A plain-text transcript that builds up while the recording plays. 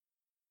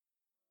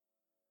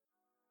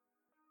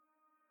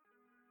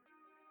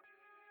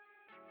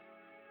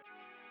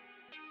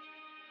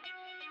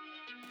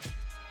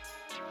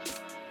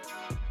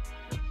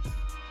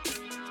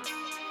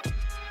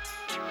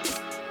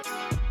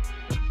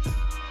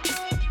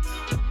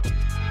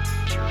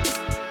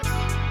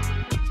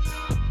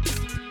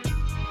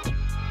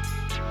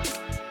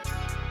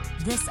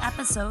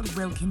episode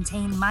will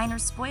contain minor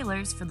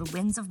spoilers for The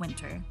Winds of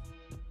Winter.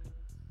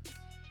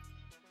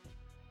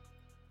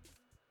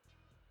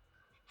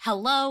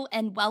 Hello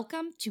and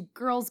welcome to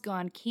Girls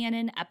Gone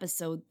Canon,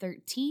 episode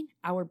 13,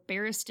 our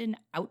Barristan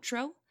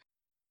outro.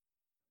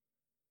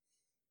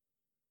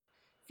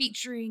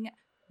 Featuring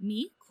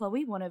me,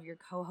 Chloe, one of your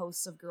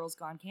co-hosts of Girls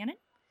Gone Canon.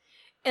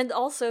 And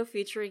also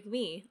featuring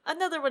me,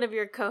 another one of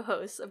your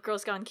co-hosts of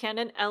Girls Gone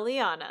Canon,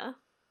 Eliana.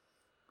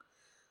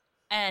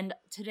 And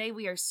today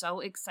we are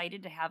so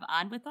excited to have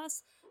on with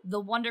us the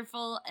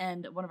wonderful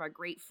and one of our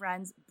great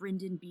friends,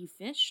 Bryndon B.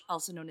 Fish,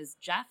 also known as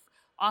Jeff,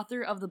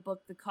 author of the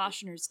book The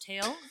Cautioner's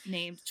Tale,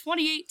 named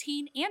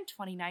 2018 and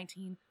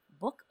 2019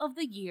 Book of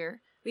the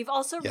Year. We've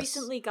also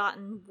recently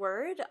gotten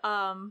word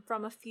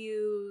from a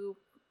few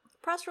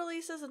press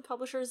releases and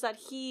publishers that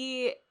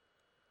he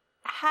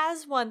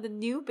has won the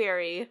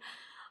Newbery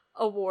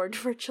Award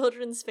for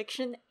Children's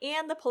Fiction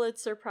and the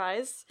Pulitzer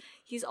Prize.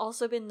 He's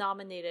also been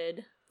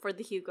nominated for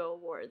the Hugo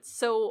Awards.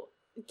 So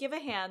give a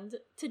hand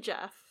to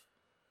Jeff.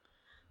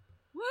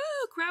 Woo!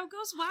 Crowd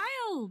goes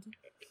wild!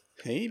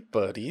 Hey,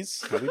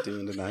 buddies. How we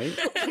doing tonight?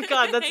 Oh my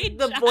god, that's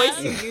the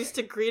voice you used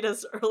to greet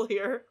us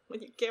earlier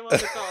when you came on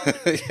the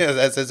call. Yeah,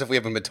 that's as if we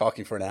haven't been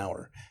talking for an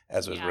hour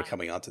as we're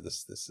coming on to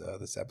this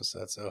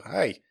episode. So,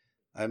 hi.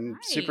 I'm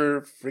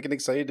super freaking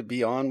excited to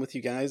be on with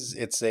you guys.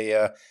 It's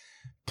a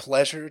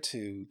pleasure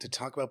to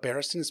talk about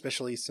Barristan,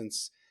 especially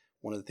since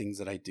one of the things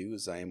that I do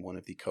is I am one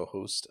of the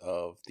co-hosts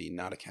of the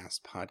Not a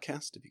Cast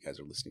podcast, if you guys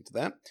are listening to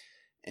that,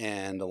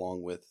 and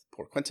along with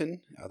Poor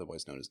Quentin,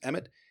 otherwise known as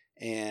Emmett.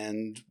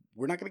 And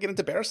we're not going to get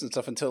into Barristan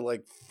stuff until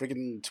like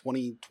friggin'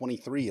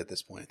 2023 at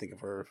this point, I think,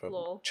 if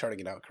I'm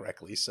charting it out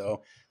correctly.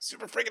 So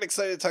super freaking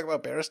excited to talk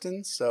about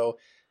Barristan. So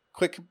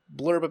quick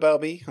blurb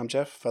about me. I'm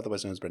Jeff,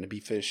 otherwise known as Bryndon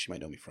B. Fish. You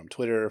might know me from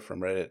Twitter,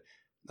 from Reddit.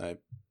 I've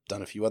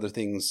done a few other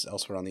things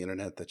elsewhere on the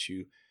internet that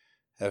you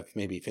have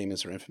maybe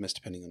famous or infamous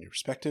depending on your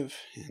perspective.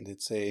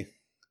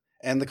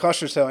 And The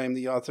Cautioner's Tale, I am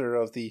the author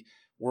of the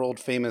world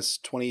famous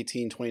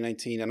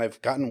 2018-2019, and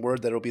I've gotten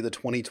word that it'll be the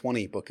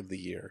 2020 Book of the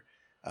Year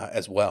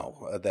as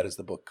well. That is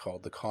the book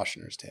called The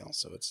Cautioner's Tale.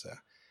 So it's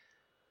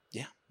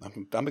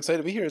I'm excited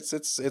to be here.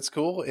 It's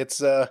cool. It's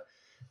lit.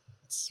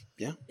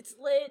 It's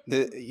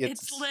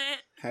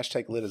lit.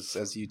 Hashtag lit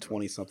as you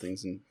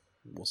 20-somethings, and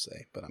we'll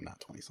say, but I'm not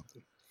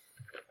 20-something.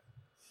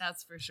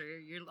 That's for sure.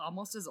 You're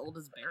almost as old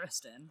as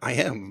Barristan. I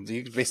am.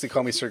 You can basically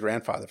call me Sir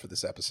Grandfather for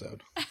this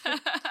episode.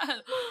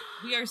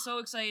 We are so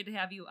excited to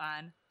have you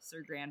on,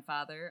 Sir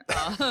Grandfather.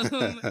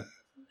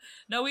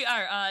 No, we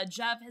are.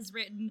 Jeff has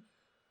written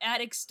at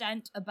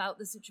extent about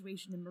the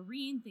situation in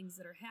Meereen, things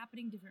that are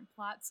happening, different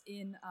plots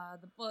in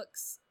the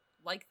books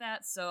like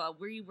that. So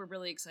we were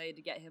really excited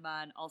to get him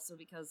on, also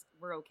because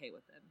we're okay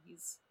with him.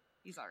 He's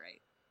all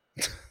right.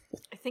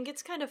 I think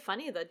it's kind of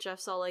funny that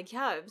Jeff's all like,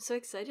 yeah, I'm so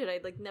excited.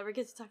 I never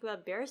get to talk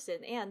about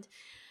Barristan. And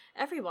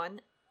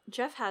everyone,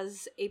 Jeff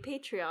has a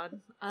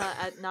Patreon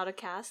at Not a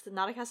Cast. The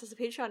Not a Cast has a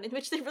Patreon in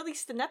which they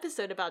released an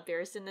episode about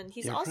Barristan. And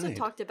he's also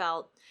talked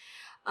about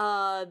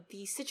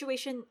the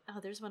situation. Oh,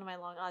 there's one of my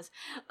long O's.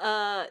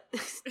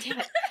 Damn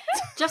it.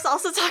 Jeff's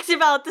also talked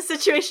about the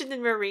situation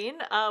in Meereen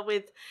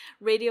with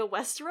Radio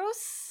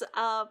Westeros.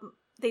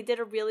 They did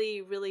a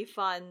really, really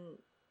fun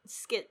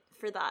skit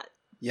for that.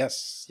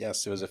 Yes.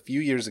 It was a few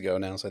years ago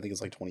now, so I think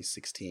it's like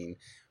 2016.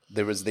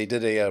 They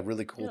did a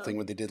really cool thing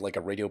where they did like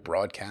a radio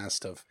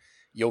broadcast of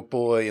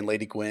Yolkboy and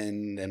Lady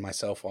Gwyn and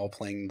myself all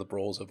playing the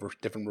roles of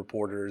different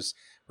reporters,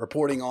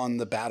 reporting on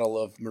the Battle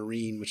of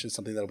Meereen, which is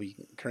something that'll be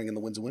occurring in the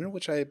Winds of Winter,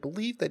 which I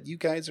believe that you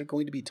guys are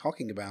going to be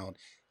talking about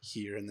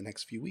here in the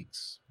next few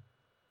weeks.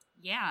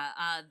 Yeah,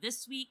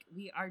 this week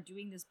we are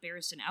doing this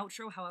Barristan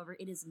outro. However,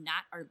 it is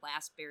not our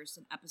last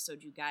Barristan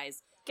episode, you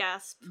guys.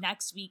 Gasp.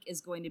 Next week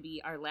is going to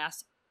be our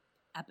last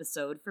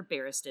episode for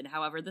Barristan.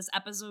 However, this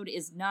episode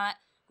is not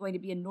going to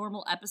be a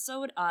normal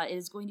episode. It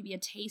is going to be a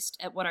taste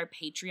at what our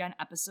Patreon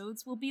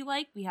episodes will be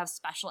like. We have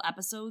special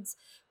episodes.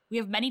 We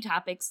have many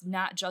topics,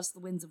 not just the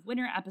Winds of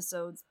Winter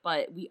episodes,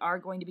 but we are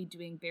going to be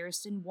doing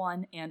Barristan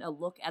 1 and a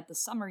look at the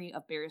summary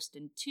of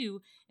Barristan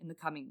 2 in the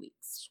coming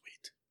weeks.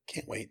 Sweet.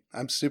 Can't wait.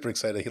 I'm super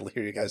excited to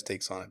hear your guys'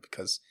 takes on it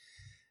because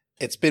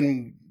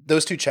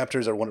those two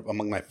chapters are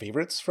among my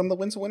favorites from the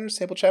Winds of Winter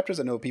sample chapters.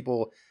 I know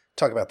people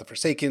talk about the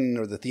Forsaken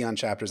or the Theon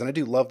chapters, and I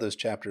do love those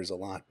chapters a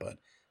lot, but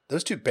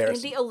those two Barristan...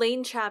 And the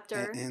Elaine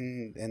chapter.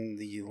 And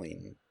the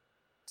Elaine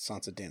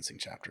Sansa dancing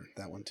chapter.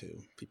 That one too.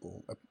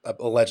 People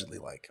allegedly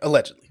like.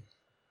 Allegedly.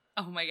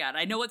 Oh my god.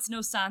 I know it's no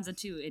Sansa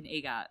 2 in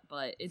Aegot,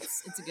 but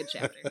it's a good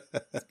chapter.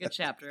 It's a good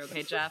chapter,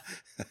 okay,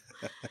 Jeff?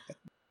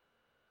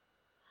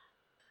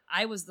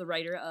 I was the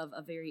writer of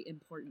a very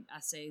important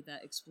essay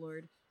that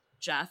explored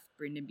Jeff,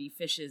 Bryndon B.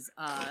 Fish's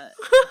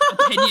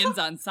opinions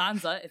on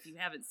Sansa. If you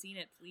haven't seen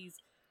it, please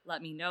let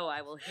me know.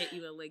 I will hit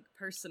you a link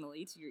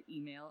personally to your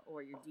email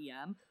or your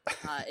DM.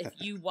 If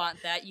you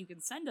want that, you can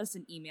send us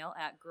an email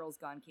at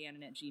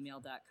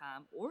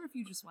girlsgonecanon@gmail.com, or if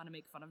you just want to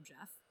make fun of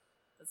Jeff.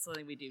 That's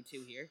something we do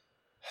too here.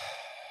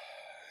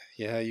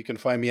 Yeah, you can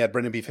find me at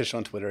Bryndon B. Fish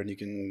on Twitter, and you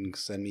can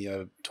send me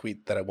a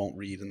tweet that I won't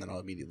read, and then I'll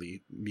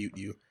immediately mute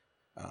you.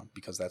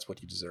 because that's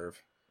what you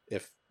deserve,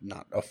 if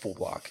not a full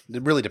block.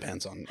 It really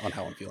depends on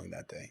how I'm feeling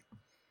that day.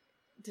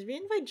 Did we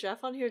invite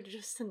Jeff on here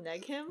just to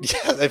neg him?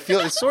 Yeah, I feel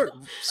it sort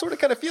of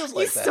kind of feels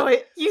like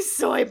that. You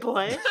soy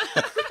boy.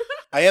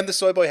 I am the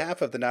soy boy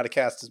half of the Not a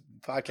Cast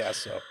podcast,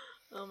 so.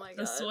 Oh my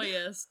god. The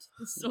soyest.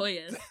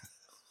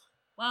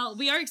 Well,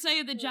 we are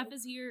excited that Jeff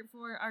is here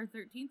for our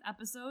 13th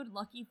episode.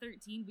 Lucky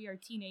 13. We are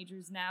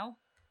teenagers now.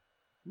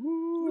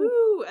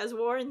 Woo! As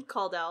Warren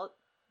called out.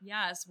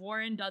 Yes,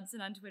 Warren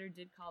Dudson on Twitter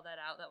did call that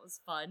out. That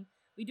was fun.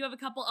 We do have a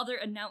couple other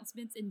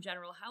announcements in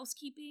general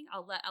housekeeping.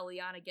 I'll let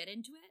Eliana get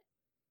into it.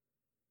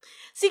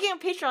 Speaking of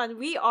Patreon,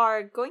 we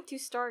are going to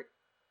start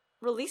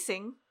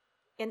releasing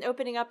and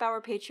opening up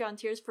our Patreon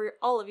tiers for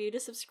all of you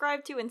to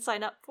subscribe to and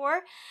sign up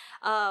for.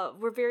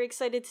 We're very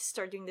excited to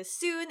start doing this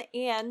soon,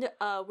 and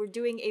we're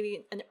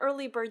doing an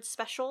early bird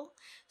special.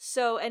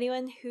 So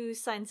anyone who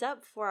signs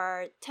up for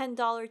our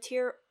 $10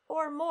 tier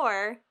or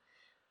more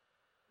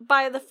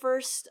by the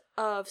 1st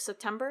of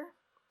September,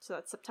 so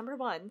that's September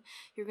 1,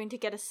 you're going to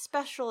get a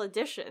special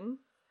edition.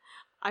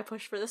 I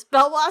push for this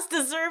Belwas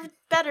Deserved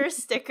Better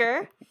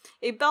sticker.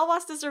 A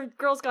Belwas Deserved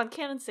Girls Gone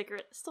Canon sticker.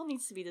 It still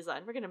needs to be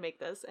designed. We're going to make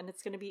this, and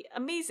it's going to be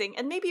amazing.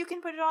 And maybe you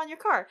can put it on your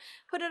car.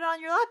 Put it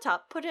on your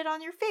laptop. Put it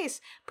on your face.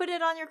 Put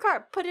it on your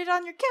car. Put it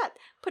on your cat.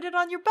 Put it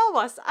on your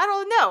Belwas. I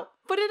don't know.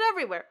 Put it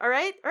everywhere, all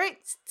right? All right,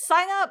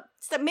 sign up.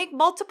 Make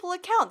multiple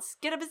accounts.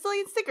 Get a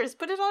bazillion stickers.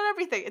 Put it on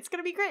everything. It's going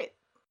to be great.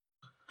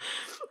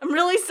 I'm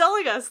really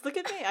selling us. Look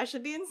at me. I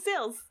should be in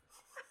sales.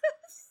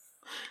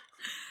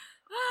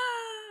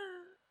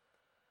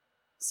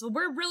 So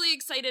we're really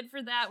excited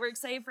for that. We're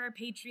excited for our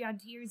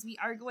Patreon tiers. We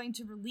are going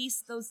to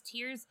release those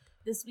tiers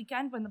this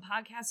weekend when the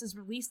podcast is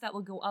released. That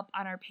will go up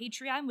on our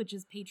Patreon, which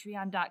is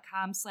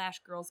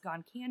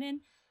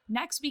patreon.com/girlsgonecanon.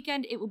 Next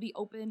weekend, it will be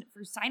open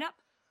for sign up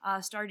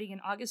starting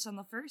in August on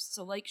the 1st.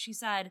 So like she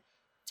said,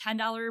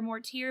 $10 or more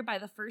tier by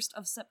the 1st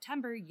of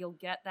September, you'll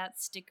get that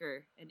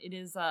sticker. And it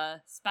is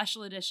a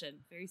special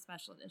edition, very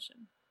special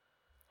edition.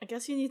 I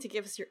guess you need to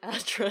give us your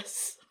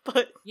address,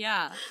 but...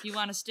 Yeah, if you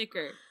want a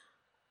sticker.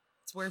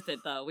 It's worth it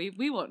though.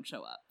 We won't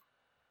show up.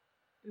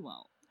 We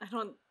won't. I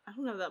don't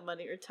have that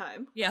money or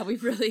time. Yeah, we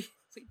don't.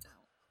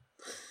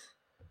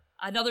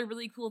 Another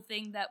really cool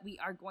thing that we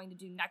are going to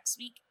do next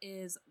week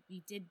is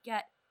we did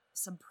get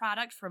some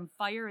product from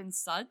Fire and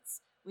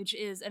Suds, which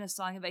is a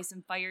Song of Ice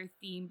and Fire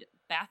themed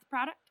bath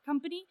product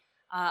company.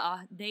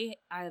 They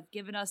have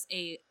given us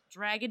a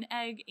dragon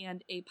egg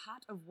and a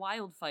pot of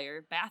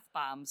wildfire bath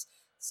bombs.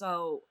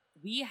 So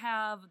we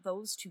have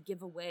those to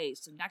give away.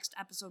 So next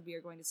episode, we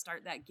are going to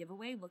start that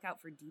giveaway. Look out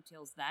for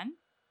details then.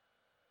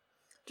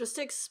 Just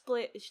to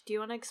explain, do you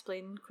want to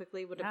explain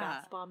quickly what a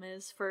bath bomb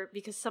is?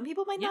 Because some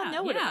people might not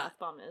know what a bath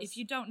bomb is. If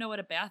you don't know what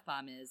a bath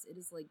bomb is, it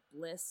is like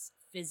bliss,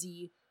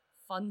 fizzy,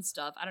 fun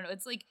stuff. I don't know.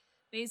 It's like,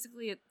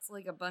 basically, it's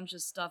like a bunch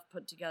of stuff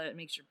put together that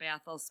makes your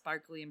bath all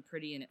sparkly and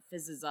pretty, and it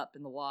fizzes up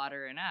in the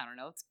water, and I don't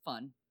know. It's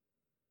fun.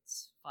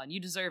 It's fun. You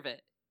deserve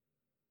it.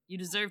 You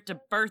deserve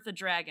to birth a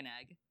dragon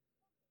egg.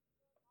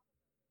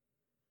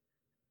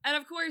 And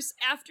of course,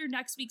 after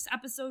next week's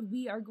episode,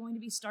 we are going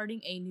to be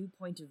starting a new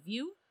point of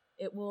view.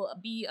 It will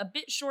be a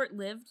bit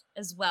short-lived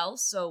as well,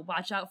 so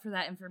watch out for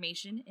that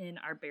information in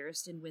our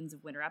Barristan Winds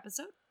of Winter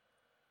episode.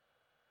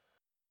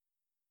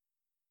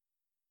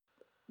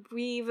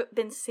 We've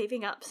been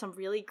saving up some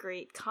really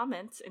great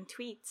comments and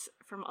tweets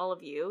from all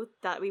of you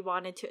that we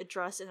wanted to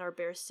address in our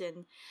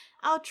Barristan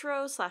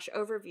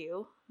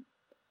outro/overview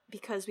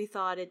because we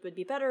thought it would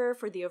be better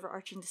for the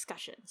overarching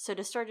discussion. So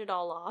to start it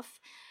all off,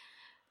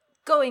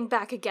 going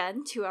back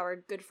again to our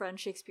good friend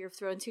Shakespeare of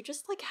Thrones, who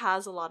just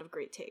has a lot of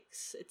great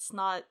takes. It's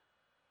not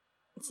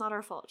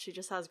our fault. She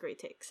just has great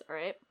takes, all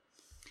right?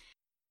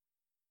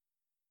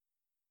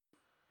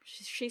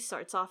 She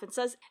starts off and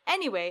says,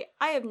 "Anyway,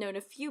 I have known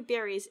a few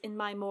Barrys in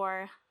my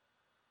more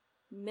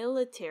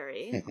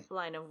military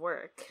line of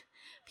work.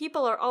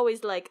 People are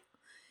always like,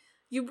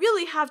 you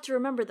really have to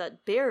remember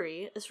that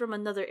Barry is from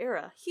another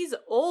era. He's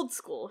old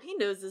school. He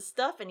knows his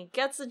stuff and he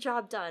gets the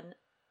job done.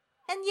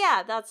 And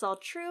yeah, that's all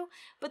true,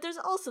 but there's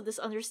also this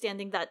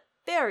understanding that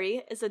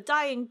Barry is a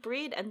dying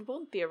breed and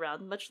won't be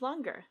around much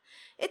longer.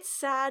 It's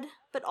sad,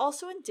 but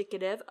also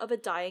indicative of a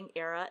dying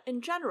era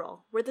in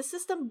general, where the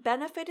system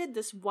benefited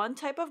this one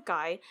type of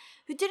guy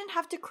who didn't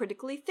have to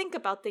critically think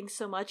about things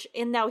so much,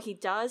 and now he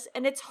does,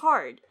 and it's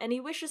hard, and he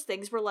wishes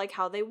things were like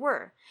how they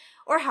were,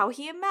 or how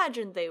he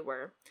imagined they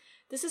were.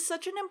 This is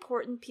such an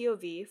important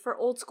POV for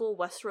old school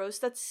Westeros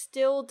that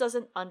still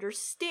doesn't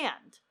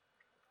understand.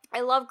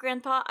 I love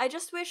Grandpa, I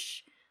just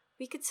wish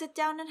we could sit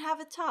down and have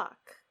a talk."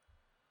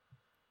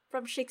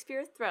 From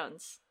Shakespeare of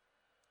Thrones.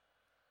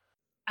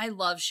 I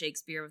love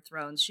Shakespeare of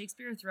Thrones.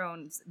 Shakespeare of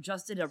Thrones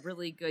just did a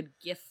really good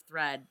GIF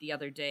thread the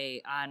other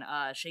day on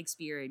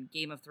Shakespeare and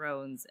Game of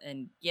Thrones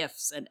and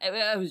GIFs, and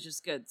it was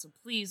just good. So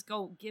please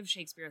go give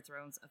Shakespeare of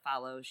Thrones a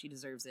follow. She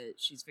deserves it.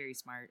 She's very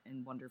smart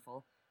and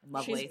wonderful and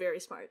lovely. She's very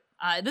smart.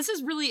 This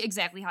is really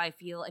exactly how I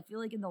feel. I feel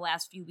like in the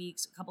last few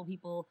weeks, a couple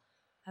people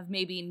have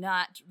maybe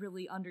not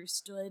really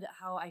understood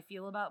how I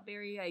feel about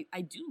Barry.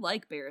 I do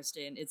like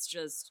Barristan. It's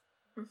just...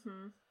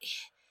 Mm-hmm.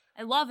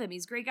 I love him.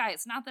 He's a great guy.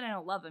 It's not that I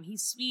don't love him.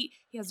 He's sweet.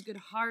 He has a good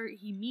heart.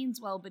 He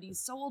means well, but he's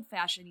so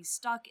old-fashioned. He's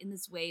stuck in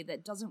this way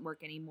that doesn't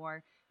work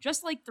anymore,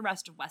 just like the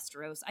rest of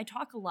Westeros. I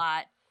talk a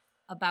lot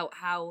about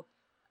how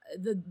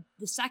the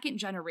second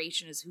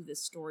generation is who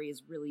this story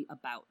is really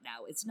about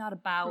now. It's not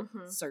about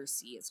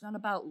Cersei. It's not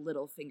about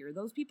Littlefinger.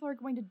 Those people are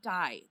going to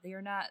die. They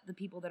are not the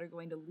people that are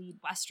going to lead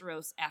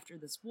Westeros after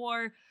this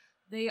war.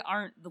 They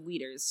aren't the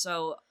leaders.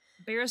 So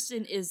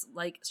Barristan is,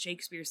 like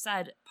Shakespeare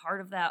said, part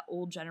of that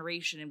old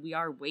generation, and we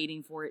are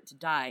waiting for it to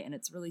die, and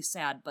it's really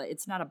sad, but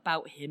it's not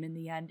about him in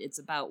the end. It's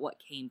about what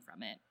came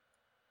from it.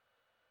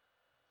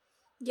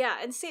 Yeah,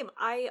 and same.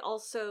 I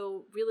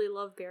also really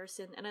love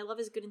Barristan, and I love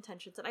his good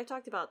intentions, and I've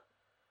talked about,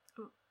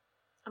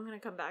 I'm going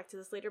to come back to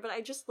this later, but I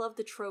just love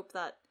the trope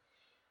that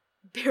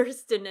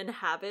Barristan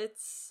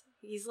inhabits.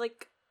 He's,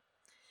 like,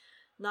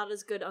 not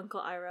as good Uncle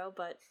Iroh,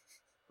 but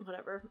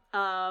whatever.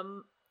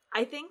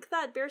 I think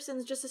that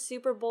Barristan's just a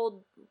super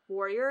bold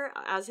warrior,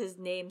 as his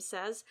name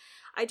says.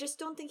 I just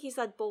don't think he's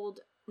that bold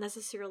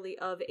necessarily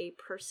of a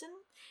person.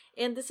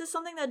 And this is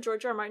something that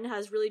George R. R. Martin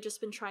has really just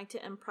been trying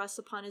to impress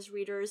upon his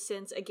readers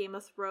since A Game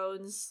of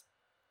Thrones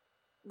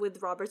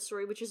with Robert's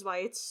story, which is why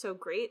it's so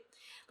great.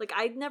 Like,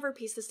 I'd never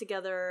pieced this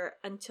together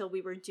until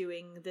we were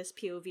doing this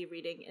POV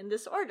reading in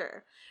this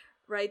order,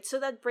 right? So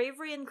that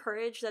bravery and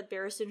courage that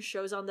Barristan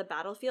shows on the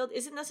battlefield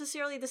isn't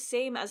necessarily the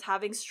same as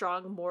having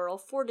strong moral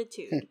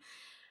fortitude.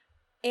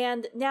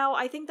 And now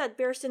I think that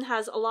Barristan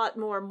has a lot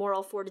more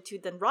moral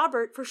fortitude than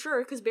Robert, for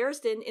sure, because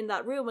Barristan in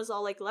that room was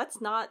all like,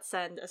 let's not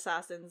send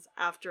assassins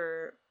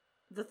after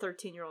the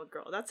 13-year-old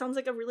girl. That sounds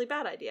like a really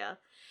bad idea.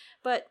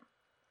 But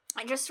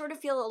I just sort of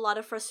feel a lot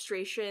of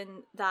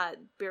frustration that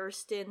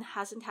Barristan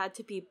hasn't had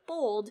to be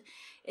bold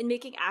in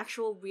making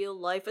actual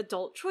real-life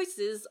adult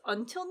choices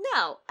until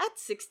now, at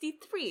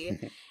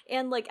 63.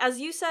 And, like, as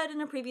you said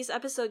in a previous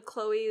episode,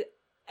 Chloe,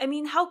 I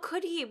mean, how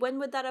could he? When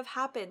would that have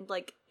happened?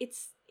 Like,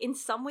 it's, in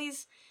some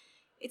ways,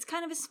 it's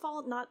kind of his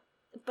fault,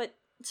 but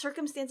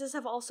circumstances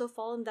have also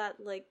fallen that,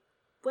 like,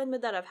 when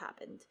would that have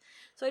happened?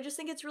 So I just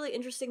think it's really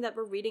interesting that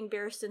we're reading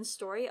Barristan's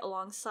story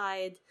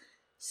alongside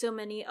so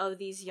many of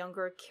these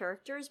younger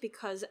characters,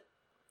 because,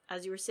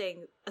 as you were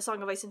saying, A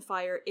Song of Ice and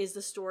Fire is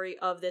the story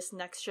of this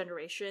next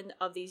generation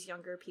of these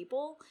younger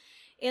people.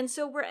 And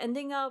so we're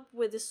ending up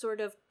with this sort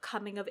of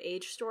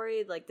coming-of-age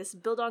story, like this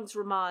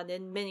Bildungsroman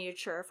in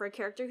miniature for a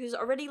character who's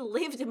already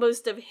lived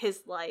most of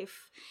his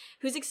life,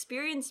 who's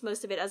experienced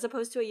most of it, as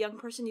opposed to a young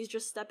person who's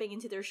just stepping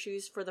into their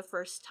shoes for the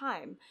first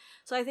time.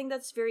 So I think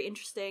that's very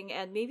interesting,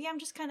 and maybe I'm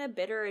just kind of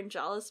bitter and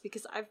jealous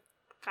because I've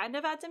kind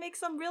of had to make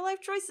some real-life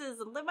choices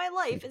and live my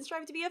life and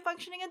strive to be a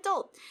functioning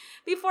adult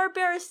before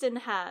Barristan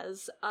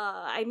has.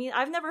 I mean,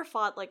 I've never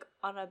fought, like,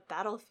 on a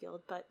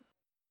battlefield, but...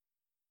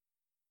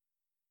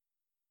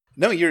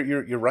 No,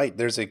 you're right.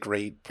 There's a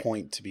great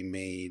point to be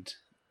made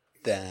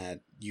that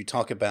you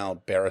talk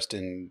about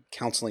Barristan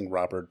counseling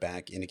Robert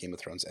back in A Game of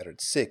Thrones Eddard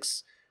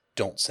 6,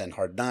 don't send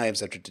hard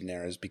knives after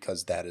Daenerys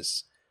because that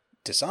is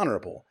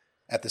dishonorable.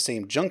 At the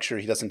same juncture,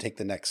 he doesn't take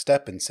the next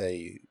step and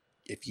say,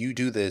 if you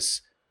do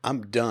this,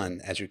 I'm done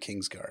as your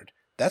Kingsguard.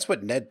 That's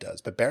what Ned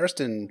does. But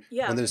Barristan,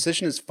 when the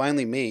decision is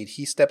finally made,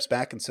 he steps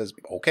back and says,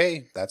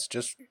 okay, that's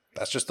just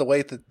the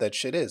way that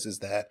shit is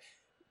that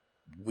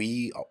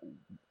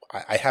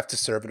I have to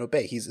serve and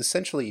obey. He's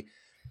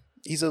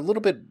a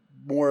little bit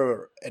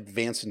more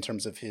advanced in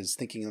terms of his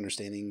thinking and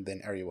understanding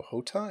than Arya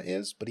Hota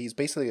is, but he's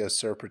basically a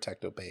serve,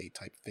 protect, obey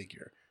type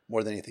figure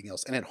more than anything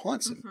else. And it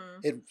haunts him.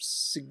 It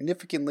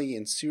significantly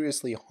and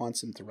seriously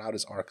haunts him throughout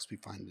his arc, as we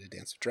find in A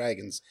Dance of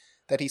Dragons,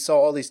 that he saw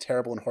all these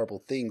terrible and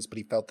horrible things, but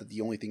he felt that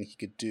the only thing he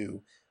could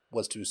do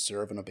was to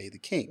serve and obey the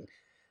king.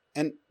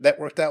 And that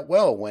worked out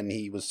well when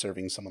he was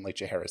serving someone like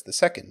Jaehaerys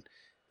II.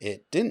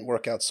 It didn't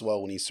work out so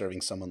well when he's serving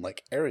someone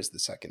like Aerys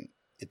II.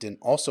 It didn't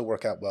also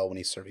work out well when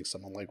he's serving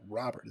someone like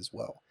Robert as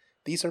well.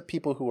 These are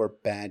people who are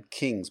bad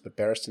kings, but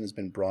Barristan has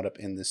been brought up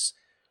in this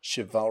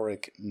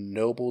chivalric,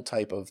 noble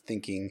type of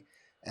thinking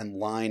and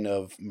line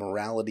of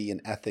morality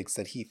and ethics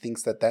that he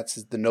thinks that that's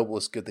the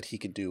noblest good that he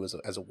could do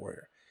as a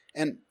warrior.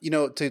 And,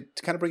 to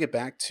kind of bring it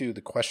back to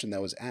the question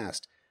that was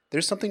asked,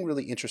 there's something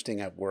really interesting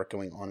at work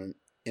going on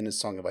in A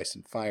Song of Ice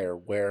and Fire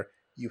where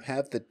you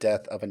have the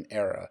death of an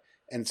era.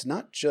 And it's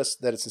not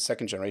just that it's the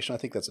second generation. I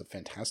think that's a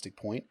fantastic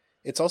point.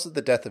 It's also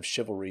the death of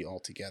chivalry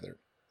altogether.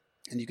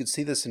 And you can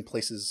see this in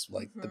places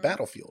like the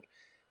battlefield.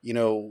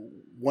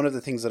 One of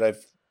the things that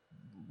I've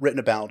written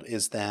about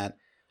is that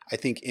I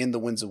think in The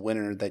Winds of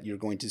Winter that you're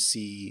going to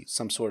see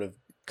some sort of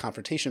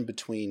confrontation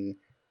between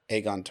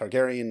Aegon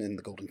Targaryen and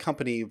the Golden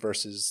Company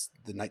versus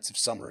the Knights of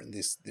Summer and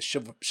this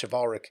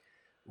chivalric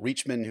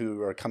reachmen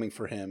who are coming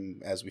for him,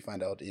 as we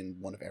find out in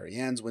one of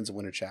Arianne's Winds of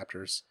Winter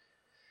chapters.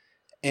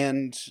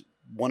 And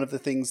one of the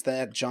things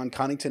that Jon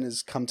Connington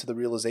has come to the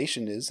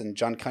realization is, and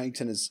Jon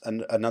Connington is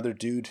another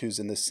dude who's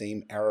in the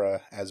same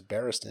era as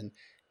Barristan,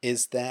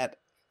 is that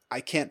I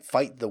can't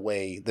fight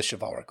the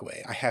chivalric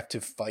way. I have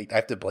to fight. I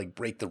have to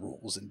break the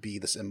rules and be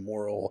this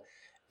immoral,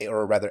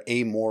 or rather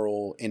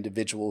amoral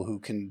individual who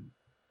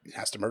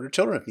has to murder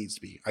children if needs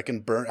to be. I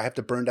have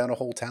to burn down a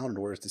whole town in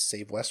order to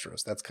save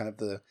Westeros. That's kind of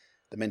the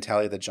the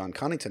mentality that John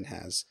Connington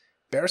has,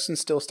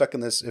 Barristan's still stuck in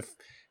this, if,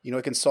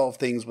 it can solve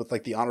things with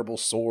like the honorable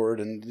sword,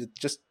 and it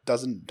just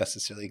doesn't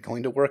necessarily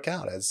going to work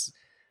out, as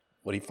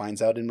what he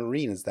finds out in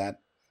Meereen is that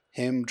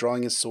him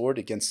drawing his sword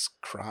against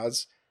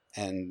Kraz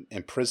and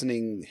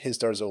imprisoning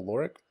Hisdar zo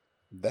Loraq,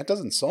 that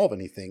doesn't solve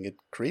anything. It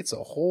creates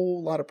a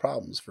whole lot of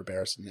problems for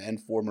Barristan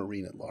and for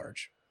Meereen at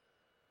large.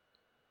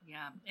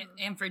 Yeah,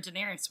 and for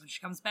Daenerys when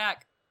she comes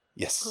back.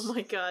 Yes. Oh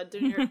my god,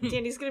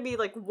 Dany's gonna be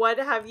like, what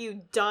have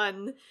you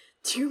done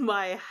to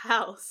my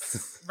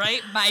house?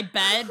 Right? My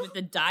bed with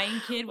the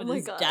dying kid with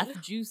his God.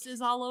 death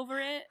juices all over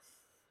it.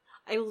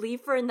 I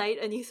leave for a night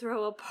and you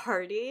throw a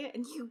party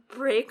and you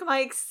break my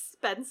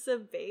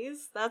expensive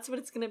vase? That's what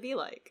it's gonna be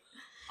like.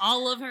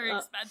 All of her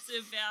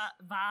expensive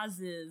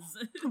vases.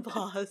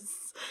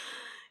 Boss.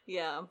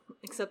 Yeah,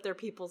 except they're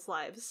people's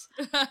lives.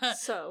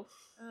 So.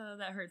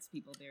 That hurts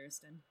people,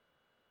 Barristan.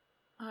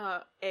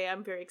 Hey,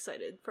 I'm very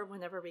excited for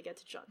whenever we get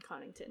to John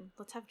Connington.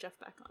 Let's have Jeff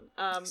back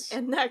on.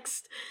 And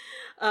next,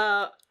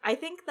 I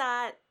think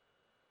that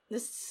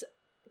this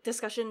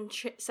discussion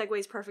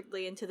segues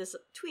perfectly into this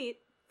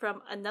tweet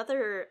from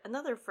another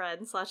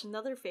friend /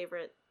 another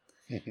favorite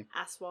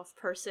Aswolf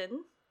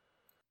person.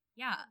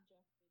 Yeah.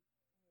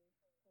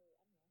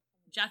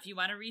 Jeff, you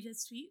want to read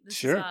his tweet? This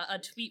Sure. is a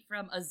tweet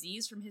from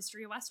Aziz from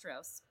History of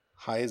Westeros.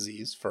 Hi,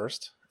 Aziz,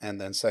 first.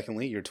 And then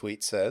secondly, your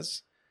tweet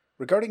says,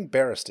 regarding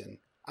Barristan,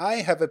 I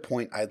have a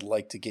point I'd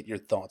like to get your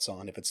thoughts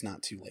on if it's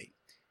not too late.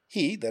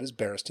 He, that is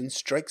Barristan,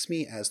 strikes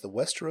me as the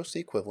Westerosi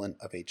equivalent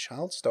of a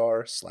child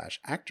star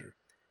 / actor.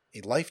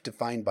 A life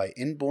defined by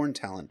inborn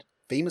talent,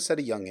 famous at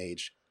a young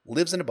age,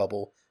 lives in a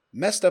bubble,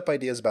 messed up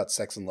ideas about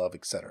sex and love,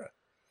 etc.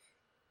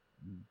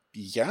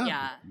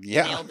 Yeah.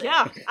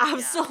 Yeah,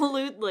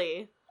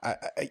 absolutely.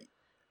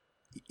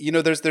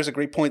 There's a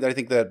great point that I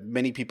think that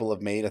many people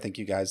have made. I think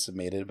you guys have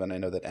made it, but I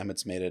know that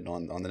Emmett's made it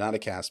on the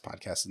Nauticast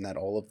podcast, and that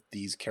all of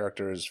these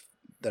characters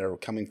that are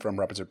coming from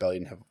Robert's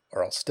Rebellion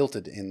are all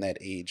stilted in that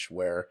age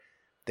where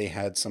they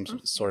had some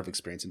sort of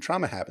experience and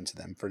trauma happen to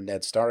them. For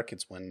Ned Stark,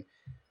 it's when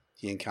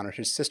he encountered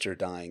his sister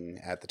dying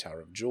at the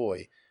Tower of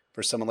Joy.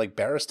 For someone like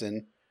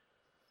Barristan,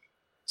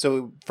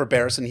 so for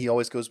Barristan, he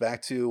always goes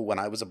back to, when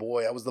I was a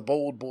boy, I was the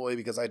bold boy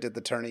because I did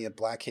the tourney at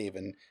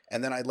Blackhaven,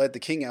 and then I led the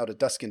king out at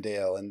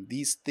Duskendale, and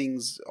these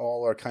things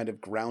all are kind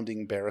of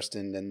grounding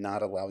Barristan and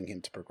not allowing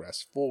him to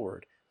progress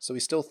forward. So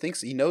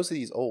he knows that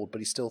he's old,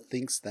 but he still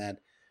thinks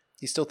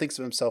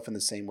of himself in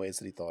the same ways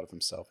that he thought of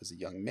himself as a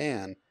young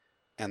man,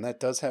 and that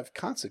does have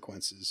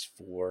consequences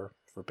for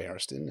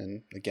Barristan,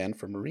 and again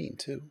for Meereen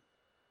too.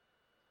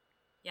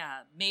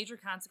 Yeah, major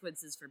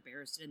consequences for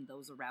Barristan and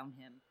those around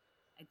him.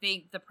 I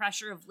think the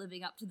pressure of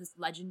living up to this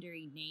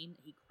legendary name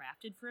that he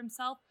crafted for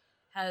himself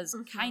has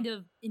kind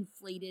of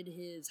inflated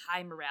his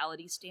high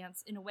morality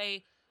stance in a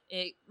way.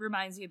 It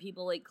reminds me of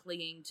people like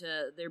clinging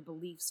to their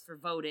beliefs for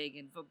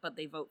voting, but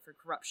they vote for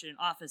corruption in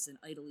office and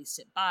idly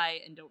sit by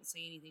and don't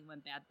say anything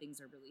when bad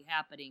things are really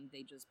happening.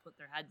 They just put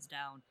their heads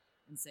down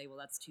and say, well,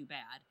 that's too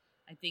bad.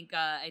 I think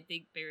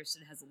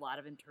Barristan has a lot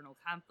of internal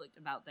conflict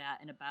about that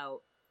and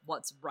about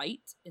what's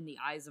right in the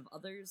eyes of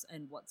others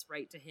and what's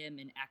right to him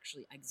in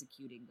actually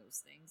executing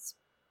those things.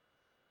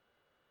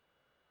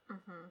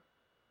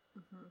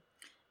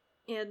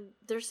 And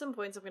there's some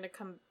points we're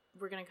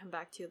gonna come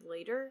back to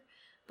later,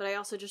 but I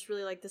also just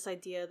really like this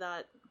idea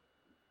that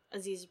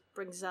Aziz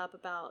brings up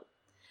about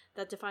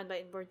that defined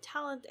by inborn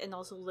talent and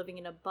also living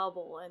in a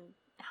bubble, and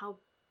how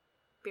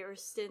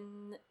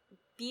Barristan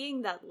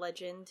being that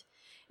legend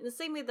in the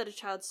same way that a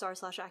child star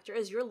 / actor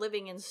is, you're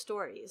living in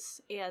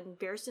stories, and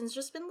Barristan's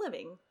just been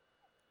living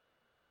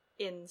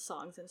in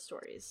songs and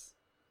stories.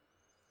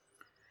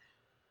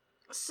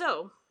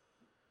 So,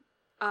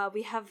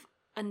 we have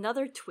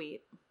another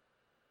tweet.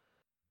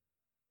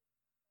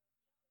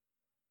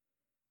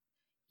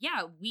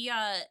 Yeah, we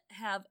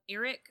have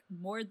Eric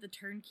Mord the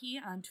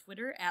Turnkey on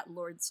Twitter at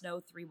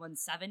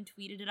LordSnow317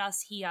 tweeted at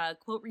us. He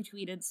quote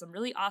retweeted some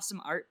really awesome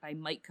art by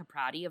Mike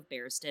Caprati of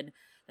Barristan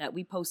that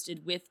we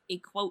posted with a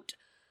quote,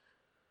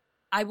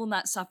 "I will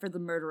not suffer the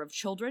murder of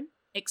children.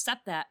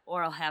 Accept that,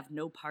 or I'll have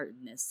no part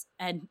in this."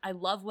 And I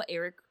love what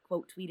Eric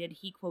quote tweeted.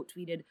 He quote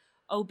tweeted,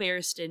 "Oh,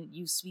 Barristan,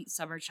 you sweet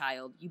summer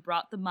child, you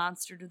brought the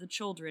monster to the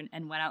children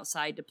and went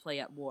outside to play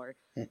at war."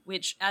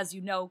 Which, as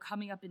you know,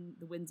 coming up in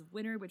the Winds of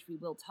Winter, which we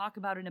will talk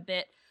about in a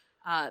bit,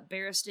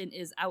 Barristan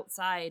is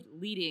outside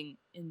leading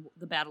in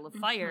the Battle of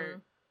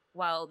Fire,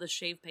 while the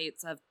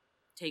Shavepates have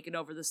taken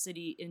over the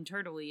city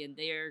internally, and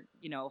they're,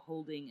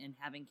 holding and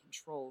having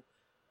control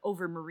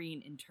over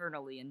Meereen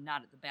internally and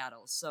not at the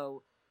battle.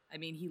 So, I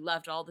mean, he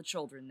left all the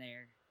children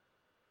there.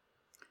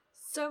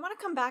 So I want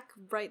to come back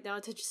right now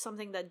to just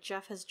something that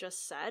Jeff has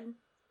just said,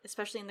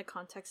 especially in the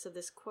context of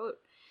this quote.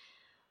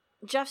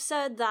 Jeff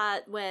said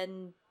that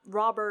when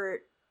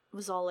Robert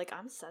was all like,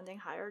 "I'm sending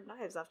hired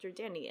knives after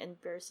Dany,"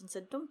 and Barristan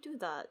said, "Don't do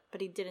that,"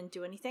 but he didn't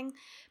do anything.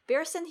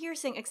 Barristan here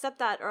saying, "Accept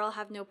that, or I'll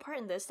have no part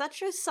in this," that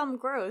shows some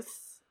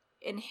growth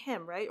in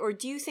him, right? Or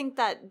do you think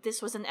that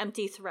this was an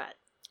empty threat?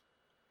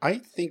 I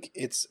think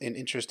it's an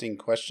interesting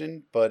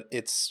question, but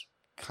it's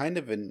kind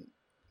of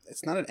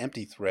it's not an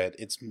empty threat.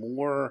 It's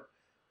more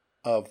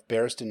of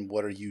Barristan,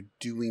 what are you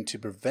doing to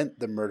prevent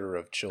the murder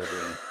of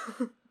children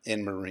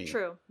in Meereen?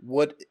 True.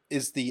 What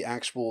is the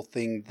actual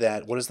thing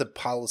what is the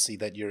policy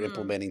that you're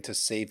implementing to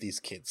save these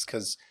kids?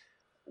 Because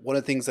one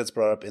of the things that's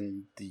brought up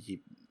in the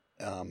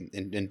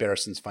in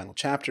Barristan's final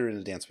chapter in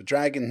A Dance with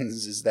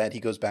Dragons is that he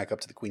goes back up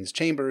to the Queen's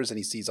chambers and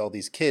he sees all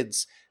these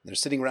kids and they're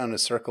sitting around in a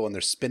circle and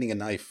they're spinning a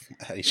knife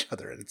at each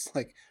other, and it's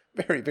like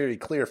very, very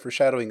clear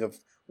foreshadowing of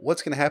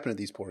what's going to happen to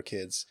these poor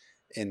kids.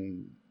 They're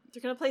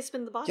going to play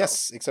Spin the Bottle.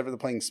 Yes, except for they're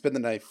playing Spin the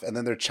Knife, and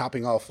then they're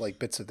chopping off like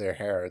bits of their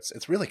hair.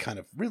 It's really kind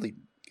of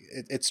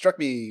it struck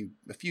me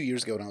a few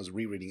years ago when I was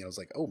rereading it. I was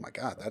like, oh my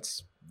God,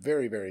 that's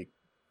very, very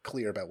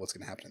clear about what's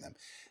going to happen to them.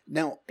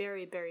 Now,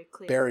 very, very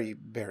clear. Very,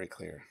 very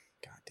clear.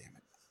 God damn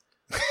it.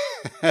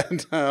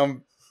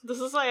 And this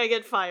is why I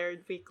get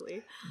fired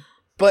weekly.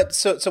 But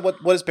so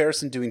what is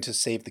Barristan doing to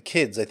save the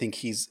kids? I think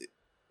he's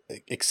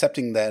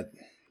accepting that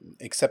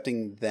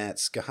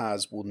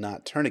Skahaz will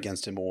not turn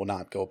against him or will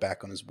not go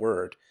back on his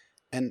word.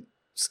 And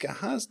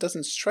Skahaz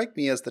doesn't strike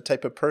me as the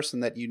type of person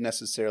that you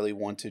necessarily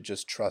want to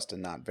just trust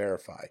and not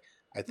verify.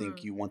 I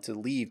think you want to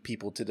leave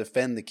people to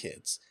defend the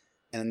kids.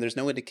 And there's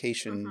no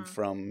indication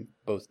from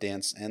both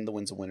Dance and the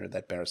Winds of Winter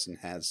that Barristan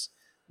has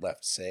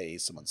left, say,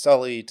 someone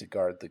Sully to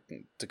guard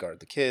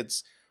the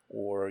kids,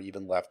 or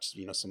even left,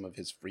 some of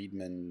his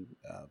freedmen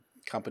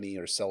company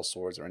or sell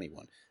swords or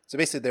anyone. So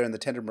basically they're in the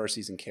tender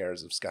mercies and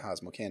cares of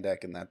Skahaz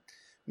Mokandek, and that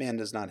man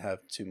does not have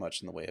too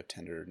much in the way of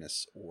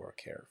tenderness or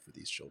care for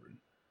these children.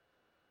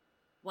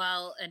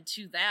 Well, and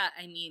to that,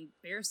 I mean,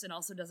 Barristan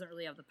also doesn't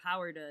really have the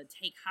power to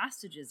take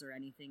hostages or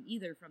anything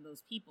either from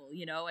those people,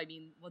 I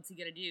mean, what's he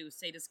gonna do?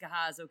 Say to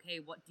Skahaz, okay,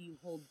 what do you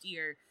hold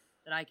dear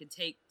that I could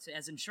take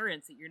as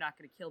insurance that you're not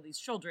going to kill these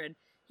children?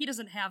 He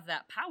doesn't have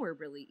that power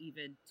really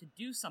even to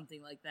do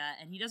something like that,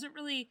 and he doesn't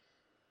really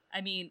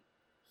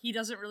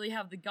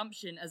have the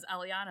gumption, as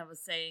Eliana was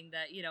saying,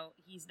 that,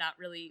 he's not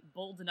really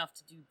bold enough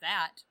to do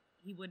that.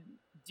 He wouldn't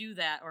do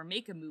that or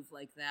make a move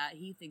like that.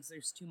 He thinks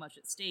there's too much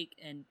at stake,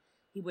 and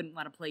he wouldn't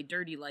want to play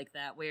dirty like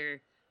that,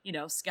 where,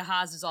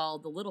 Skahaz is all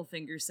the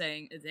Littlefinger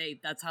saying, hey,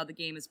 that's how the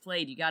game is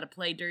played. You got to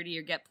play dirty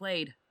or get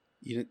played.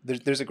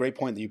 There's a great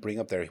point that you bring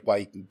up there.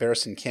 Why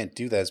Barristan can't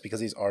do that is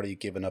because he's already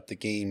given up the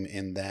game,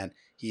 in that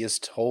he has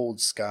told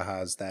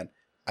Skahaz that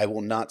I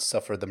will not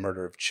suffer the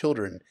murder of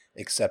children,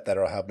 except that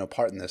I'll have no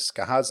part in this.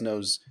 Skahaz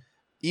knows,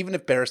 even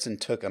if Barristan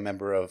took a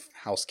member of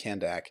House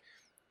Kandak,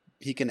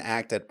 he can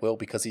act at will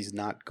because he's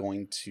not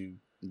going to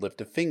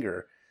lift a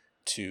finger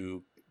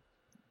to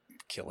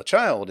kill a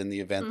child in the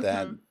event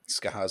that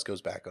Skahaz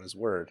goes back on his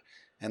word.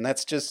 And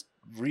that's just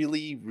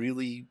really,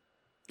 really,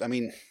 I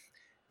mean,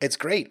 it's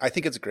great. I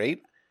think it's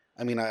great.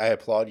 I mean, I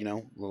applaud,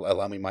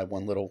 allow me my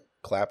one little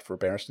clap for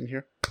Barristan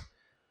here.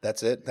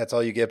 That's it. That's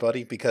all you get,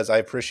 buddy, because I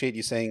appreciate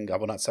you saying I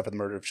will not suffer the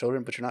murder of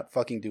children, but you're not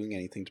fucking doing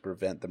anything to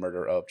prevent the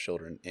murder of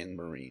children in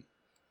Meereen.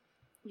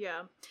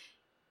 Yeah.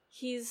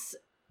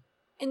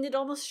 And it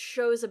almost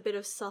shows a bit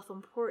of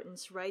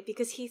self-importance, right?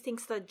 Because he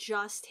thinks that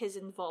just his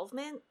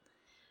involvement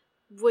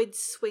would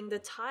swing the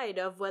tide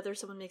of whether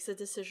someone makes a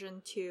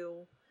decision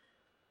to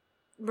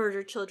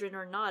murder children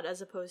or not,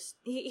 as opposed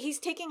he's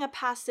taking a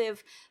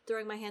passive,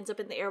 throwing my hands up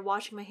in the air,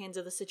 washing my hands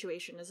of the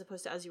situation, as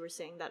opposed to, as you were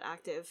saying, that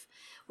active.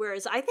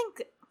 Whereas I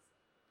think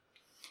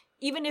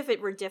even if it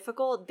were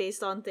difficult,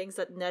 based on things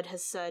that Ned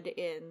has said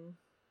in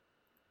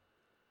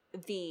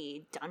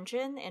the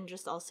dungeon and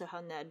just also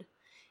how Ned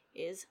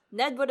is,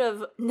 Ned would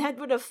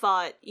have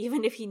fought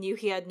even if he knew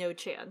he had no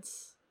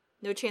chance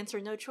or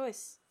no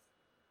choice.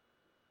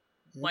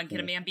 When can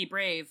a man be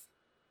brave?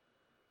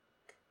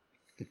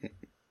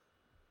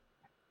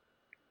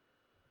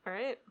 All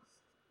right.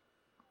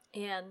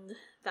 And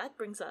that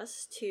brings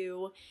us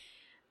to,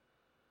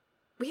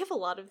 we've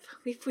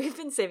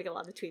been saving a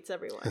lot of tweets,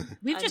 everyone.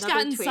 We've just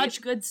gotten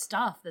such good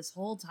stuff this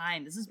whole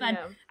time. This has been,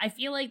 I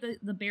feel like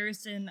the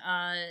Barristan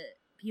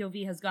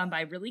POV has gone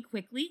by really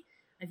quickly.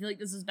 I feel like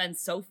this has been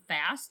so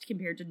fast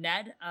compared to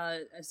Ned.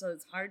 So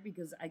it's hard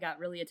because I got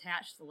really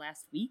attached the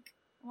last week,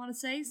 I want to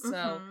say.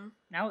 So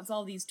now it's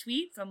all these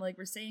tweets. I'm like,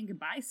 we're saying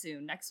goodbye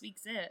soon. Next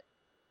week's it.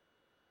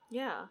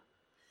 Yeah.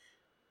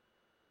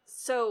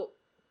 So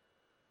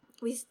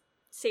we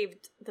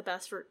saved the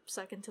best for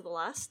second to the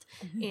last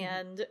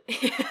and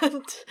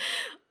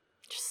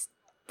just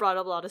brought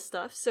up a lot of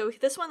stuff. So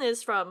this one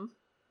is from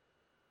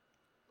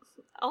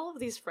all of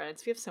these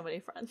friends. We have so many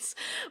friends.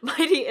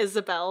 Mighty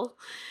Isabel,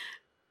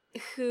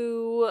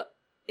 who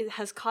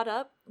has caught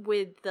up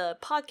with the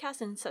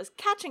podcast and says,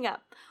 catching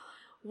up.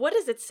 What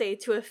does it say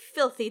to a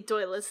filthy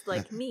doylist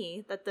like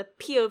me that the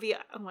POV,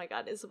 oh my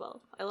god,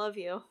 Isabel, I love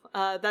you,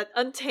 that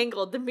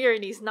untangled, the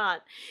Meereenese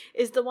knot,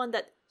 is the one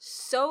that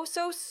so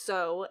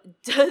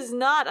does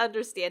not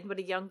understand what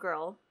a young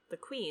girl, the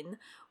queen,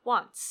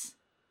 wants.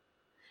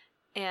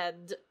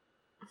 And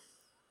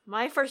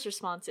my first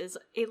response is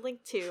a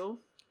link to,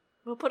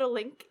 we'll put a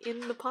link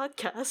in the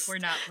podcast. We're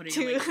not putting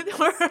a link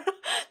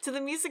to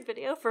the music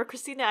video for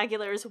Christina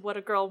Aguilera's What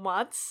a Girl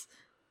Wants.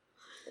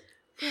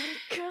 What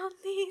a girl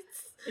needs.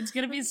 It's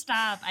gonna be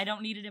stop. I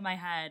don't need it in my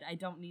head. I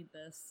don't need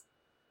this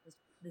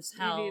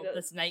hell,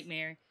 this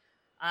nightmare.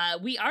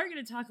 We are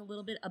going to talk a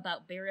little bit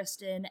about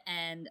Barristan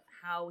and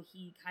how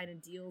he kind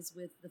of deals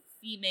with the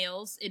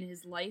females in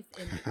his life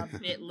in a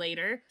bit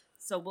later.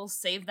 So we'll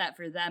save that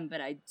for them.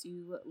 But I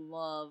do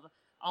love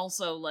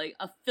also like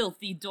a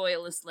filthy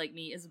Doyleist like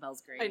me.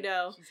 Isabel's great. I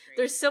know. She's great.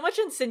 There's so much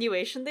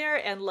insinuation there,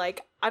 and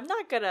like I'm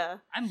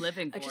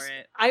living for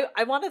it.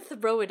 I want to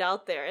throw it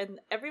out there, and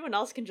everyone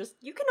else can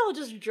you can all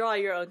just draw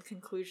your own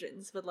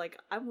conclusions. But like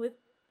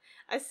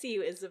I see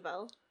you,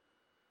 Isabel.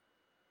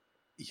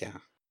 Yeah.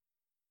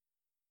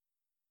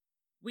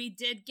 We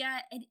did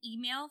get an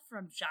email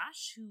from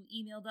Josh, who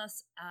emailed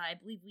us. I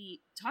believe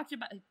we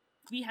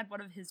had one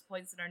of his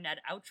points in our Ned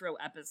outro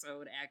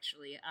episode,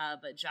 actually.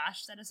 But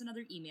Josh sent us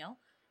another email,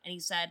 and he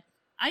said,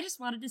 I just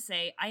wanted to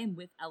say I am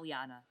with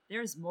Eliana.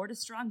 There is more to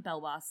Strong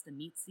Belwas than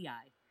meets the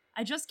eye.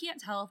 I just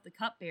can't tell if the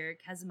cupbearer,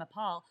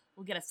 Kezimapal,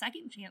 will get a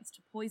second chance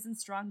to poison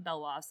Strong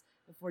Belwas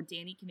before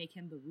Dany can make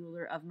him the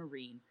ruler of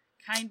Meereen.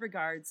 Kind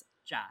regards,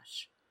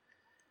 Josh.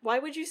 Why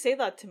would you say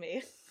that to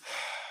me?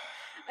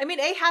 I mean,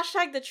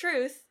 hashtag the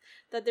truth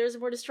that there's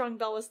more to Strong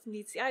Belwas than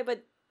meets the eye,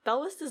 but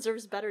Belwas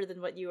deserves better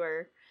than what you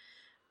are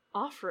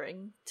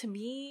offering to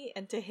me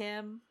and to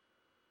him.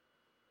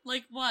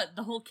 Like what?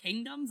 The whole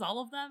kingdoms? All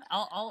of them?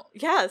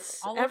 Yes,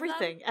 all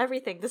everything.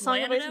 The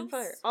Song of Ice and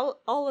Fire.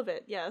 All of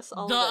it, yes.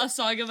 A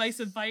Song of Ice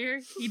and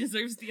Fire? He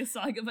deserves the A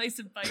Song of Ice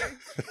and Fire?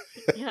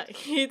 Yeah,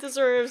 he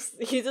deserves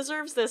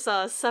this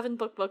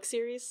 7-book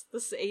series,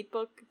 this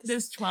 8-book...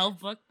 This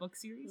 12-book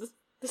series?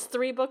 This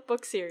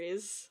 3-book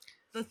series.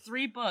 The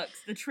 3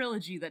 books, the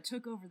trilogy that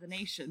took over the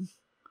nation.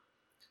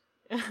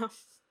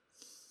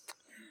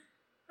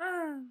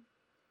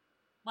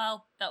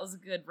 Well, that was a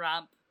good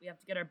romp. We have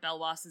to get our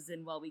Belwasses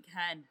in while we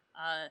can.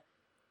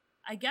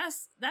 I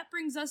guess that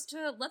brings us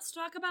to, let's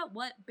talk about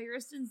what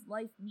Barristan's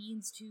life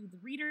means to the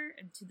reader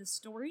and to the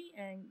story,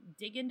 and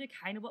dig into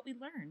kind of what we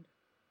learned.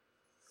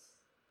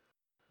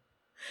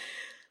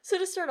 So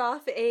to start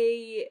off,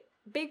 a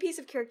big piece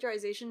of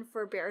characterization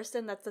for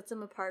Barristan that sets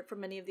him apart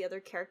from many of the other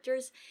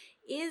characters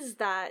is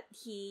that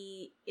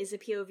he is a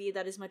POV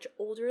that is much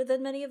older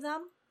than many of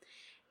them.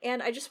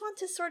 And I just want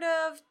to sort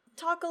of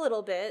talk a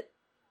little bit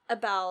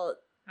about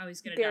how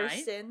he's gonna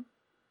Barristan.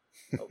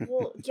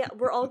 Well, yeah,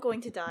 we're all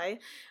going to die.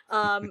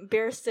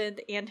 Barristan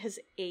and his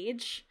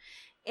age.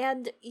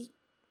 And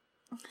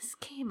this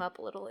came up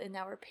a little in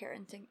our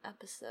parenting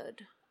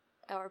episode,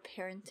 our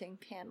parenting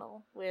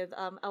panel with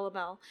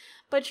LML.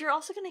 But you're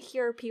also going to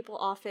hear people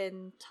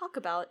often talk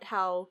about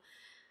how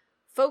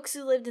folks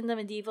who lived in the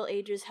medieval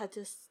ages had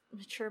to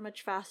mature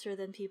much faster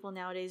than people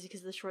nowadays because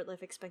of the short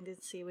life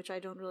expectancy, which I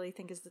don't really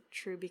think is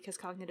true because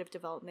cognitive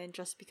development,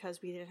 just because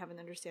we didn't have an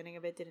understanding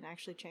of it, didn't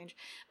actually change.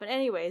 But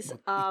anyways,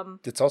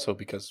 it's also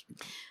because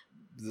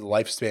the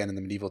lifespan in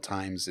the medieval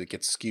times, it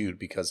gets skewed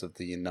because of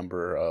the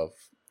number of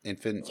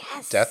infant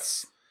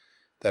deaths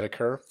that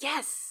occur.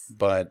 Yes.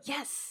 But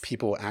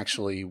people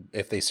actually,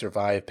 if they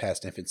survive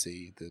past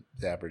infancy,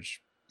 the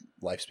average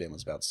lifespan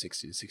was about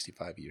 60 to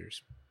 65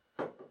 years.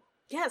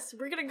 Yes,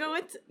 we're going to go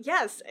into...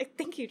 Yes,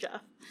 thank you,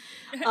 Jeff.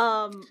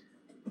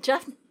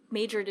 Jeff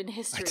majored in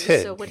history,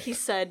 so what he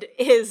said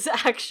is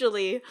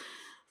actually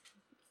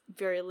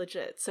very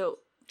legit. So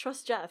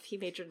trust Jeff, he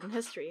majored in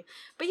history.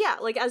 But yeah,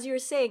 like as you were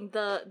saying,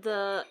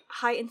 the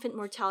high infant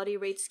mortality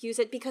rate skews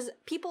it because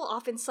people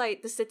often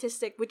cite the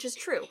statistic, which is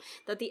true,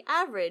 that the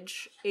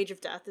average age of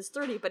death is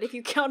 30, but if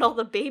you count all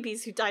the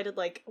babies who died at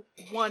like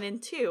 1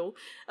 and 2,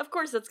 of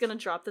course that's going to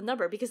drop the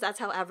number because that's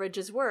how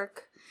averages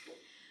work.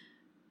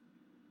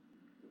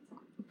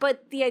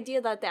 But the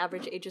idea that the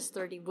average age is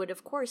 30 would,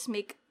 of course,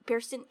 make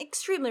Barristan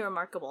extremely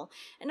remarkable.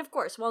 And of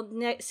course, while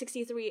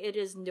 63 it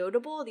is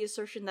notable, the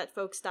assertion that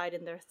folks died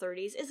in their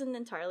 30s isn't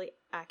entirely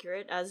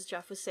accurate, as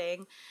Jeff was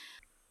saying.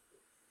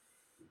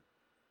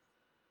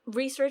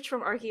 Research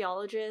from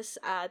archaeologists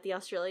at the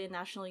Australian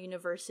National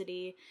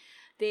University,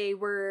 they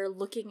were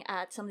looking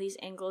at some of these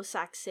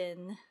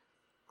Anglo-Saxon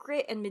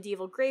and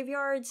medieval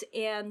graveyards,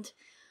 and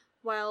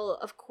while,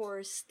 of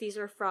course, these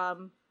are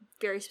from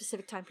very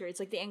specific time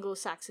periods, like the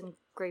Anglo-Saxon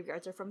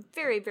graveyards are from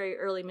very, very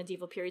early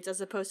medieval periods, as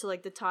opposed to,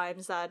 like, the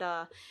times that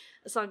A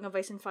Song of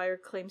Ice and Fire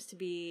claims to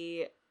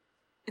be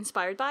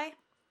inspired by.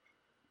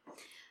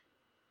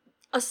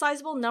 A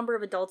sizable number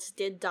of adults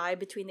did die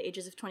between the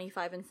ages of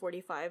 25 and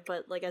 45,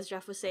 but, like, as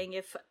Jeff was saying,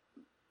 if,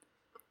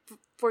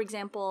 for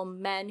example,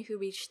 men who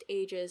reached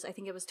ages, I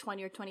think it was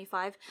 20 or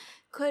 25,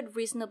 could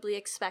reasonably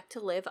expect to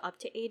live up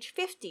to age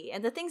 50.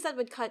 And the things that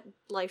would cut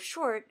life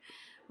short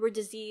were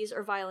disease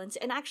or violence.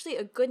 And actually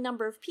a good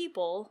number of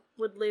people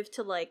would live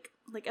to like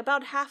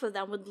about half of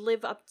them would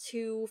live up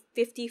to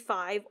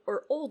 55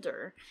 or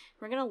older.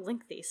 We're going to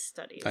link these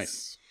studies.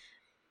 Nice.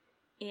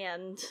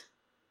 And,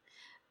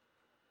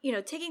 you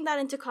know, taking that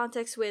into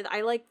context with, I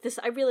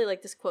really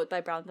like this quote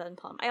by Brown Ben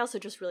Plum. I also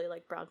just really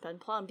like Brown Ben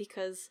Plum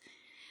because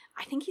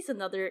I think he's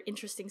another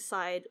interesting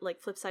side,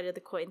 like flip side of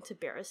the coin to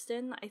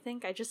Barristan.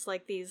 I just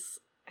like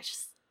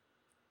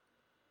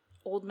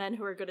old men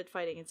who are good at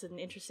fighting. It's an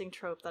interesting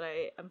trope that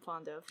I am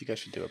fond of. You guys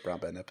should do a Brown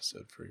Ben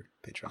episode for your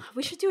Patreon.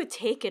 We should do a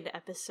Taken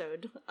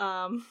episode.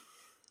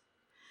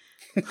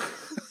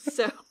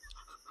 So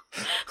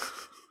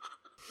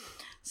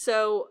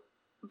So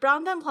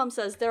Brown Ben Plum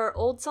says there are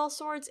old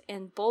sellswords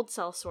and bold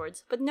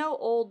sellswords, but no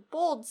old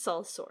bold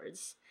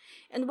sellswords.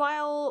 And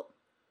while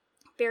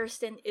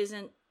Barristan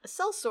isn't a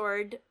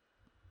sellsword,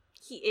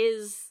 he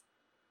is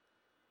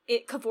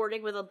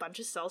cavorting with a bunch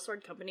of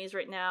sellsword companies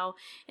right now,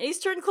 and he's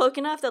turned cloak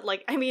enough that,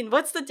 like, I mean,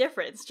 what's the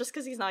difference? Just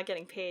because he's not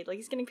getting paid, like,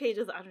 he's getting paid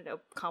with, I don't know,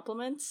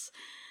 compliments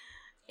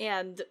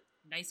and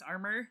nice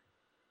armor.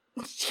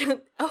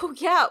 Oh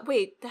yeah,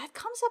 wait, that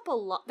comes up a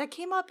lot. That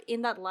came up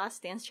in that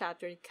Last Dance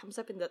chapter. It comes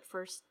up in that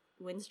first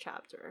Winds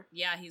chapter.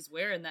 Yeah, he's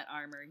wearing that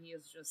armor. He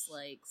is just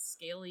like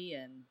scaly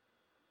and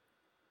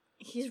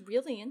he's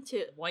really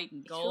into white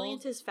and gold. He's really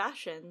into his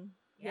fashion.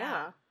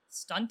 Yeah.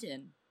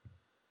 Stuntin'.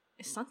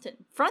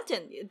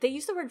 Frontin. They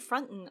use the word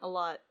frontin a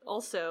lot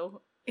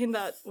also in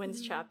that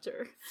Winds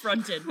chapter.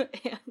 Frontin.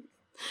 And,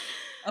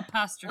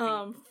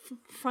 apostrophe.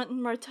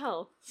 Frontin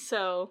Martell.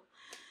 So.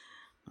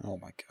 Oh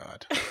my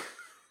god.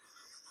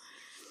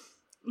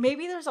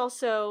 Maybe there's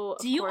also.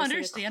 Do you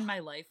understand my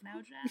life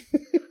now,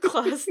 Jack?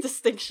 class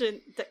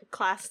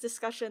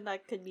discussion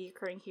that could be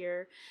occurring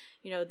here.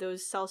 You know,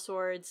 those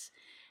sellswords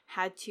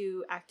had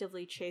to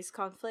actively chase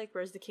conflict,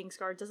 whereas the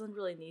Kingsguard doesn't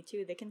really need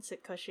to. They can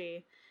sit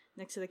cushy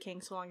next to the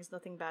king so long as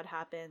nothing bad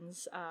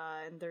happens,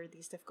 and there are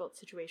these difficult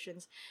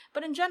situations.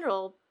 But in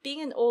general,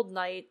 being an old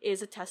knight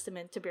is a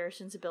testament to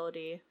Barristan's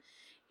ability,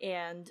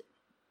 and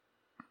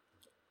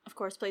of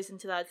course plays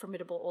into that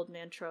formidable old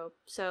man trope.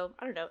 So,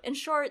 I don't know. In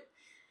short,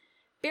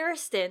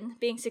 Barristan,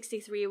 being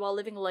 63 while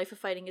living a life of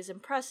fighting, is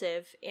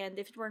impressive, and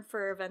if it weren't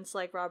for events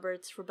like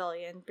Robert's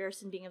Rebellion,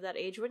 Barristan being of that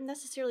age wouldn't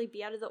necessarily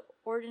be out of the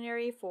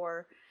ordinary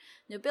for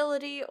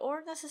nobility,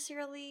 or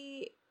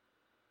necessarily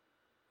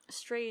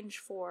strange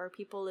for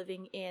people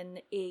living in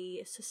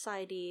a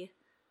society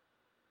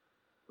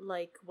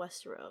like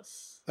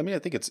Westeros. I mean, I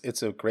think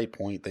it's a great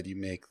point that you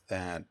make,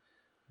 that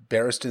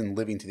Barristan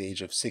living to the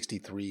age of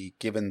 63,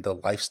 given the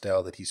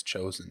lifestyle that he's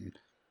chosen,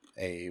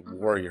 a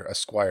warrior, a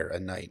squire, a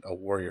knight, a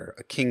warrior,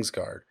 a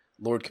Kingsguard,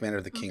 Lord Commander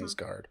of the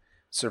Kingsguard,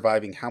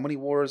 surviving how many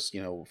wars?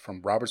 You know,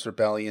 from Robert's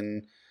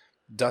Rebellion,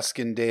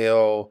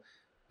 Duskendale.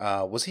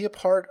 Was he a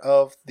part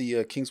of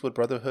the Kingswood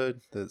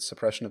Brotherhood, the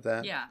suppression of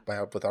that? Yeah.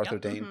 With Arthur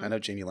Yep. Dane? I know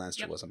Jaime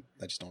Lannister wasn't.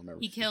 I just don't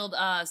remember. He killed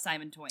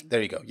Simon Toyne.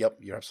 There you go. Yep,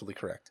 you're absolutely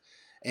correct.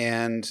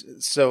 And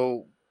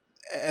so,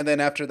 and then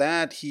after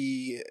that,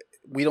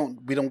 we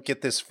don't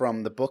get this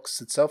from the books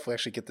itself. We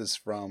actually get this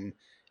from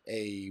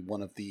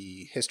one of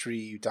the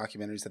history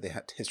documentaries that they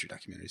had.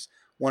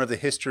 One of the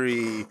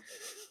history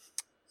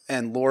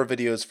and lore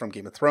videos from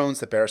Game of Thrones,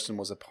 that Barristan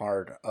was a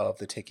part of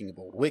the taking of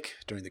Old Wick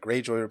during the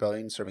Greyjoy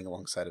Rebellion, serving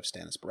alongside of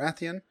Stannis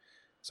Baratheon.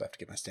 So I have to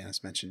get my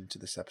Stannis mentioned into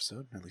this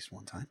episode at least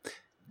one time.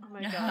 Oh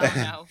my god!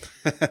 No.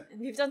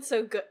 We've done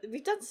so good.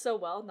 We've done so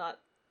well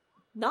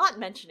not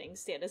mentioning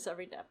Stannis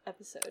every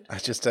episode. I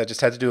just had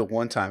to do it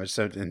one time. And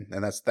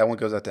that one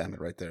goes out to Emmett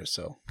right there.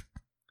 So,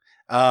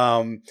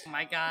 oh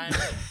my god.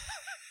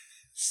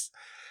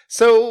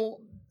 So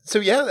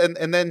yeah,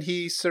 and then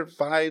he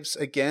survives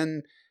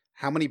again.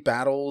 How many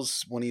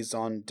battles when he's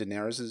on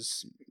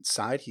Daenerys'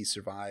 side? He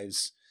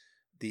survives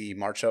the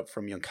march up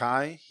from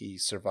Yunkai. He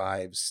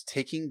survives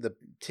taking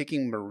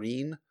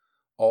Meereen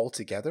all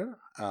together,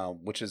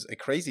 which is a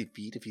crazy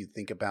feat if you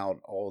think about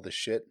all the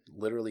shit,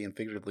 literally and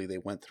figuratively, they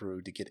went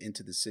through to get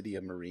into the city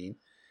of Meereen.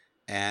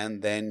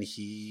 And then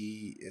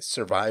he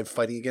survived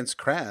fighting against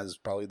Kraz,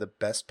 probably the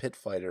best pit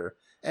fighter.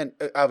 And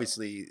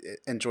obviously,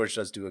 and George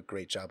does do a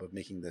great job of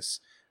making this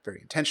very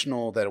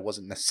intentional, that it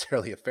wasn't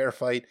necessarily a fair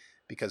fight,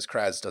 because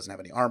Kraz doesn't have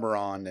any armor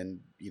on,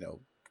 and, you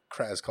know,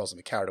 Kraz calls him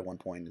a coward at one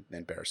point,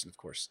 and Barristan, of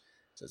course,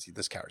 says,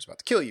 this coward's about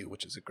to kill you,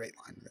 which is a great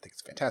line. I think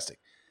it's fantastic.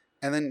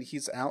 And then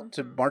he's out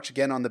to march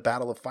again on the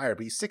Battle of Fire,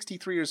 but he's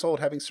 63 years old,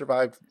 having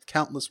survived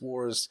countless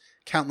wars,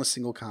 countless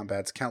single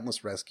combats,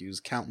 countless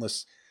rescues,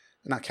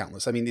 not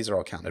countless, I mean, these are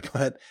all counted,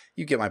 but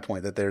you get my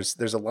point, that there's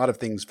a lot of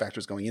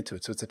factors going into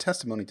it. So it's a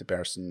testimony to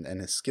Barristan and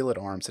his skill at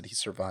arms that he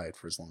survived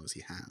for as long as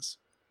he has.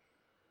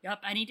 Yep,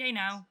 any day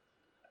now.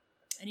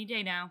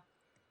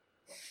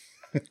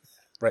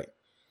 Right.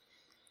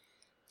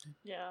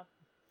 Yeah.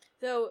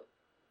 Though,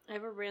 I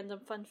have a random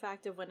fun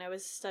fact of when I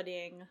was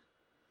studying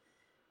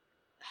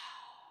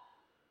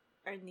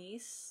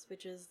Arnis,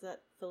 which is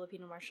that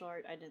Filipino martial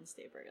art. I didn't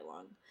stay very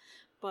long.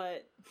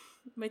 But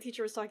my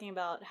teacher was talking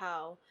about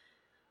how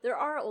there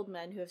are old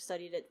men who have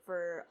studied it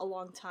for a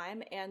long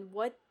time, and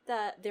what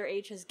their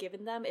age has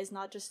given them is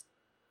not just,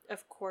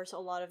 of course, a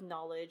lot of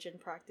knowledge and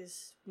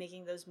practice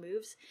making those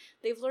moves.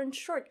 They've learned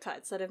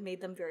shortcuts that have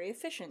made them very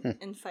efficient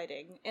in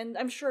fighting. And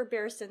I'm sure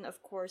Barristan,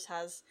 of course,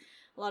 has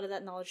a lot of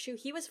that knowledge too.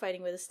 He was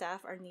fighting with a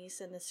staff, Arnis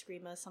and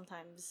Eskrima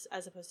sometimes,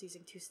 as opposed to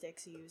using 2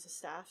 sticks, you use a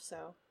staff,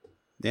 so...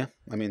 Yeah,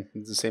 I mean,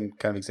 the same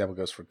kind of example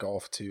goes for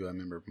golf too. I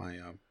remember my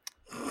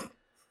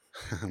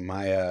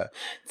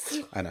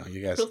I know,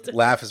 you guys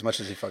laugh as much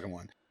as you fucking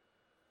want.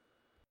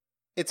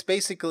 It's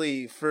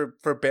basically, for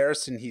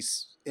Barristan,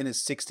 he's in his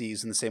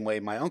 60s in the same way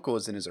my uncle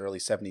is in his early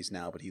 70s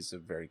now, but he's a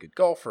very good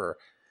golfer.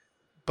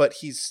 But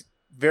he's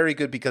very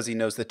good because he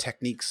knows the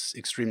techniques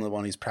extremely well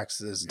and he's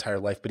practiced his entire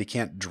life, but he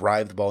can't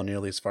drive the ball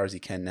nearly as far as he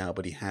can now,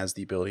 but he has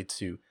the ability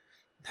to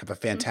have a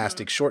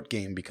fantastic short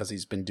game because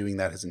he's been doing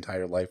that his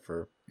entire life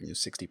for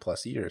 60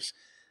 plus years.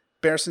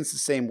 Barristan's the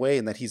same way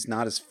in that he's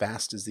not as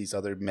fast as these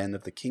other men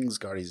of the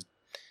Kingsguard. He's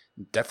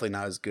definitely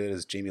not as good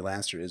as Jaime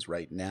Lannister is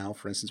right now,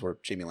 for instance, or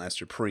Jaime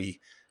Lannister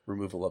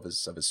pre-removal of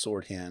his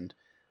sword hand.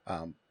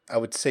 I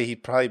would say he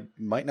probably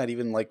might not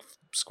even like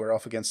square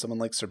off against someone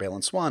like Sir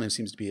Balon Swan, who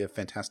seems to be a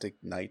fantastic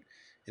knight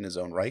in his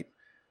own right,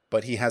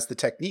 but he has the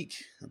technique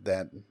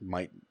that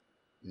might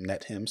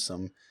net him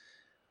some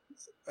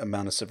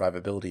amount of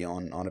survivability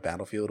on a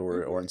battlefield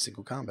or in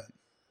single combat.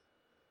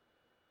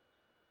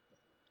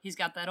 He's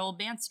got that old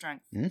band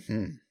strength.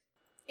 Mm-hmm.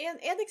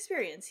 And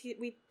experience.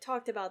 We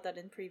talked about that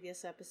in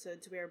previous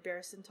episodes where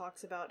Barristan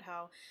talks about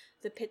how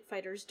the pit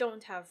fighters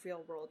don't have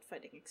real world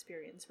fighting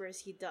experience,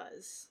 whereas he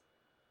does.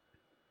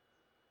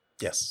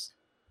 Yes.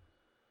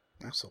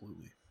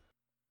 Absolutely.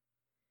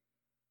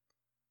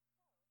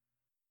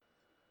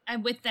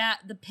 And with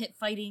that, the pit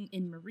fighting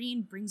in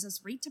Meereen brings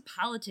us right to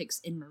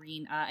politics in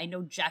Meereen. I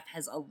know Jeff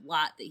has a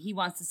lot that he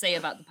wants to say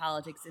about the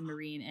politics in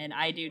Meereen, and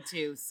I do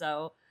too,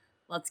 so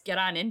let's get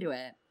on into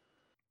it.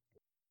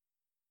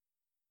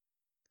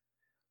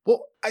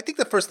 Well, I think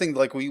the first thing,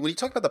 like when you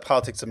talk about the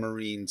politics of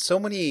Meereen, so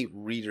many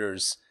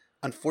readers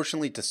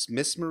unfortunately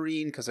dismiss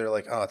Meereen because they're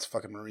like, oh, it's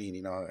fucking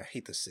Meereen. I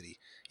hate this city.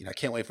 I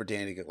can't wait for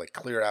Dany to get like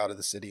clear out of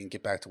the city and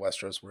get back to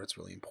Westeros where it's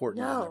really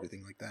important and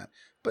everything like that.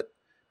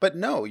 But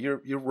no,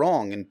 you're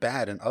wrong and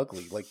bad and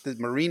ugly. Like the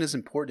Meereen is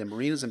important, and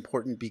Meereen is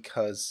important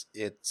because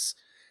it's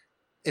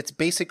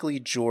basically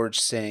George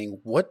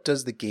saying, what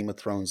does the Game of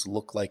Thrones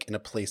look like in a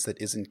place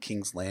that isn't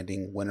King's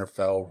Landing,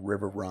 Winterfell,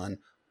 River Run,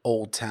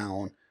 Old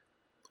Town,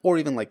 or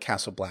even like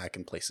Castle Black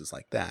and places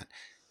like that?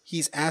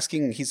 He's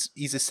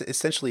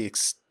essentially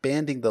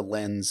expanding the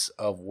lens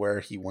of where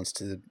he wants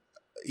to.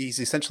 He's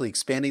essentially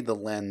expanding the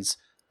lens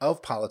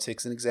of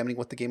politics and examining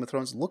what the Game of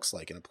Thrones looks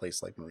like in a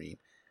place like Meereen.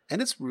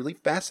 And it's really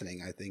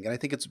fascinating, I think. And I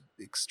think it's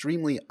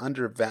extremely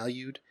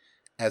undervalued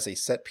as a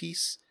set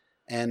piece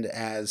and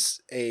I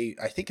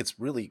think it's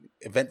really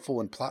eventful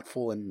and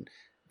plotful and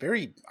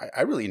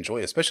I really enjoy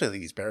it, especially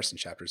these Barristan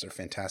chapters are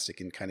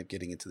fantastic in kind of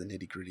getting into the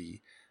nitty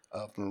gritty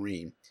of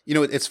Meereen.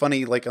 It's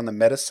funny, like on the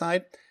meta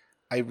side,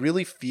 I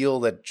really feel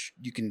that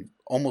you can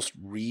almost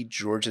read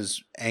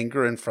George's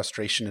anger and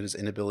frustration at his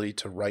inability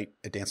to write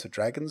A Dance with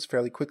Dragons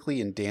fairly quickly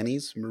in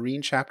Dany's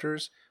Meereen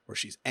chapters, where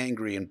she's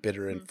angry and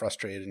bitter and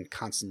frustrated and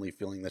constantly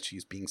feeling that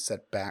she's being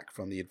set back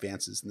from the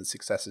advances and the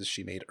successes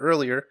she made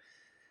earlier.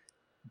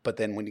 But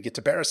then when you get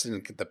to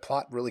Barristan, the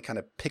plot really kind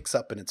of picks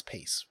up in its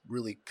pace.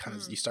 Really kind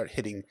of, you start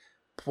hitting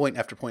point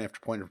after point after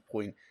point after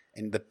point,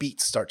 and the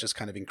beats start just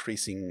kind of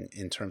increasing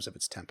in terms of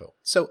its tempo.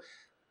 So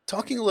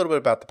talking a little bit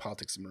about the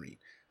politics of Meereen.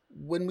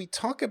 When we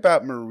talk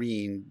about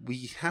Meereen,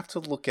 we have to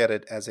look at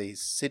it as a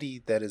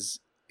city that is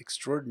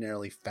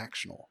extraordinarily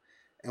factional.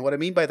 And what I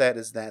mean by that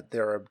is that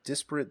there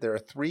are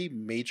three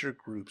major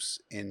groups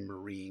in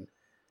Meereen,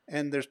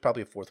 and there's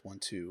probably a fourth one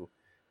too,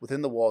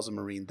 within the walls of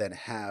Meereen that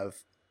have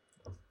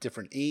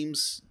different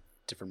aims,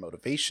 different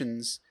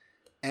motivations,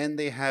 and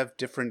they have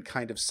different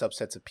kind of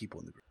subsets of people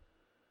in the group.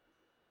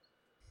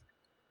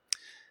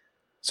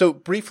 So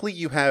briefly,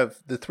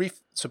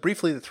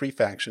 the three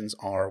factions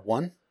are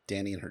 1,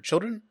 Dany and her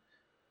children,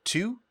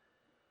 2,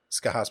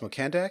 Skahaz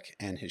Mokandak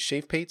and his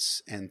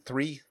Shavepates, and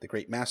 3, the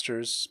Great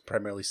Masters,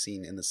 primarily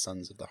seen in the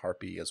Sons of the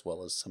Harpy, as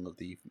well as some of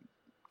the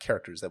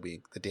characters that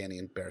Dany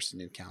and Barristan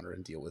encounter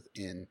and deal with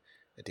in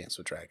A Dance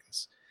with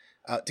Dragons.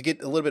 To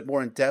get a little bit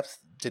more in depth,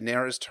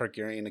 Daenerys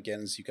Targaryen,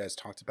 again, as you guys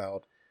talked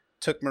about,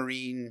 took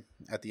Meereen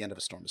at the end of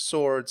A Storm of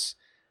Swords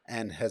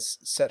and has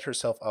set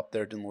herself up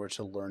there in order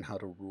to learn how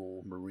to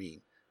rule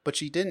Meereen. But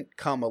she didn't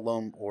come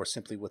alone or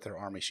simply with her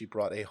army. She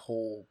brought a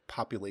whole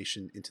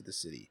population into the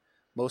city.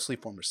 Mostly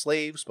former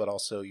slaves, but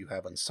also you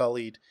have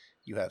Unsullied,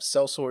 you have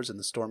Sellswords and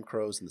the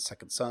Stormcrows and the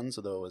Second Sons,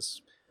 although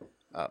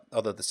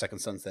the Second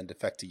Sons then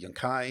defect to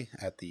Yunkai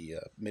at the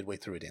midway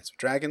through A Dance with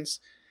Dragons.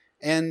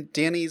 And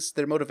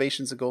their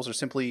motivations and goals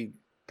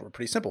are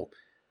pretty simple.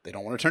 They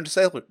don't want to return to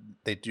slavery.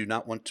 They do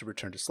not want to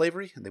return to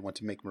slavery, and they want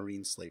to make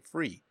Meereen slave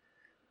free.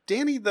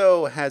 Dany,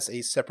 though, has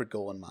a separate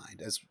goal in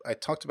mind. As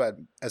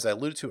I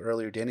alluded to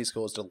earlier, Dany's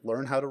goal is to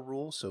learn how to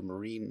rule, so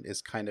Meereen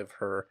is kind of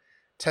her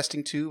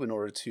testing tube in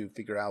order to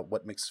figure out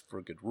what makes for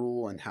a good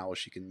rule and how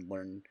she can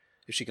learn.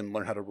 If she can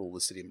learn how to rule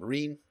the city of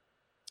Meereen,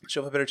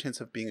 she'll have a better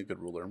chance of being a good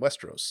ruler in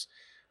Westeros.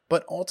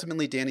 But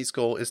ultimately, Dany's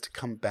goal is to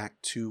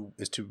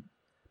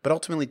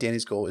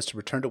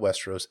return to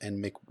Westeros and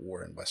make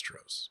war in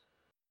Westeros.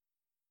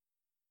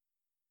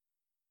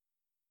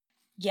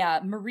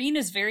 Yeah, Meereen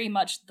is very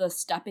much the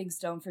stepping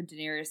stone for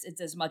Daenerys. It's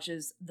as much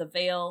as the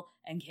Vale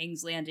and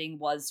King's Landing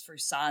was for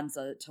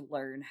Sansa to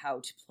learn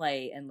how to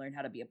play and learn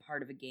how to be a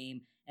part of a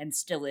game, and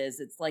still is.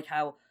 It's like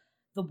how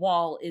the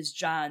Wall is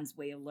Jon's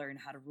way of learning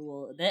how to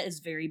rule. That is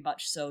very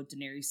much so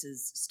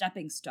Daenerys'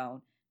 stepping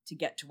stone to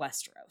get to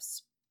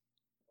Westeros.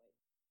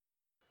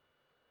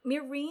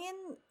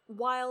 Meereen,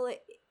 while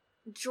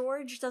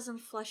George doesn't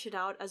flesh it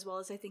out as well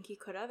as I think he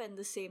could have, and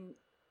the same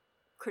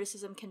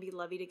criticism can be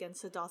levied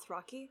against the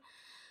Dothraki.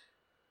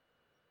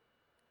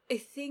 I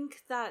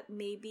think that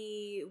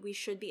maybe we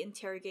should be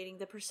interrogating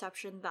the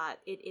perception that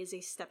it is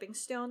a stepping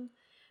stone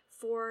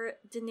for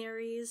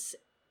Daenerys,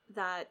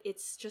 that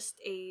it's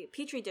just a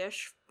petri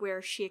dish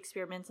where she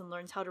experiments and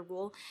learns how to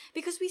rule,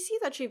 because we see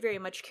that she very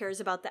much cares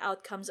about the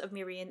outcomes of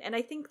Meereen, and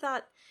I think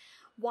that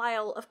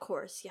while, of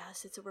course,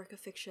 yes, it's a work of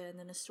fiction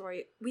and a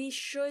story, we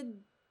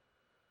should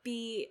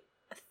be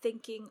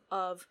thinking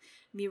of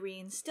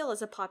Meereen still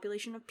as a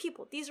population of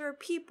people. These are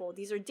people,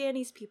 these are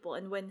Dany's people,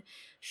 and when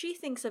she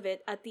thinks of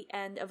it at the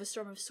end of A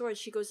Storm of Swords,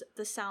 she goes,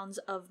 the sounds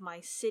of my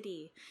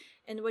city.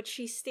 And what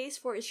she stays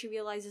for is she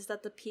realizes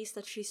that the peace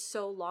that she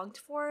so longed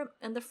for,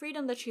 and the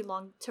freedom that she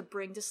longed to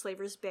bring to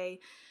Slaver's Bay,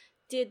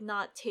 did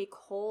not take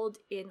hold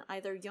in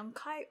either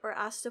Yunkai or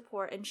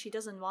Astapor, and she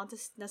doesn't want to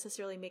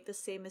necessarily make the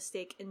same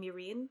mistake in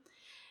Meereen.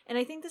 And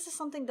I think this is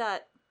something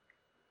that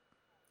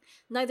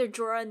neither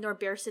Jorah nor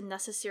Barristan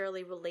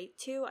necessarily relate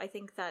to. I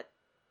think that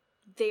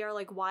they are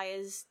like, why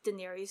is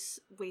Daenerys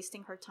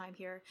wasting her time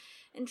here?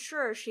 And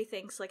sure, she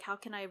thinks, like, how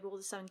can I rule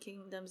the Seven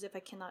Kingdoms if I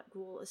cannot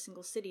rule a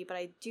single city? But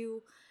I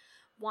do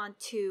want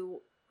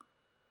to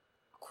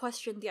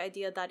question the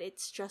idea that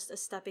it's just a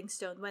stepping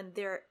stone when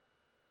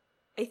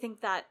I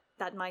think that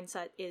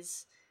mindset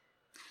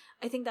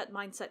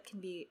can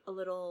be a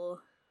little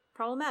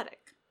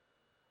problematic.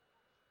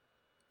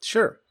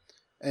 Sure.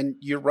 And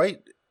you're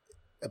right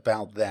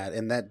about that,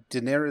 and that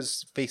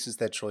Daenerys faces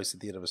that choice at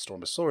the end of A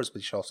Storm of Swords,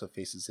 but she also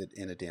faces it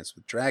in A Dance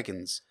with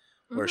Dragons,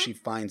 where she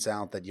finds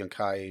out that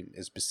Yunkai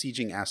is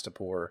besieging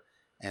Astapor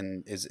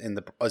and is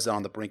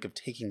on the brink of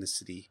taking the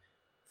city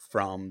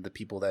from the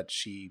people that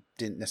she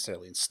didn't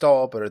necessarily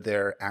install, but are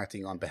there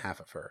acting on behalf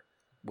of her,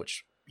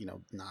 which,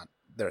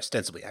 they're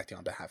ostensibly acting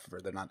on behalf of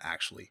her. They're not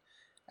actually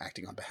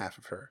acting on behalf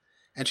of her.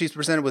 And she's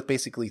presented with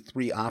basically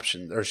three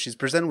options, or she's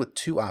presented with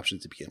two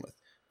options to begin with.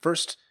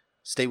 First,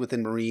 stay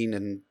within Meereen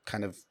and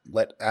kind of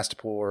let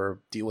Astapor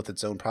deal with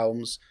its own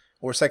problems,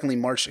 or secondly,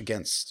 march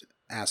against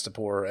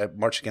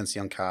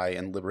Yunkai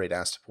and liberate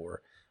Astapor.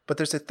 But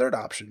there's a third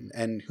option,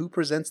 and who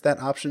presents that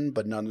option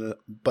but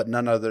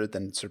none other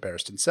than Sir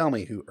Barristan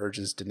Selmy, who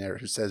urges Daenerys,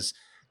 who says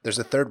there's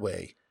a third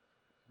way,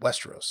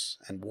 Westeros,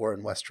 and war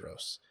in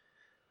Westeros.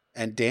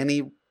 And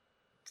Dany,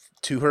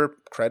 to her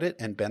credit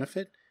and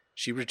benefit,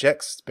 she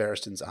rejects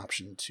Barristan's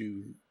option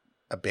to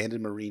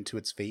abandon Meereen to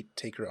its fate,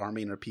 take her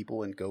army and her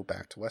people, and go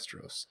back to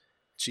Westeros.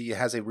 She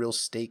has a real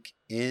stake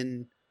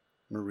in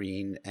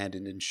Meereen and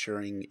in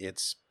ensuring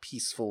its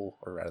peaceful,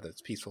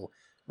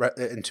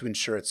 and to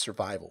ensure its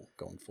survival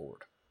going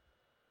forward.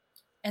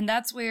 And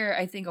that's where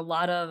I think a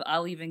lot of,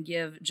 I'll even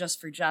give,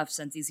 just for Jeff,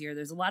 since he's here,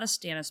 there's a lot of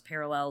Stannis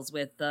parallels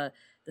with the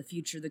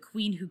future, the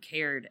queen who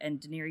cared, and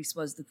Daenerys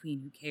was the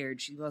queen who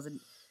cared.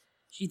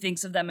 She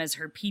thinks of them as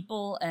her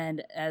people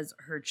and as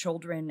her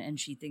children, and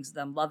she thinks of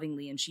them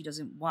lovingly, and she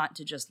doesn't want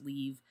to just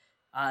leave.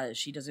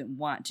 She doesn't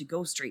want to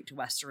go straight to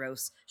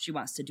Westeros. She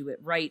wants to do it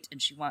right,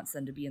 and she wants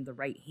them to be in the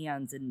right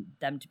hands and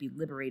them to be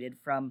liberated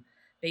from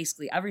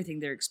basically everything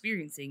they're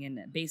experiencing,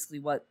 and basically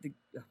what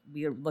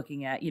we are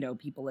looking at,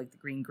 people like the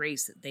Green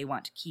Grace, that they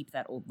want to keep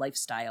that old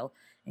lifestyle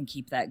and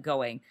keep that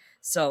going.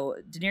 So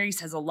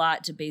Daenerys has a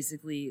lot to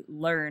basically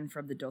learn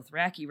from the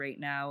Dothraki right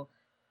now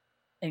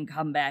and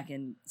come back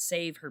and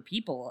save her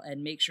people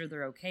and make sure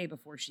they're okay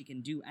before she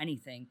can do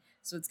anything.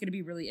 So it's going to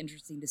be really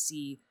interesting to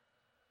see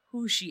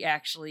who she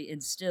actually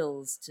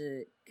instills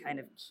to kind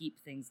of keep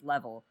things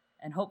level.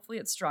 And hopefully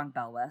it's strong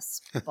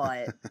Belwes,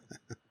 but...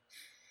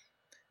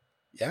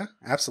 Yeah,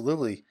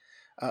 absolutely.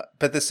 But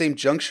at the same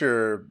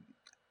juncture,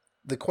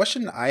 the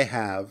question I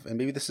have, and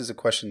maybe this is a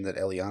question that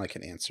Eliana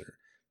can answer,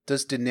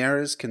 does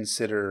Daenerys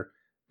consider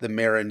the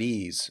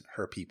Meereenese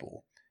her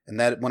people? And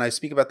that when I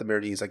speak about the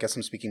Meereenese, I guess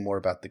I'm speaking more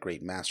about the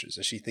Great Masters.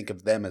 Does she think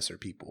of them as her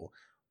people?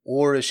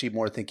 Or is she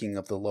more thinking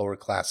of the lower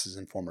classes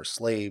and former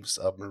slaves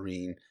of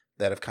Meereen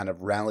that have kind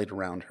of rallied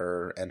around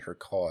her and her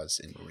cause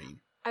in Meereen?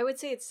 I would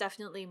say it's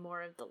definitely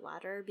more of the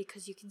latter,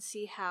 because you can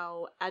see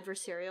how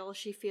adversarial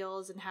she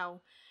feels and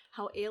how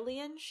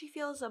alien she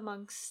feels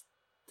amongst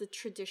the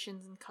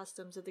traditions and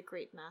customs of the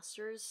Great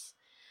Masters,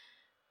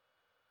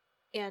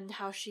 and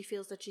how she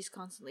feels that she's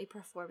constantly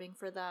performing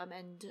for them.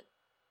 And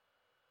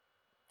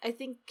I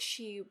think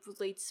she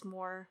relates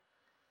more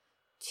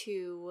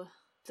to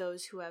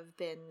those who have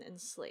been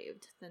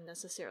enslaved than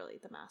necessarily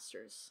the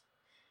Masters.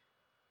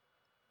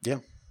 Yeah,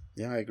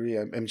 I agree.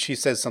 I mean, she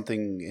says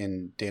something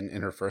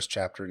in her first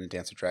chapter in A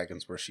Dance of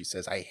Dragons where she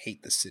says, "I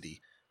hate the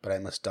city, but I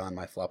must don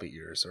my floppy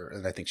ears,"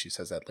 and I think she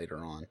says that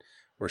later on,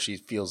 where she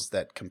feels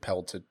that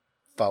compelled to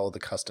follow the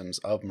customs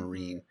of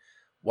Meereen,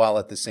 while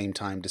at the same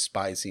time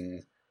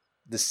despising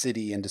the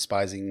city and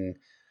despising,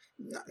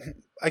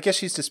 I guess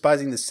she's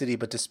despising the city,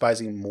 but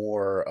despising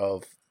more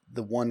of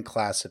the one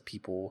class of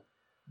people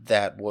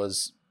that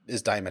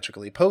is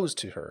diametrically opposed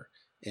to her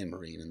in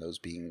Meereen, and those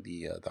being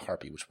the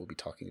Harpy, which we'll be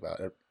talking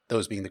about, or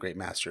those being the Great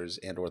Masters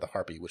and or the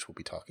Harpy, which we'll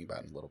be talking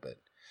about in a little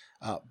bit.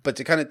 But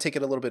to kind of take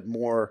it a little bit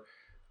more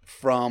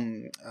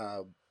from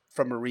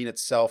from Meereen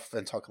itself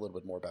and talk a little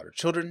bit more about her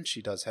children.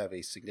 She does have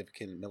a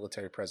significant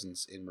military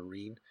presence in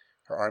Meereen.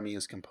 Her army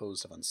is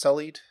composed of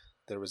Unsullied.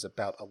 There was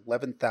about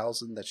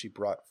 11,000 that she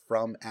brought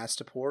from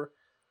Astapor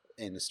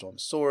in the Storm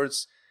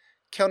Swords,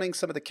 counting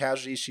some of the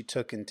casualties she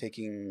took in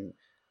taking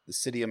the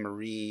city of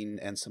Meereen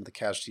and some of the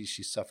casualties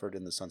she suffered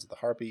in the Sons of the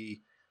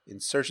Harpy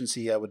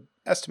insurgency. I would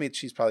estimate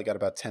she's probably got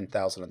about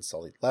 10,000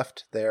 Unsullied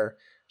left there.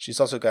 She's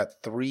also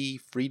got 3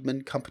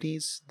 freedmen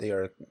companies. They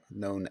are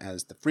known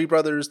as the Free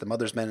Brothers, the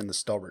Mother's Men, and the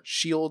Stalwart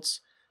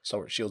Shields.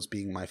 Stalwart Shields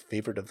being my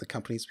favorite of the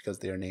companies because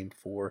they are named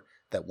for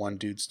that one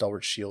dude,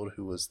 Stalwart Shield,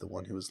 who was the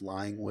one who was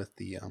lying with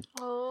the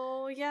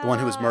the one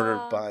who was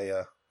murdered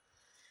by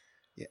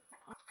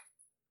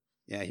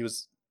he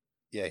was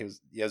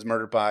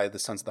murdered by the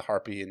Sons of the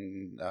Harpy,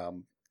 and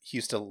he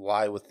used to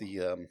lie with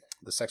the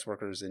sex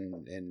workers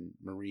in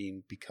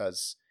Meereen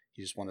because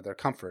he just wanted their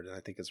comfort, and I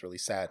think it's really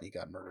sad and he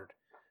got murdered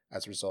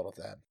as a result of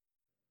that.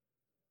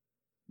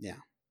 Yeah.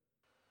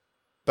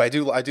 But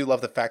I do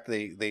love the fact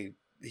that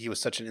he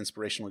was such an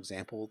inspirational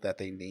example that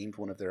they named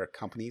one of their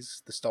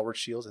companies the Stalwart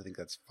Shields. I think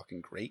that's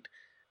fucking great.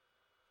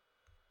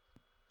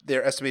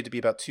 They're estimated to be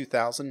about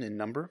 2,000 in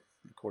number,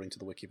 according to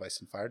the Wiki of Ice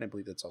and Fire, and I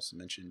believe that's also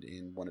mentioned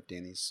in one of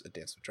Dany's A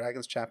Dance with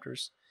Dragons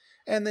chapters.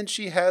 And then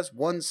she has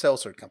one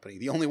sellsword company,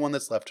 the only one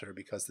that's left to her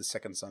because the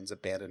Second Sons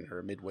abandoned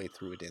her midway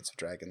through A Dance with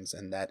Dragons,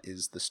 and that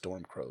is the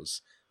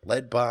Stormcrows,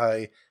 led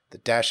by the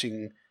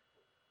dashing,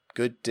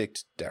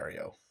 good-dicked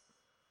Daario.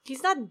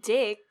 He's not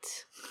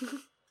dicked.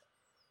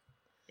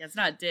 Yeah, it's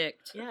not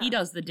dicked. Yeah. He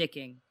does the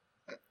dicking.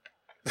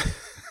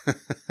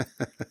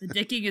 The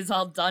dicking is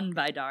all done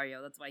by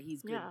Daario. That's why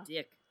he's good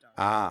dick. Daario.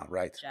 Ah,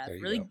 right.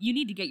 You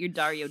need to get your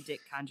Daario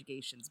dick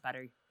conjugations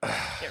better.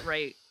 Get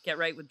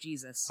right with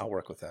Jesus. I'll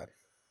work with that.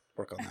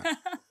 Work on that.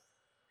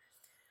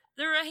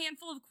 There are a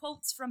handful of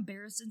quotes from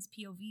Barristan's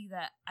POV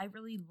that I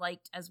really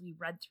liked as we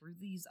read through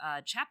these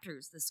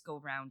chapters this go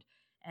round,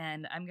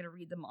 and I'm gonna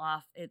read them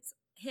off. It's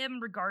him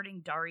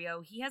regarding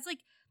Daario. He has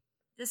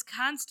this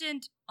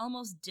constant,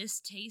 almost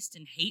distaste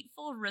and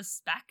hateful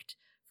respect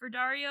for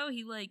Daario.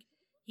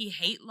 He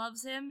hate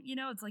loves him,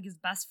 it's like his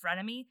best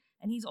frenemy,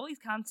 and he's always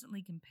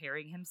constantly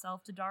comparing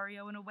himself to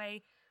Daario in a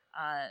way.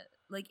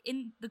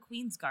 In the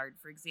Queen's Guard,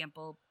 for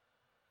example,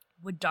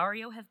 would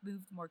Daario have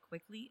moved more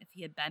quickly if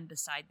he had been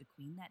beside the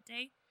Queen that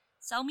day?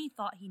 Selmy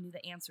thought he knew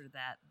the answer to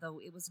that, though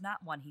it was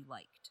not one he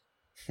liked.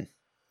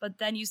 But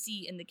then you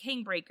see in the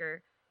Kingbreaker,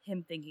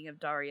 him thinking of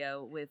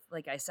Daario with,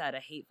 like I said, a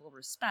hateful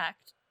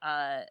respect.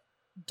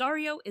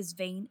 Daario is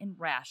vain and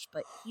rash,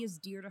 but he is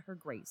dear to her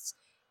grace.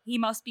 He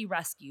must be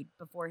rescued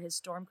before his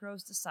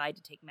Stormcrows decide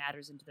to take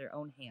matters into their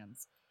own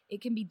hands.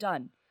 It can be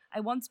done. I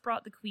once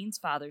brought the Queen's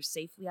father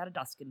safely out of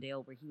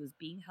Duskendale, where he was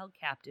being held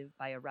captive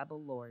by a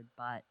rebel lord,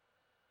 but...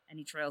 And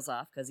he trails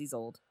off because he's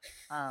old.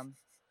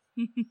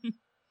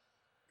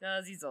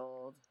 Because he's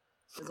old.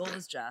 As old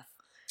as Jeff.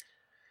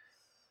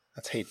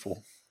 That's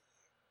hateful.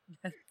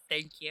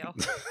 Thank you.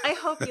 I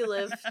hope you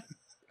live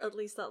at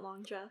least that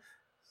long, Jeff.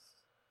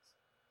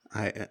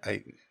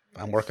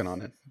 I'm working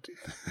on it.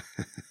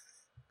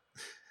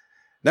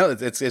 No,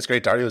 it's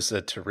great. Daario's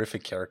a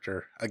terrific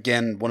character.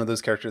 Again, one of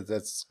those characters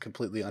that's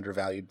completely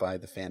undervalued by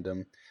the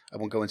fandom. I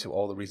won't go into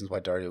all the reasons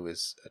why Daario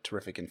is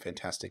terrific and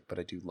fantastic, but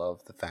I do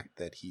love the fact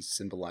that he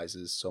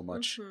symbolizes so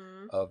much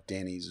of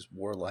Dany's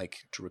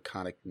warlike,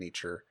 draconic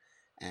nature.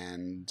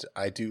 And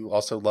I do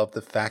also love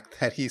the fact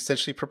that he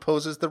essentially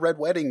proposes the Red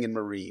Wedding in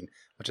Meereen,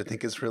 which I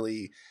think is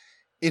really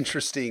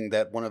interesting,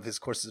 that one of his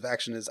courses of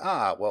action is,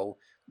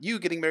 you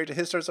getting married to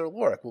Hizdahr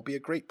Lorik will be a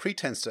great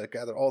pretense to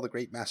gather all the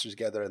great masters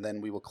together, and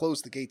then we will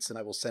close the gates and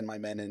I will send my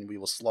men and we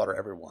will slaughter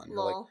everyone.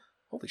 You're like,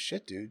 holy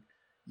shit, dude.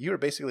 You are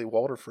basically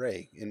Walder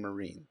Frey in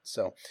Meereen.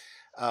 So,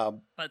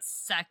 but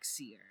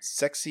sexier.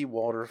 Sexy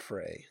Walder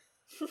Frey.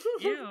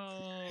 Ew.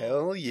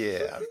 Hell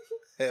yeah.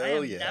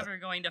 Hell yeah. I am never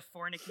going to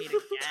fornicate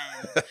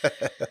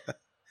again.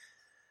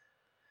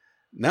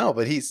 No,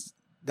 but he's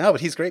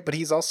great. But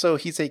he's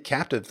a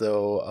captive,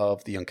 though,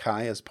 of the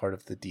Yunkai as part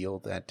of the deal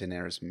that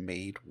Daenerys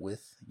made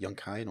with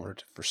Yunkai in order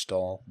to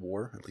forestall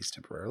war, at least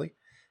temporarily.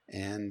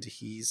 And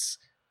he's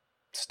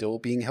still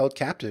being held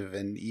captive.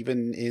 And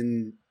even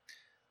in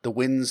the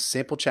Winds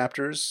sample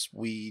chapters,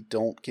 we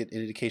don't get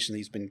an indication that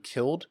he's been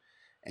killed.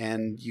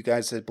 And you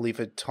guys, I believe,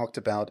 had talked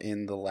about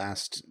in the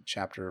last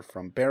chapter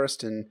from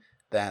Barristan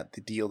that the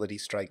deal that he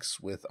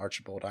strikes with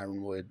Archibald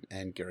Ironwood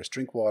and Garrus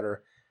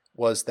Drinkwater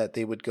was that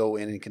they would go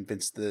in and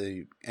convince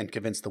the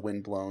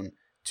Windblown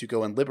to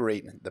go and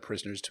liberate the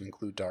prisoners, to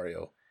include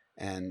Daario.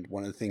 And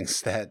one of the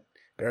things that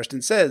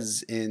Barristan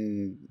says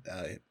in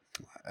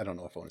I don't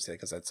know if I want to say it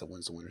because that's a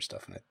Winds of Winter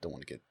stuff, and I don't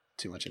want to get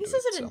too much into it. He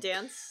says it in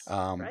Dance,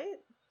 right?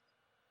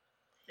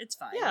 It's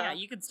fine. Yeah,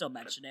 you can still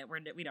mention it.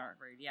 We aren't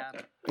rude. Yeah.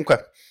 Okay.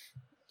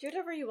 Do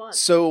whatever you want.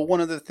 So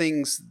one of the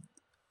things,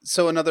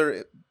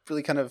 another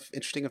really kind of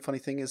interesting and funny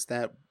thing is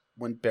that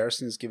when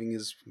Barristan is giving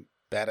his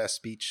badass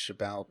speech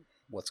about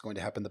what's going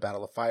to happen in the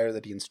Battle of Fire,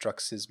 that he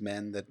instructs his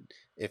men that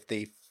if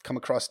they come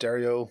across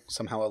Daario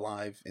somehow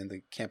alive in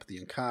the camp of the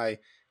Yunkai,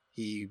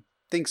 he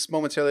thinks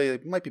momentarily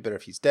it might be better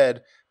if he's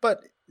dead,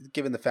 but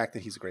given the fact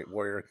that he's a great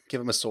warrior,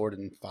 give him a sword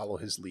and follow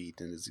his lead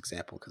and his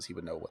example because he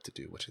would know what to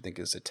do, which I think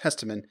is a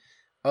testament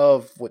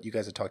of what you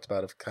guys have talked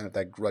about, of kind of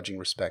that grudging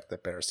respect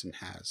that Barristan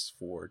has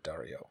for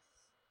Daario.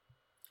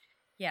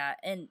 Yeah,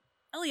 and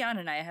Eliana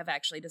and I have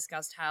actually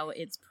discussed how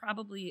it's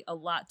probably a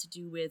lot to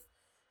do with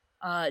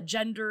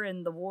gender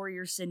and the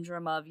warrior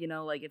syndrome of,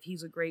 like, if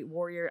he's a great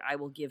warrior, I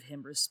will give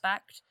him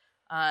respect.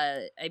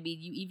 I mean,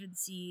 you even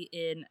see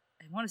in,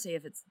 I want to say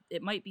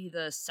it might be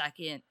the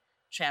second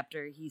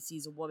chapter, he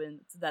sees a woman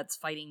that's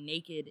fighting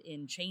naked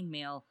in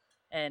chainmail,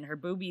 and her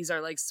boobies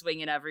are like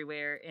swinging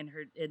everywhere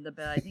in the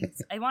bed.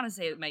 I want to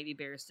say it might be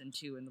Barristan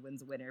too in The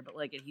Winds of Winter, but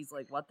like, he's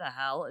like, what the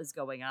hell is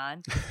going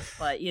on?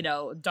 But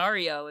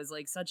Daario is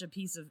like such a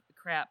piece of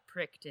crap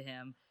prick to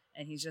him,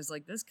 and he's just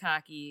like this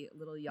cocky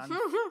little young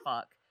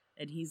fuck,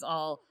 and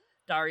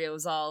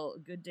Dario's all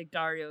good dick.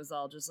 Dario's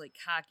all just like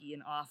cocky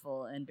and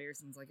awful, and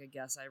Barristan's like, I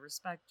guess I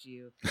respect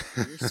you,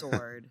 your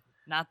sword,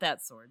 not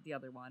that sword, the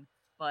other one.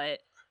 But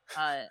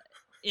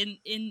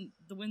in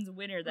The Winds of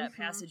Winter, that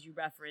passage you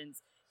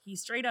reference, he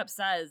straight up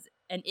says,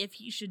 and if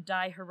he should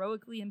die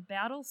heroically in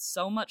battle,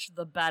 so much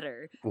the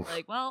better. Oof.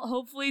 Like, well,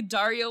 hopefully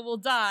Daario will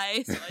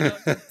die, so I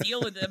don't have to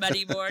deal with him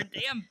anymore.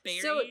 Damn, Barry.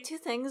 So, two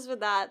things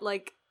with that,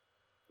 like,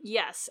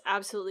 yes,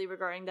 absolutely,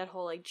 regarding that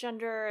whole, like,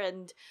 gender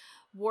and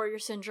warrior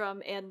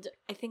syndrome, and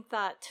I think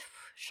that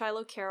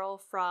Shiloh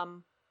Carroll,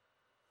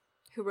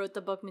 who wrote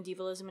the book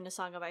Medievalism in A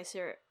Song of Ice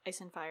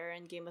and Fire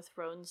and Game of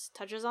Thrones,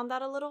 touches on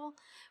that a little,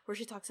 where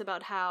she talks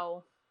about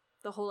how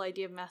the whole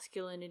idea of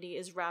masculinity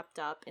is wrapped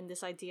up in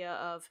this idea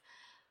of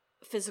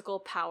physical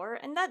power,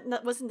 and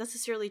that wasn't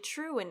necessarily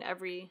true in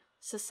every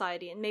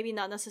society, and maybe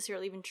not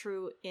necessarily even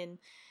true in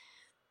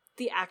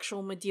the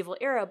actual medieval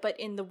era, but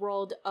in the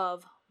world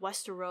of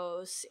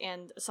Westeros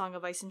and A Song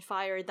of Ice and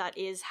Fire, that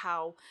is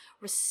how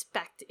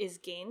respect is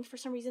gained for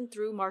some reason,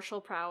 through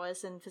martial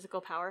prowess and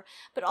physical power.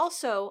 But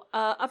also,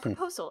 a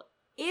proposal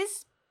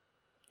is,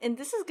 and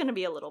this is going to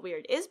be a little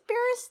weird, is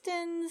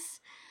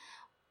Barristan's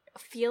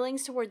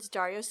feelings towards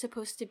Daario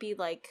supposed to be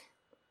like,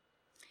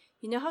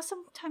 you know how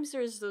sometimes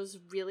there's those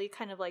really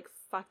kind of like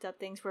fucked up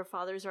things where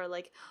fathers are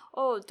like,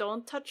 oh,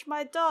 don't touch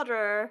my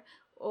daughter,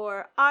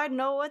 or I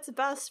know what's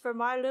best for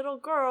my little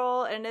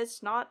girl and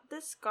it's not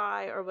this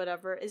guy, or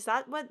whatever. Is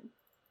that what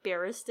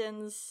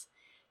Barristan's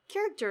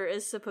character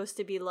is supposed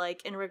to be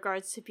like, in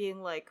regards to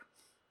being like,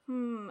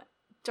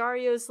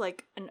 Daario's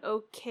like an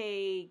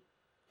okay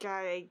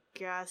guy, I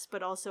guess,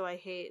 but also I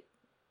hate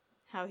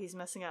how he's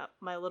messing up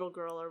my little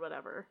girl, or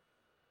whatever?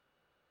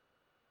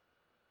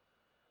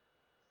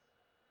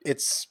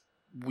 It's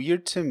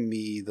weird to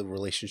me, the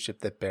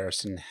relationship that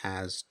Barristan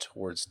has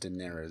towards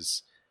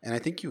Daenerys, and I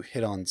think you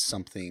hit on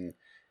something.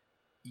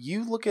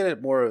 You look at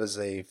it more as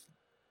a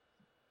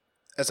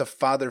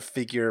father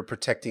figure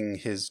protecting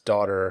his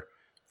daughter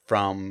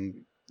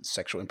from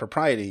sexual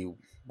impropriety,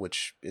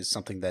 which is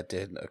something that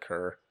did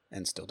occur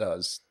and still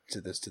does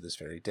to this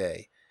very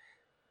day.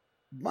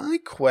 My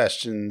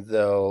question,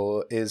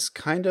 though, is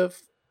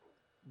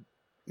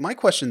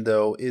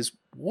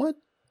what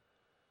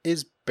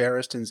is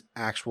Barristan's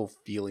actual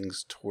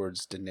feelings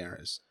towards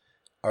Daenerys?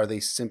 Are they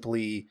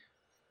simply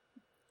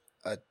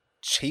a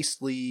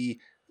chastely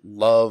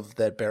love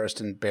that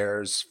Barristan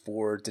bears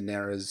for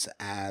Daenerys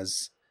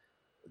as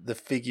the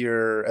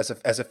figure, as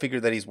a figure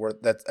that he's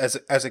worth, that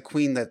as a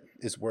queen that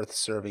is worth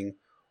serving,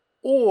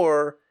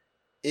 or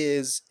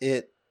is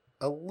it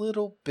a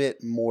little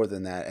bit more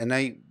than that? And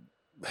I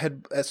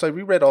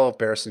reread all of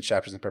Barristan's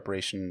chapters in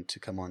preparation to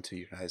come on to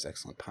your guys'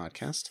 excellent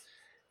podcast.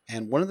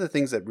 And one of the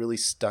things that really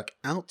stuck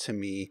out to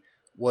me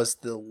was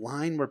the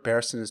line where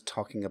Barristan is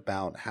talking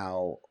about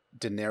how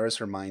Daenerys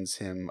reminds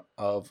him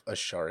of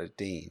Ashara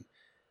Dayne.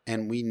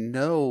 And we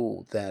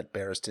know that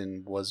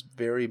Barristan was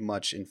very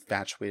much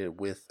infatuated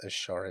with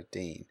Ashara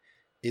Dayne.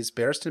 Is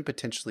Barristan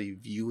potentially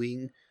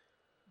viewing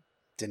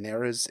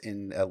Daenerys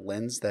in a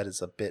lens that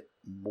is a bit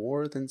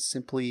more than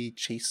simply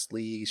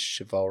chastely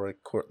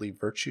chivalric courtly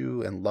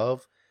virtue and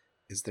love?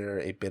 Is there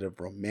a bit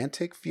of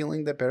romantic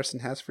feeling that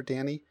Barristan has for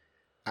Dany?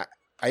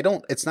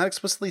 It's not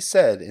explicitly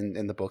said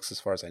in the books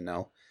as far as I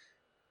know,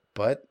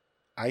 but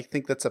I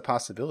think that's a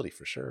possibility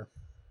for sure.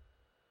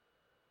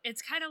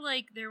 It's kind of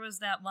like there was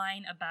that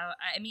line about,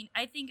 I mean,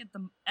 I think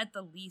at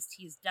the least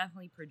he's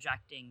definitely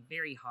projecting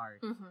very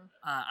hard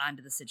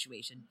onto the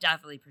situation.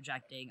 Definitely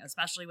projecting,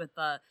 especially with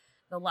the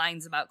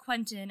lines about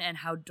Quentyn and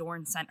how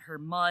Dorne sent her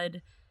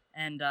mud,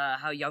 and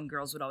how young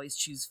girls would always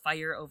choose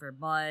fire over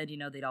mud.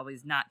 They'd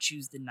always not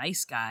choose the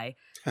nice guy.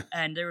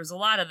 And there was a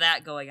lot of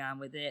that going on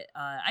with it.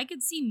 I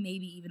could see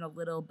maybe even a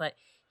little, but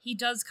he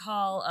does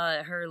call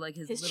her like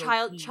his little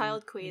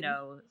child queen.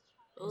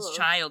 His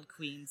child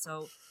queen.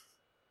 So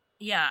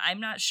yeah, I'm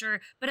not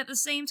sure. But at the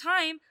same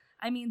time,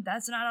 I mean,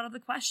 that's not out of the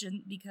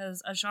question,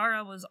 because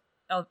Ashara was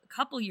a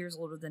couple years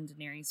older than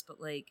Daenerys,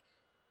 but like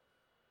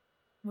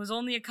was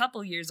only a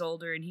couple years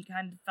older, and he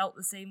kind of felt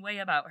the same way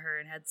about her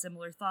and had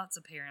similar thoughts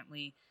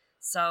apparently.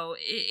 So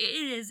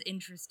it is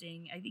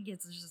interesting. I think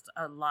it's just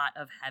a lot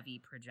of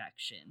heavy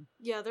projection.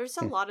 Yeah, there's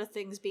a lot of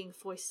things being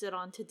foisted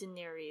onto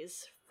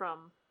Daenerys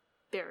from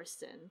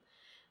Barristan.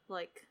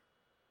 Like,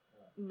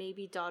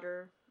 maybe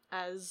daughter,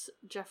 as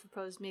Jeff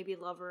proposed, maybe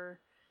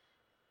lover,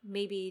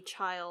 maybe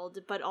child,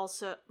 but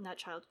also, not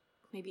child,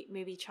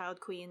 maybe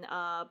child queen,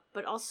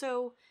 but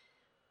also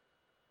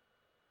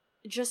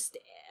just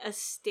a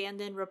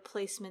stand-in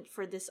replacement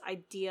for this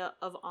idea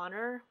of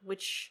honor,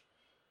 which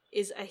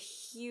is a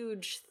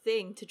huge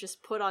thing to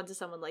just put onto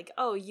someone, like,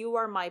 oh, you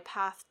are my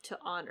path to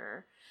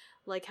honor.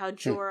 Like how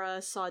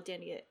Jorah saw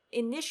Dany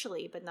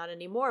initially, but not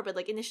anymore, but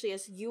like initially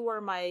as you are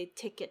my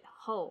ticket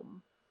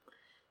home.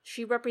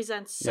 She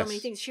represents so many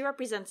things. She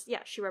represents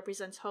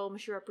home.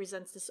 She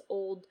represents this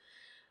old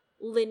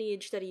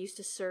lineage that he used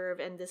to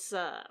serve, and this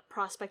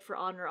prospect for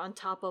honor on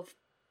top of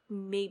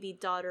maybe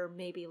daughter,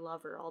 maybe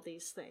lover, all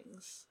these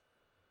things.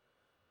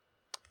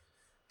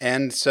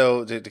 And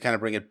so to kind of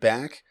bring it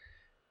back,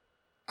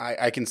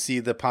 I can see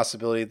the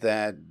possibility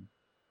that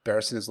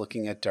Barristan is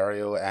looking at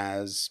Daario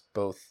as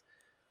both,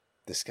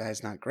 this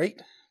guy's not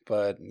great,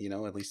 but,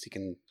 at least he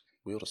can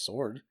wield a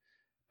sword.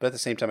 But at the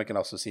same time, I can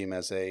also see him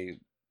as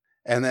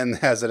and then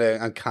has an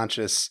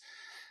unconscious,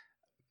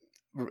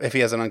 if he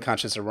has an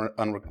unconscious or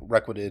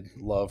unrequited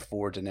love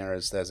for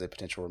Daenerys as a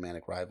potential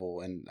romantic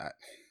rival. And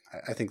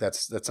I think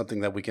that's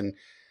something that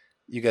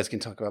you guys can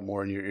talk about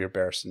more in your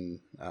Barristan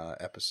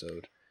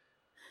episode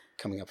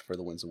coming up for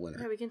The Winds of Winter.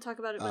 Yeah, we can talk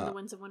about it when The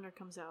Winds of Winter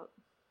comes out.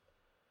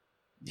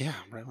 Yeah,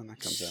 right when that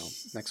comes out.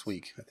 Next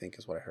week, I think,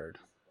 is what I heard.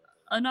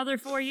 Another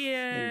 4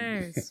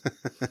 years!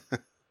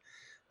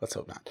 Let's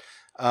hope not.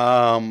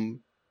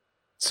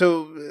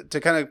 So,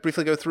 to kind of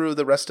briefly go through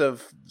the rest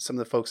of some of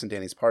the folks in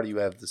Dany's party, you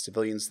have the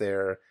civilians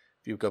there.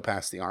 If you go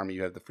past the army,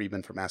 you have the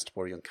freedmen from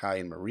Astapor, Yunkai,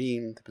 and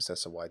Meereen. They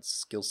possess a wide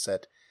skill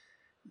set.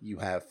 You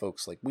have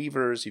folks like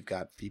weavers. You've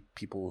got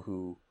people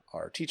who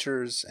are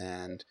teachers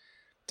and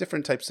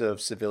different types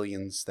of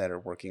civilians that are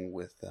working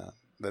with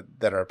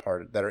that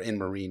are in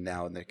Meereen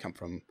now, and they come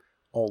from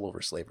all over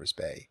Slaver's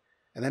Bay.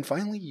 And then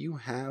finally, you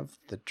have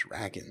the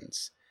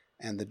dragons,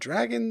 and the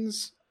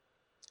dragons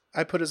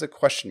I put as a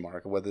question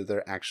mark whether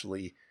they're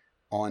actually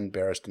on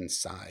Barristan's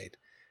side,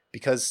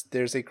 because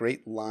there's a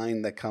great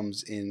line that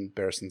comes in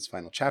Barristan's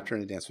final chapter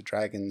in A Dance with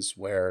Dragons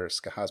where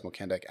Skahaz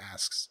Mokandak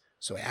asks,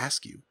 "So I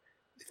ask you,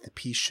 if the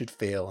peace should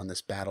fail and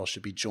this battle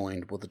should be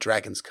joined, will the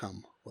dragons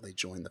come? Will they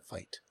join the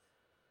fight?"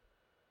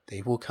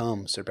 "They will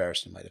come," Sir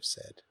Barristan might have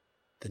said.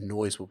 "The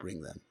noise will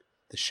bring them,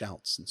 the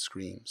shouts and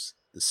screams,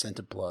 the scent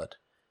of blood.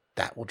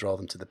 That will draw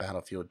them to the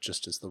battlefield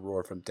just as the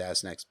roar from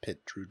Daznak's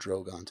pit drew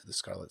Drogon to the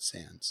Scarlet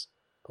Sands.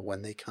 But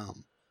when they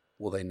come,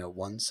 will they know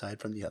one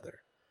side from the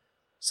other?"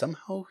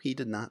 Somehow he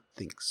did not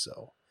think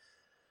so.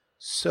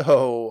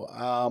 So,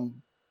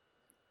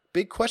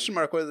 big question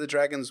mark whether the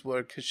dragons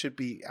should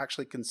be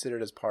actually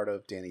considered as part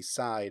of Dany's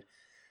side.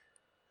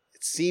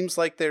 It seems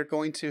like they're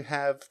going to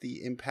have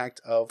the impact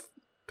of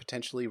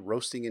potentially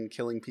roasting and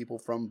killing people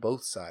from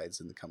both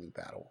sides in the coming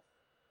battle.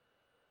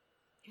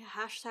 Yeah,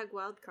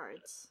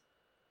 #wildcards.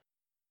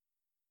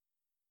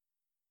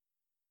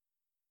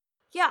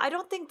 Yeah, I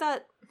don't think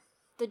that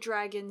the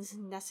dragons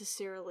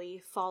necessarily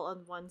fall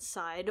on one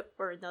side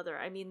or another.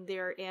 I mean,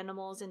 they're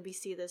animals, and we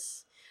see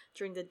this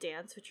during the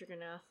dance, which you're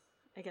gonna,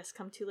 I guess,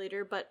 come to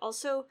later. But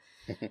also,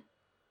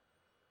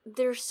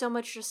 there's so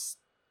much just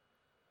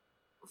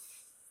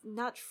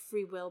not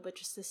free will, but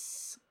just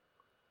this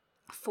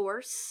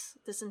force,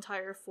 this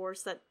entire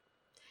force that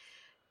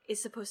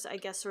is supposed to, I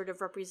guess, sort of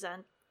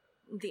represent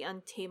the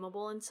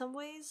untamable in some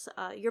ways.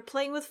 You're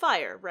playing with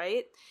fire,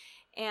 right?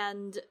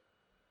 And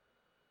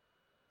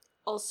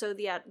also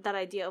that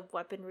idea of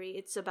weaponry,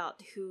 it's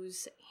about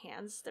whose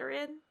hands they're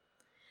in.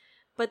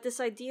 But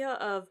this idea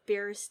of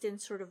Barristan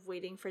sort of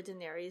waiting for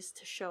Daenerys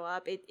to show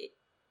up,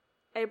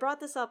 I brought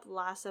this up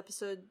last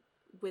episode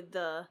with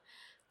the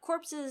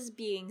corpses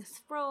being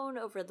thrown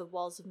over the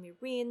walls of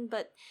Meereen,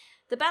 but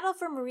the battle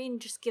for Meereen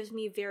just gives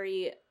me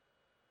very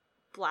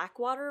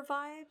Blackwater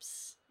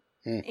vibes.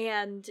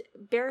 And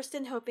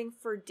Barristan hoping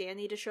for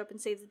Dany to show up and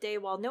save the day,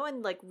 while no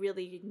one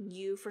really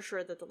knew for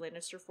sure that the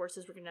Lannister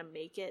forces were gonna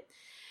make it.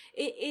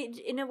 It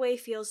in a way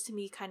feels to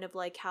me kind of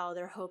like how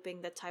they're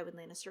hoping that Tywin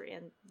Lannister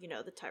and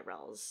the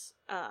Tyrells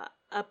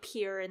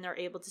appear and are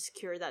able to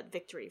secure that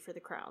victory for the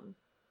crown.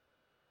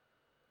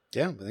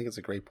 Yeah, I think it's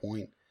a great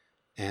point.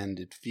 And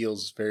it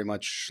feels very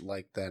much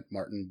like that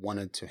Martin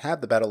wanted to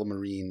have the Battle of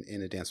Meereen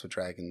in A Dance with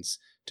Dragons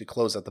to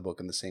close out the book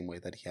in the same way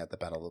that he had the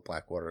Battle of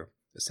Blackwater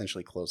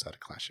essentially close out A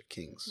Clash of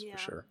Kings, for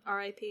sure.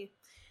 R.I.P.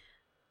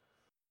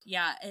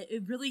 Yeah,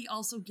 it really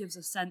also gives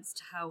a sense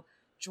to how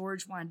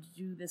George wanted to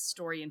do this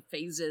story in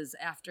phases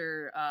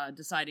after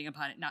deciding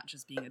upon it not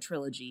just being a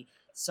trilogy.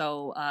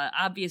 So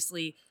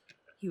obviously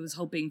he was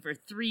hoping for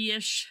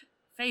 3-ish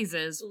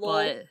phases,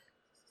 but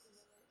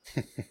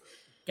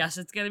guess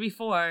it's going to be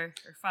 4 or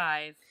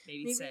 5,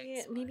 maybe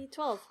 6. Maybe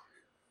 12.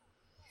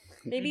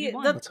 Maybe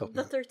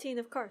the 13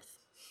 of Karth.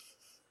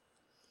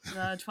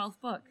 The 12th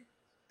book.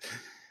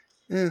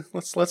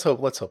 Let's hope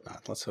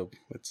not. Let's hope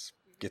it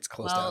gets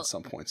closed out at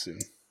some point soon.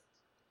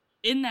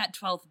 in that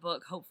 12th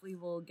book, hopefully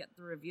we'll get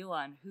the reveal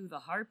on who the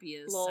Harpy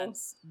is, Lol.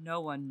 since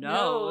no one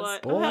knows.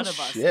 No None of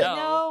us Bullshit. know.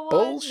 No one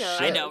Bullshit.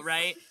 knows. I know,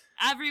 right?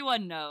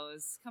 Everyone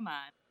knows. Come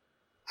on.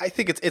 I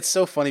think it's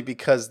so funny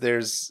because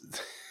there's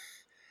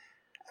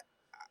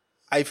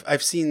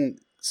I've seen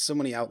so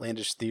many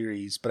outlandish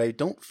theories, but I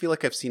don't feel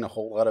like I've seen a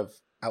whole lot of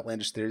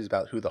outlandish theories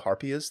about who the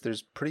Harpy is.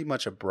 There's pretty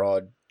much a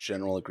broad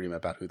general agreement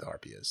about who the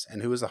Harpy is.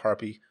 And who is the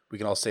Harpy? We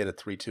can all say it at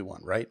 3, 2,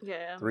 1, right?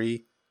 Yeah.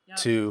 3, Yep.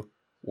 2,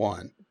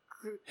 1.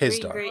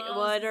 Hisdar.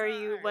 What are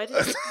you? What?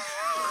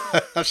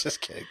 I was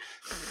just kidding.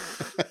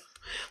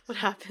 What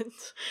happened?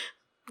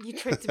 You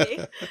tricked me.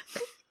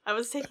 I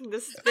was taking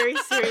this very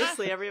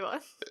seriously, everyone.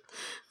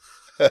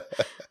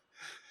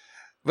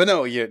 But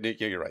no, you're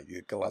right.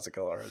 Galaza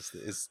Galar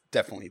is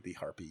definitely the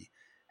Harpy.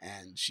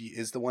 And she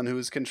is the one who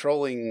is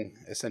controlling,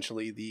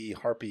 essentially, the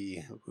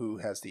Harpy, who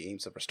has the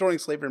aims of restoring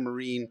slavery in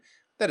Meereen.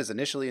 That is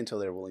initially until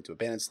they're willing to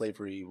abandon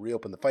slavery,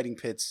 reopen the fighting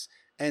pits,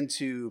 and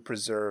to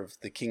preserve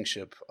the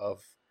kingship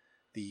of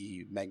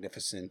the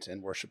magnificent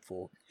and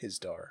worshipful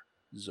Hisdar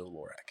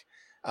Zolorak.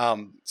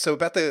 So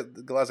about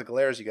the Galaza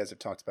Galar, as you guys have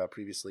talked about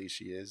previously,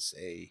 she is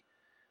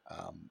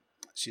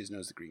known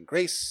as the Green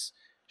Grace.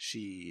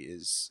 She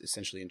is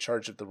essentially in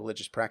charge of the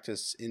religious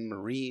practice in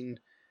Meereen.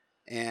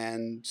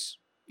 And,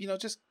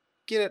 just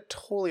get it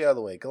totally out of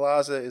the way.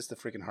 Galaza is the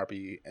freaking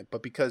Harpy,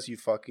 but because you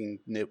fucking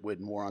nitwit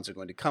morons are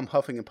going to come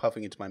huffing and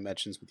puffing into my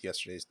mentions with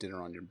yesterday's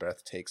dinner on your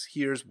breath takes,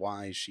 here's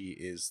why she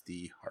is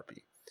the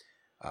Harpy.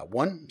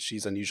 1,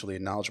 she's unusually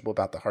knowledgeable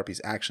about the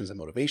Harpy's actions and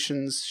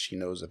motivations. She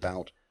knows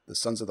about the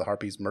Sons of the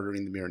Harpies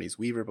murdering the Meereenese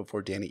Weaver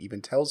before Dany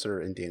even tells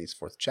her in Dany's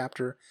 4th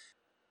chapter.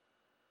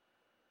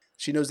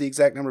 She knows the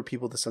exact number of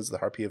people the Sons of the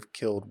Harpy have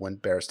killed when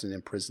Barristan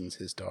imprisons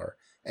Hisdar,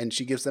 and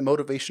she gives them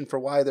motivation for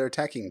why they're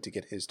attacking to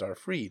get Hisdar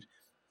freed.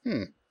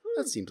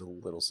 That seems a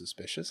little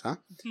suspicious, huh?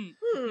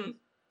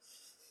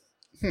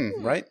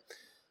 Right?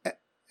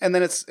 And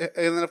then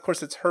of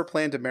course it's her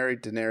plan to marry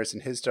Daenerys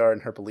and Hisdar,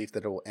 and her belief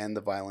that it will end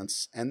the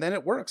violence. And then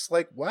it works.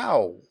 Like,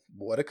 wow,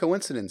 what a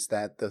coincidence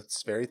that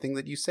this very thing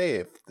that you say,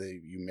 if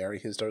you marry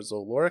Hisdar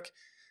Zolorak,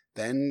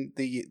 then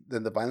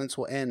the violence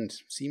will end.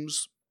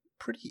 Seems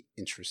pretty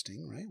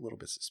interesting, right? A little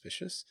bit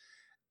suspicious.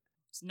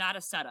 It's not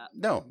a setup.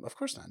 No, of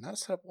course not. Not a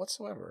setup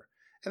whatsoever.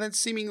 And then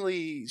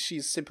seemingly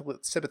she's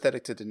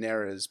sympathetic to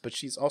Daenerys, but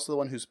she's also the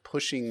one who's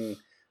pushing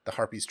the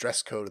Harpy's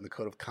dress code and the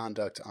code of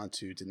conduct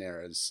onto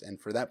Daenerys. And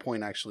for that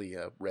point, I actually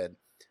read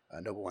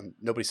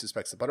Nobody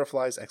Suspects the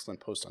Butterflies, excellent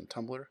post on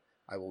Tumblr.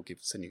 I will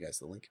send you guys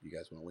the link if you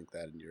guys want to link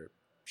that in your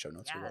show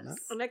notes or whatnot.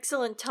 An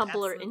excellent Tumblr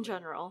Absolutely. In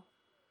general.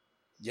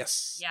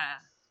 Yes. Yeah.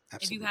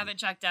 Absolutely. If you haven't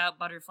checked out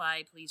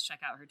Butterfly, please check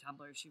out her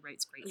Tumblr. She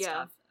writes great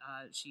stuff.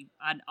 She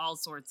on all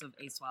sorts of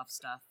ASOF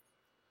stuff.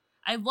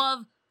 I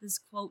love this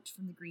quote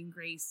from the Green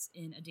Grace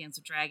in A Dance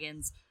of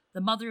Dragons.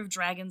 "The mother of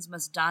dragons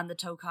must don the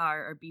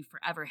tokar or be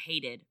forever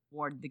hated,"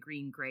 warned the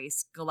Green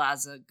Grace,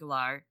 Galaza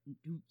Galar.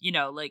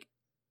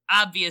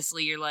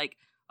 Obviously you're like,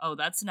 oh,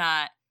 that's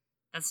not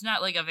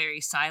like a very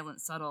silent,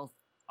 subtle,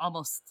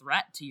 almost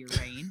threat to your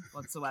reign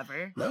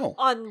whatsoever. No.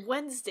 On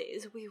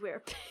Wednesdays, we wear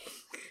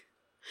pink.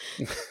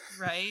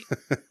 Right?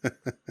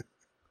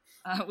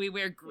 We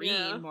wear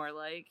green, more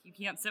like. You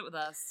can't sit with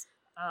us.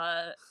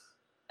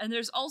 And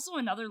there's also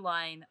another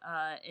line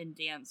in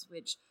Dance,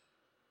 which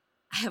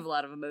I have a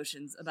lot of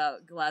emotions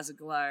about Galaza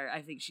Galar.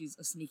 I think she's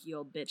a sneaky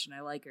old bitch and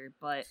I like her,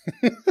 but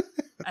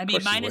I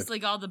mean, minus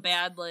like all the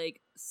bad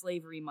like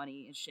slavery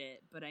money and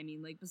shit. But I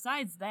mean, like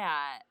besides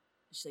that,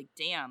 she's like,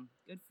 damn,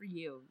 good for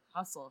you.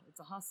 Hustle. It's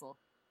a hustle.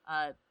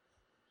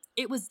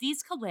 It was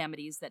these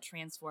calamities that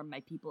transformed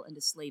my people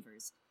into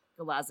slavers,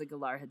 Galaza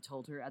Galar had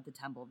told her at the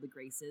Temple of the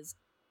Graces.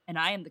 And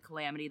I am the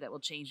calamity that will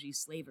change these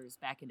slavers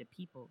back into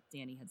people,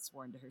 Dany had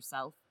sworn to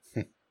herself.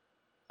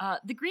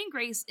 The Green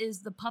Grace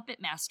is the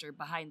puppet master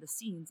behind the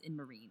scenes in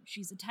Meereen.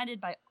 She's attended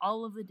by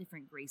all of the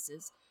different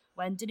Graces.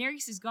 When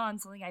Daenerys is gone,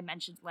 something I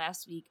mentioned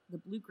last week, the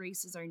Blue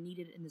Graces are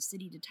needed in the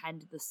city to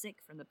tend the sick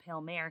from the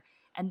Pale Mare,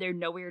 and they're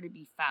nowhere to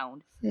be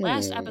found.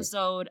 Last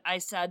episode, I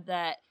said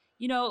that,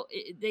 Eliana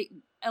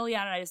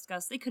and I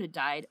discussed, they could have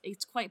died.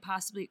 It's quite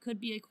possibly, it could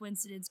be a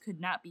coincidence,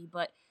 could not be,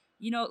 but,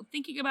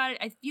 thinking about it,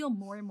 I feel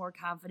more and more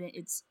confident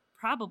it's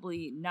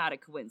probably not a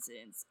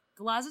coincidence.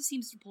 Galaza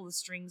seems to pull the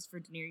strings for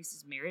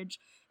Daenerys' marriage,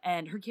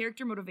 and her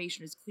character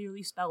motivation is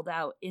clearly spelled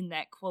out in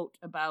that quote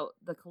about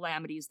the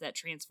calamities that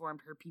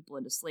transformed her people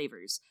into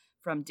slavers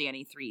from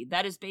Dany 3.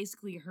 That is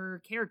basically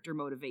her character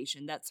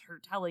motivation. That's her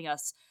telling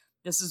us,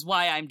 this is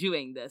why I'm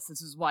doing this.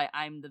 This is why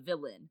I'm the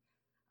villain.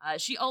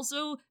 She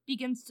also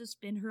begins to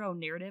spin her own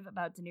narrative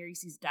about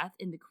Daenerys' death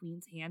in the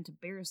Queen's Hand to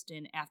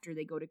Barristan after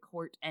they go to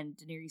court and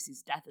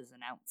Daenerys' death is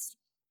announced.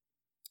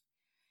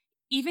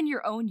 Even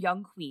your own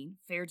young queen,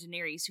 fair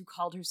Daenerys, who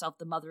called herself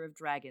the Mother of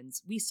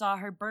Dragons, we saw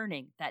her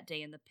burning that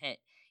day in the pit.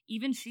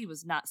 Even she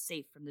was not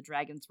safe from the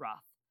dragon's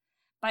wrath.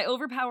 By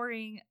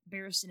overpowering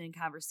Barristan in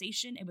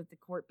conversation, and with the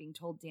court being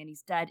told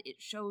Dany's dead, it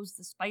shows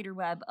the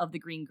spiderweb of the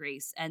Green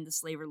Grace and the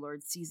slaver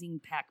lords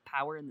seizing back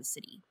power in the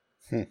city.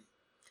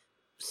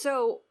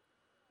 So,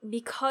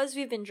 because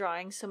we've been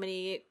drawing so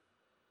many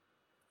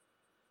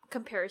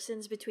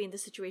comparisons between the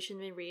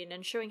situation in Meereen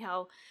and showing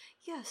how,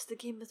 yes, the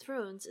Game of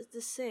Thrones is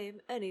the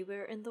same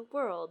anywhere in the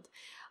world.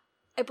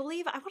 I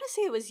believe, I want to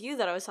say it was you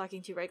that I was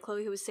talking to, right,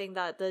 Chloe, who was saying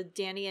that the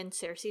Dany and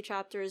Cersei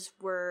chapters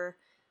were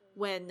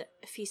when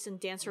Feast and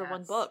Dance were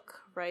one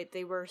book, right?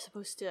 They were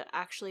supposed to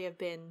actually have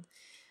been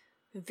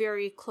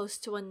very close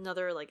to one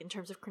another, like in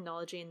terms of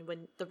chronology and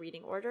when the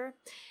reading order.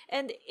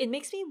 And it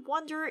makes me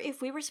wonder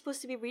if we were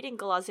supposed to be reading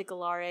Galazi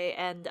Galare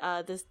and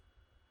the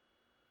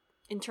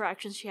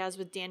interactions she has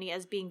with Dany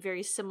as being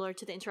very similar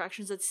to the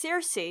interactions that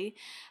Cersei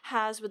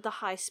has with the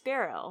High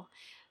Sparrow.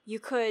 You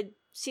could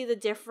see the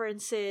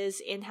differences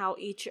in how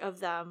each of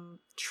them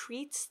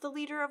treats the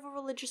leader of a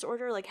religious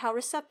order. Like, how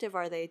receptive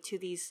are they to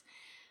these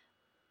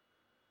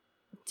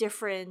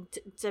different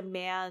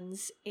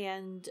demands,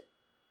 and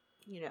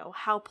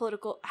how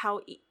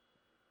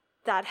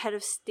that head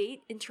of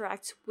state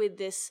interacts with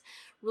this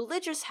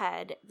religious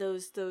head,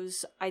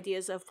 those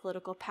ideas of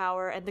political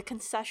power and the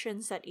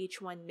concessions that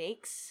each one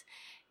makes,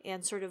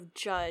 and sort of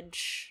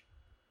judge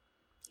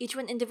each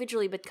one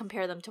individually but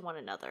compare them to one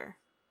another.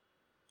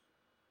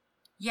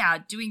 Yeah,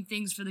 doing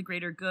things for the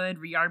greater good,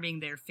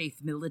 rearming their faith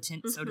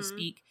militant, so to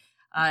speak.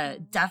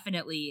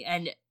 Definitely.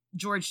 And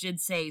George did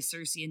say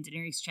Cersei and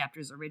Daenerys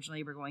chapters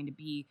originally were going to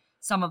be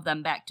some of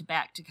them back to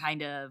back to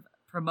kind of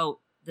promote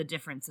the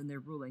difference in their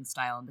ruling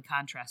style and the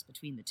contrast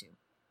between the two.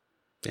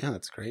 Yeah,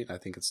 that's great. I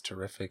think it's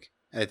terrific.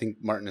 And I think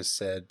Martin has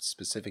said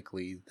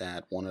specifically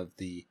that one of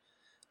the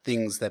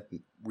things that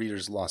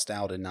readers lost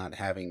out in not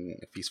having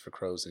A Feast for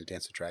Crows and A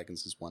Dance with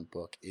Dragons as one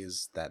book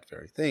is that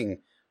very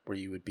thing, where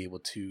you would be able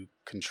to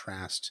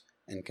contrast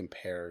and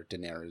compare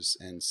Daenerys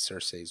and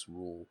Cersei's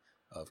rule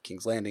of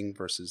King's Landing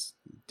versus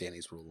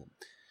Dany's rule.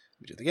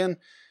 Let me do it again.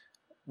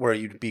 Where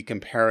you'd be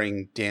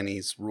comparing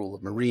Dany's rule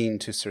of Meereen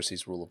to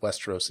Cersei's rule of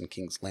Westeros and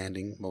King's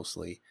Landing,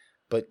 mostly.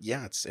 But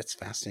yeah, it's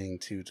fascinating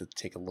to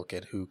take a look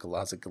at who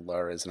Galaza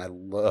Galar is, and I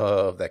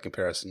love that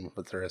comparison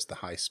with her as the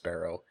High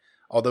Sparrow.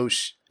 Although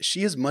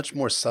she is much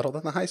more subtle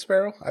than the High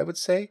Sparrow, I would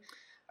say.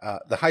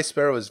 The High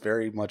Sparrow is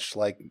very much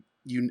like,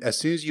 as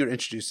soon as you're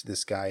introduced to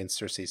this guy in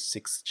Cersei's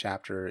 6th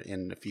chapter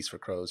in A Feast for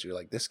Crows, you're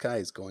like, this guy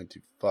is going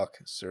to fuck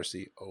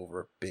Cersei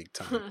over big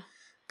time.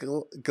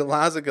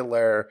 Galaza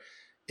Galar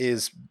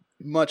is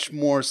much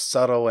more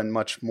subtle and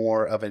much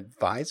more of an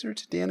advisor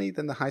to Dany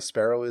than the High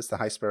Sparrow is. The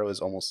High Sparrow is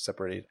almost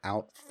separated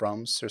out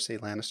from Cersei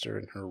Lannister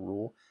and her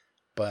rule,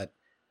 but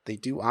they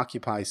do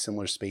occupy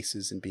similar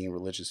spaces in being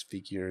religious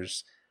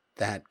figures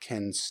that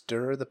can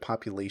stir the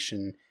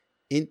population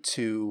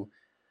into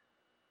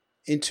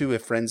a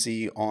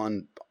frenzy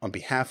on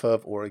behalf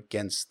of or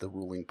against the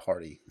ruling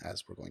party,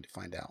 as we're going to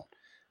find out.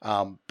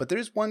 But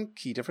there's one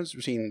key difference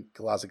between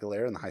Galaza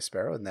Galar and the High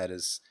Sparrow, and that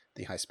is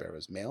the High Sparrow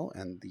is male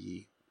and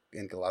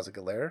Galaza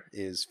Galar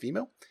is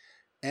female.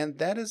 And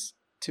that is,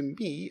 to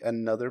me,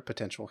 another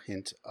potential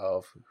hint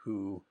of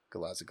who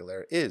Galaza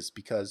Galar is,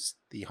 because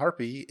the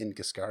Harpy in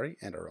Giscari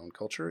and our own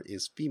culture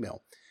is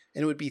female.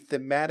 And it would be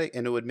thematic,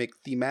 and it would make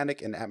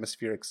thematic and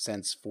atmospheric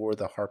sense for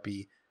the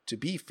Harpy to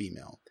be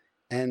female.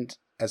 And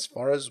as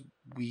far as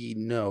we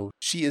know,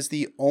 she is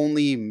the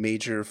only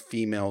major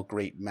female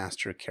great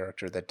master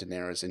character that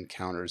Daenerys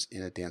encounters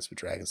in A Dance with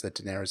Dragons, that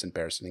Daenerys and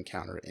Barristan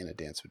encounter in A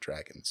Dance with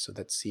Dragons. So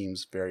that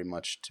seems very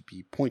much to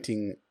be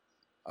pointing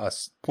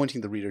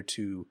the reader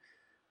to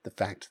the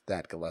fact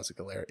that Galaza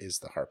Galar is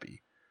the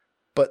Harpy.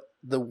 But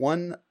the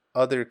one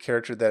other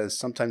character that is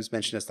sometimes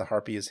mentioned as the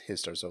Harpy is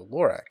Hizdahr zo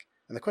Loraq.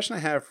 And the question I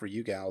have for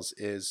you gals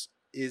is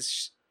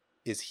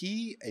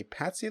he a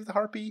patsy of the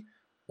Harpy,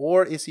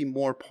 or is he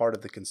more part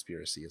of the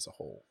conspiracy as a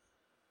whole?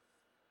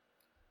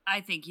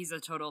 I think he's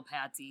a total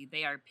patsy.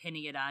 They are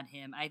pinning it on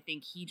him. I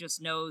think he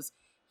just knows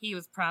he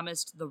was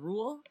promised the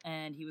rule,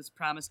 and he was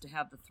promised to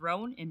have the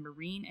throne in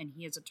Meereen, and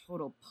he is a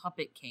total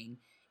puppet king.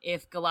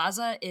 If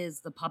Galaza is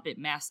the puppet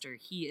master,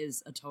 he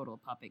is a total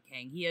puppet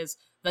king. He is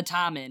the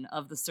Tommen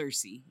of the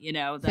Cersei.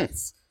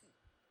 That's...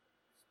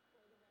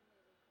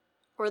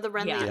 Or the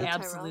Renly of the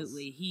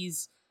absolutely.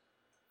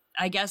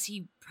 I guess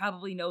he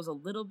probably knows a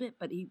little bit,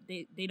 but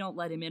they don't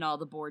let him in all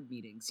the board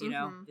meetings,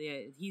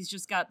 He's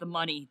just got the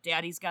money.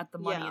 Daddy's got the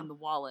money in the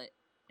wallet,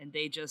 and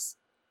they just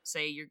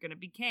say, you're going to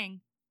be king.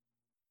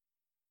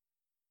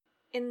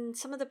 In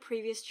some of the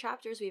previous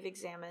chapters we've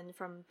examined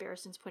from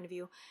Barristan's point of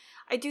view,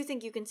 I do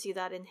think you can see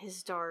that in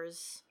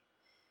Hizdahr's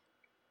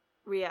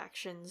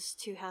reactions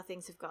to how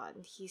things have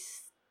gone. He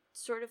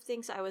sort of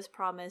thinks, I was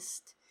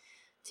promised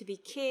to be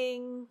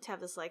king, to have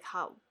this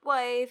hot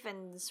wife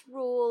and this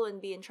rule and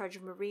be in charge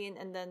of Meereen,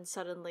 and then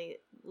suddenly,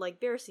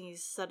 like Barristan,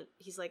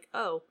 he's like,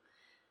 oh,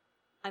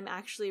 I'm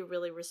actually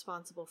really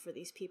responsible for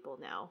these people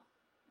now,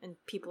 and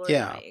people are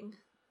dying.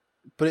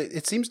 But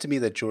it seems to me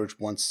that George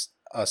wants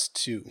us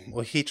to,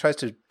 he tries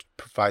to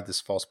provide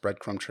this false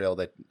breadcrumb trail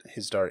that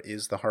Hizdahr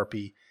is the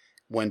Harpy.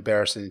 When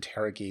Barristan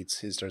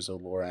interrogates Hizdahr zo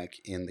Loraq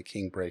in The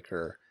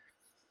Kingbreaker,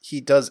 he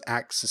does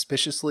act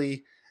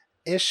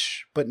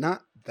suspiciously-ish, but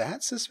not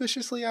that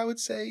suspiciously, I would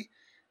say,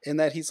 in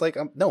that he's like,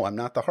 no, I'm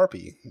not the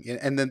Harpy.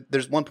 And then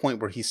there's one point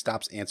where he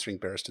stops answering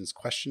Barristan's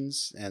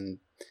questions, and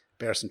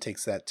Barristan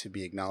takes that to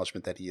be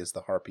acknowledgement that he is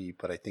the Harpy,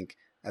 but I think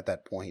at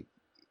that point,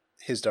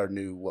 Hizdar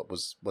knew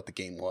what the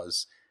game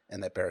was,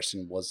 and that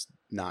Barristan was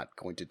not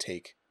going to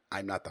take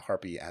 "I'm not the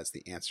Harpy" as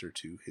the answer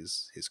to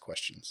his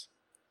questions.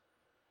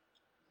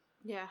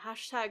 Yeah,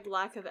 hashtag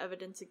lack of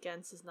evidence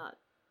against is not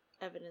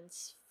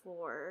evidence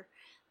for.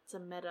 It's a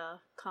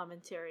meta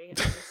commentary on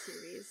the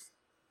series.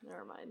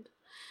 Never mind.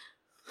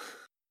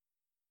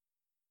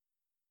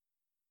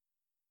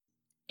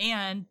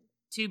 And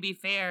to be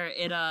fair,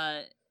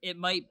 it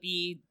might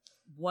be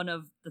one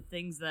of the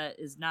things that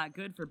is not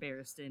good for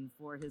Barristan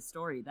for his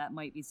story. That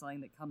might be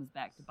something that comes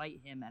back to bite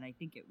him, and I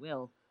think it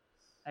will.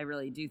 I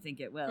really do think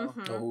it will.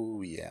 Mm-hmm.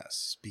 Oh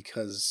yes,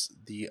 because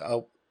the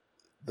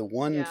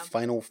one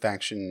final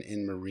faction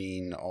in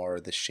Meereen are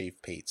the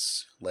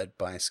Shavepates, led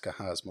by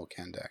Skahaz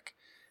Mokandak,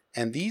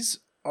 and these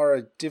are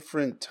a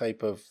different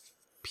type of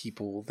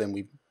people than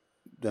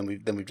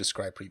we've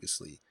described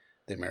previously.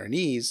 They're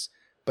Meereenese,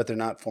 but they're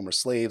not former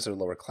slaves or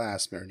lower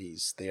class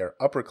Meereenese. They are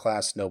upper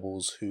class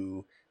nobles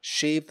who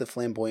shave the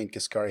flamboyant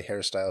Giscari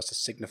hairstyles to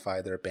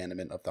signify their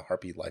abandonment of the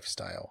Harpy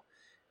lifestyle.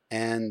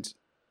 And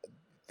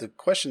the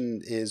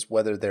question is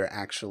whether they're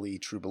actually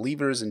true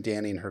believers in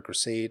Dany and her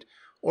crusade,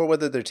 or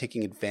whether they're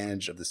taking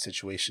advantage of the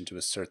situation to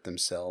assert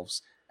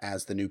themselves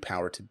as the new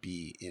power to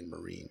be in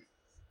Meereen.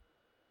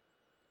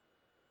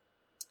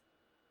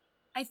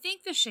 I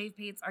think the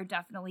Shavepates are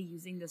definitely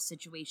using this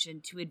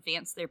situation to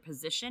advance their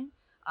position.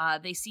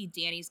 They see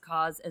Dany's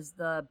cause as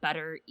the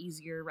better,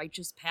 easier,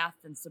 righteous path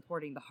than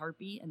supporting the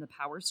Harpy and the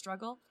power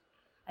struggle.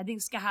 I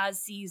think Skahaz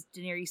sees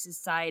Daenerys'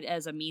 side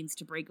as a means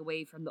to break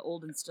away from the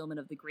old instillment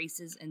of the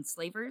Graces and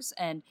Slavers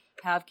and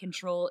have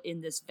control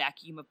in this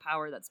vacuum of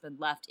power that's been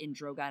left in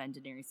Drogon and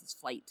Daenerys'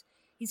 flight.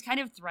 He's kind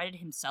of threaded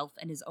himself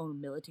and his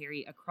own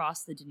military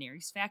across the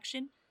Daenerys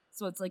faction,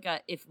 so it's like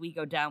a if we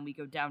go down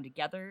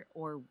together,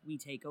 or we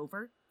take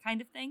over kind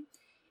of thing.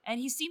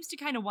 And he seems to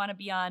kind of want to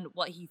be on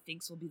what he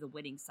thinks will be the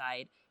winning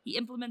side. He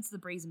implements the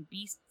Brazen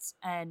Beasts,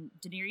 and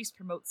Daenerys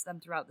promotes them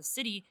throughout the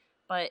city.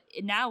 But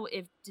now,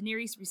 if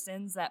Daenerys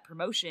rescinds that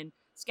promotion,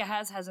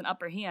 Skahaz has an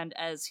upper hand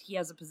as he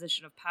has a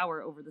position of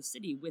power over the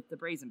city with the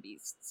Brazen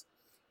Beasts.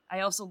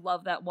 I also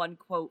love that one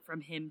quote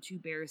from him to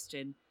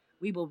Barristan: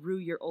 "We will rue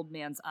your old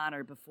man's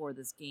honor before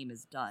this game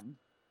is done."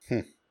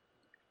 It's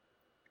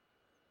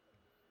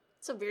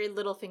a very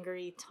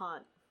Littlefinger-y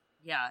taunt.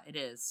 Yeah, it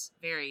is.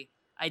 Very.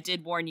 I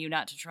did warn you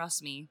not to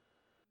trust me.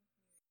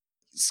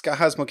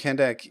 Skahaz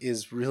Mokandak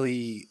is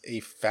really a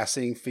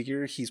fascinating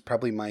figure. He's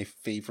probably my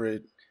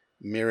favorite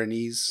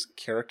Meereenese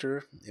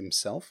character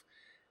himself,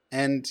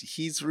 and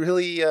he's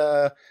really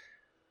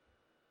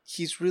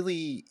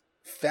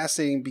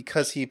fascinating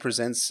because he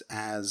presents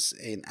as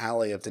an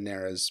ally of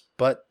Daenerys,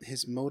 but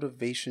his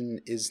motivation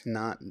is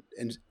not,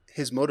 and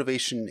his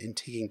motivation in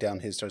taking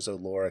down Hizdar zo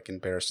Loraq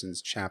and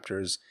Barristan's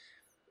chapters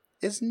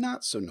is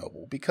not so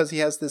noble, because he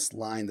has this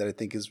line that I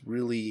think is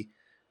really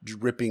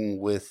dripping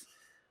with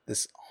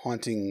this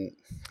haunting.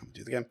 Let me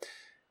do it again.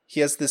 He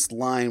has this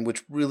line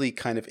which really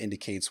kind of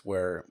indicates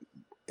where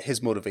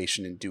his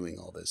motivation in doing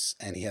all this,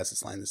 and he has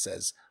this line that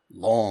says,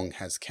 "Long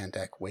has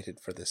Kandak waited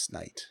for this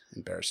night,"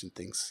 and Barristan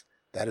thinks,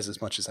 "That is as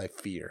much as I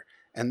fear."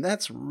 And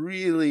that's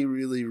really,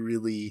 really,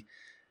 really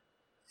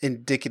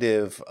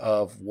indicative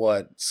of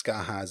what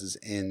Skahaz is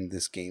in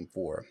this game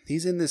for.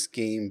 He's in this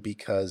game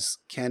because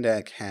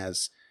Kandak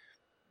has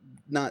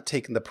not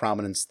taken the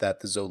prominence that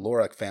the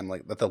Loraq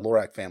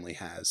family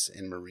has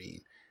in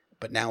Meereen,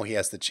 but now he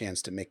has the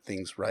chance to make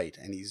things right,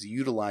 and he's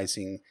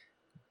utilizing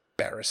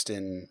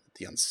Barristan,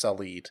 the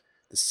Unsullied,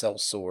 the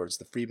Sellswords,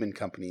 the Freedmen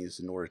companies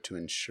in order to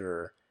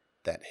ensure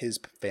that his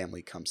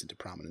family comes into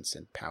prominence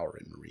and power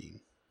in Meereen.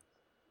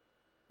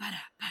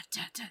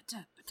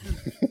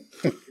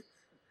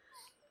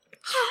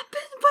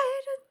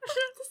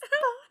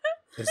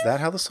 Is that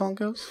how the song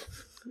goes?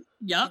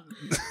 Yup.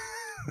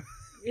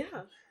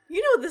 Yeah.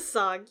 You know this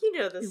song. You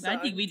know this song. I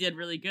think we did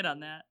really good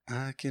on that.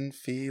 I can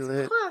feel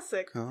it.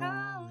 Classic.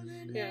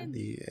 Calling in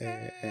the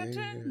air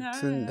tonight.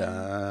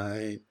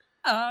 tonight.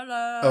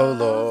 Oh, Oh,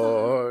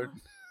 Lord.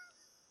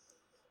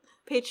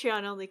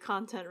 Patreon only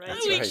content, right?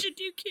 That's we right. should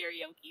do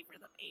karaoke for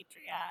the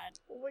Patreon.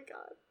 Oh my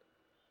god.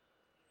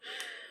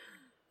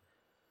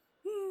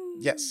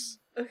 Yes.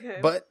 Okay.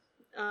 But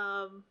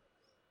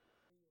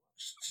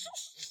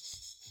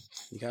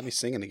you got me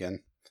singing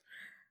again.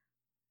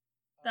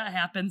 That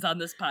happens on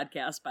this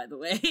podcast, by the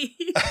way.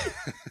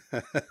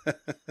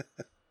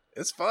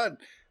 It's fun.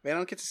 Man, I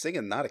don't get to sing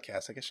in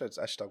Nauticast. I guess I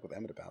should talk with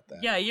Emmett about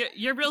that. Yeah,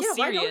 you're real Yeah,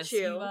 why serious.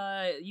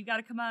 don't you? You got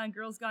to come on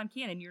Girls Gone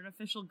Canon. You're an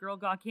official Girl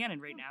Gone Canon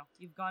right now.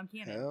 You've gone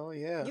canon. Hell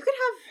yeah. You could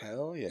have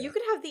Hell yeah. You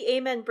could have the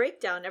Amen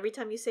breakdown. Every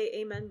time you say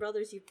Amen,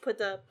 brothers, you put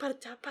the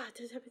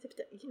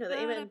you know, the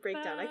Amen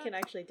breakdown. I can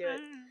actually do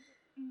it.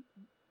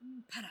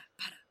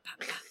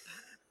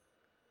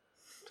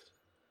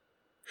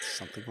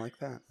 Something like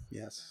that.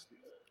 Yes.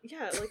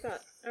 Yeah, like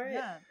that. All right.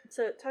 Yeah.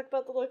 So talk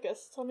about the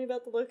locust. Tell me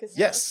about the locust.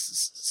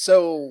 Yes.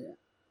 So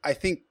I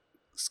think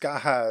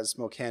Skahaz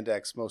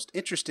Mokandak's most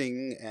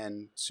interesting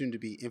and soon to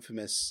be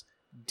infamous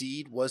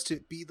deed was to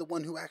be the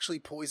one who actually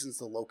poisons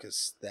the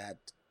locusts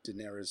that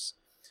Daenerys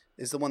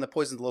is the one that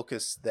poisoned the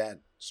locust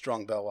that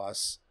Strong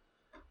Belwas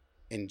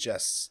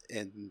ingests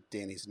in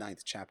Dany's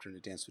 9th chapter in A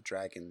Dance with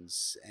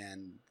Dragons.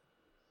 And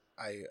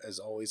as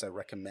always, I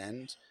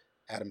recommend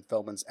Adam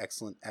Feldman's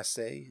excellent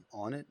essay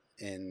on it,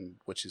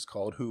 which is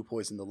called Who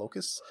Poisoned the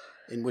Locust,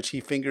 in which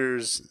he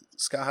fingers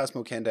Skahaz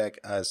Mokandak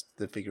as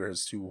the figure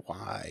as to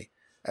why.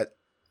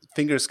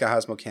 Fingers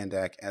Skahaz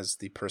Mokandak as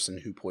the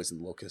person who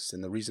poisoned the locust.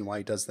 And the reason why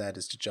he does that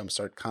is to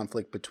jumpstart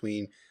conflict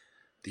between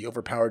the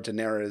overpowered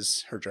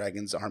Daenerys, her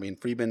dragons, army, and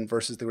freemen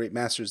versus the Great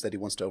Masters that he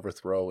wants to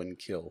overthrow and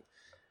kill,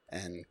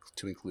 and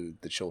to include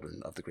the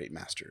children of the Great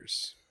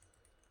Masters.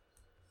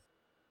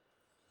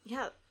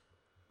 Yeah.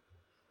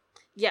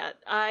 Yeah,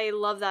 I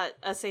love that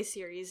essay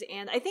series,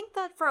 and I think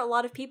that for a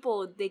lot of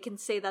people, they can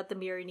say that the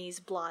Myronese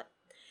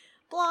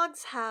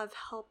blogs have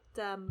helped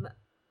them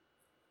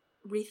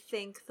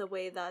rethink the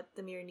way that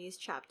the Myronese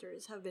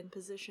chapters have been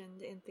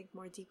positioned and think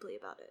more deeply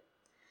about it.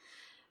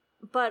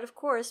 But of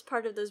course,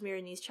 part of those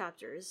Myronese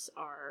chapters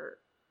are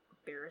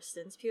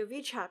Barristan's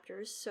POV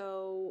chapters,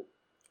 so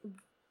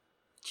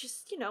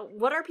just,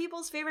 what are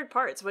people's favorite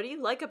parts? What do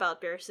you like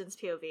about Barristan's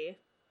POV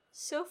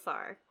so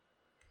far?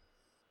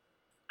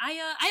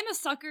 I'm a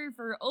sucker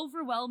for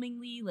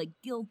overwhelmingly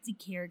guilty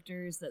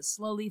characters that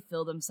slowly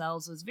fill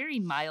themselves with very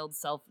mild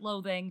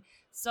self-loathing.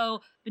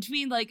 So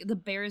between the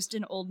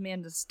Barristan old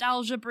man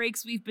nostalgia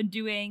breaks we've been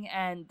doing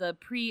and the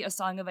pre A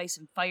Song of Ice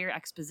and Fire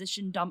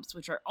exposition dumps,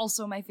 which are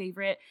also my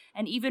favorite,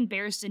 and even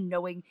Barristan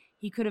knowing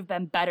he could have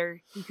been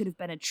better, he could have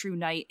been a true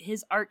knight,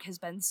 his arc has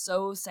been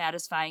so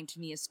satisfying to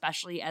me,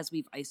 especially as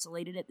we've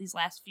isolated it these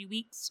last few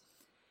weeks.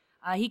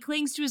 He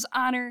clings to his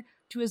honor,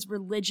 to his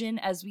religion,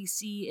 as we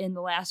see in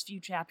the last few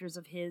chapters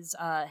of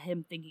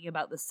him thinking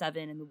about the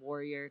Seven and the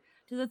warrior,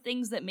 to the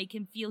things that make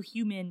him feel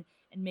human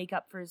and make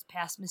up for his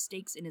past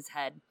mistakes in his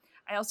head.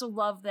 I also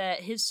love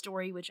that his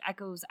story, which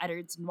echoes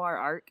Eddard's noir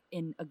arc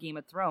in A Game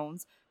of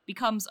Thrones,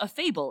 becomes a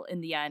fable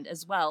in the end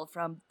as well,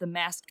 from the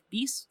masked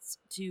beasts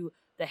to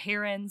the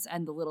herons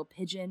and the little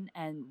pigeon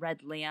and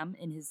red lamb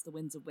in his The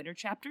Winds of Winter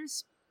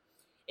chapters.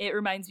 It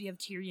reminds me of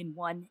Tyrion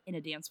 1 in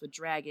A Dance with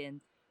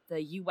Dragon.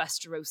 The you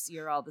Westerosi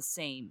are all the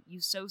same. You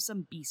sow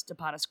some beast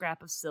upon a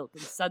scrap of silk,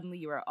 and suddenly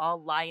you are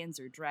all lions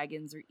or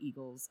dragons or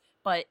eagles.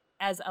 But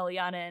as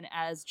Eliana and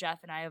as Jeff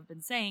and I have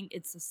been saying,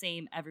 it's the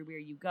same everywhere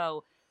you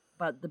go.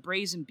 But the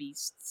brazen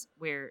beasts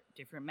wear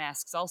different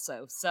masks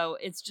also. So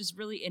it's just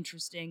really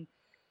interesting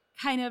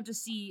kind of to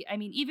see,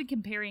 even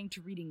comparing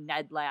to reading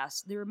Ned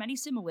last, there are many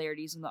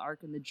similarities in the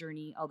arc and the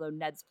journey, although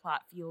Ned's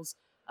plot feels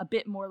a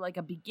bit more like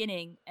a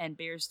beginning and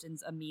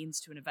Barristan's a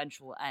means to an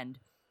eventual end.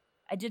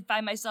 I did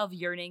find myself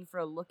yearning for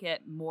a look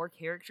at more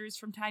characters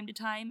from time to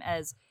time,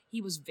 as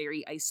he was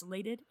very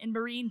isolated in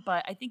Meereen,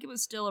 but I think it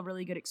was still a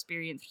really good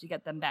experience to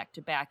get them back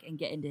to back and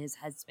get into his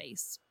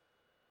headspace.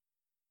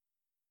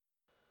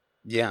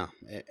 Yeah,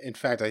 in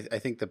fact, I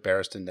think the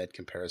Barristan-Ned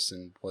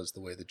comparison was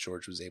the way that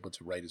George was able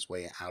to write his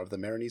way out of the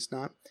Myronese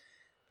knot.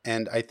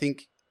 And I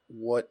think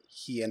what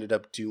he ended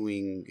up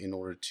doing in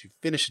order to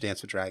finish A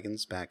Dance with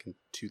Dragons back in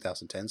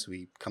 2010, so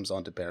he comes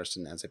on to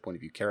Barristan as a point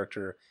of view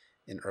character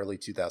in early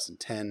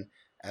 2010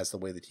 as the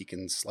way that he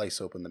can slice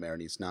open the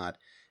Myronese knot,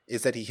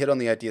 is that he hit on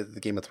the idea that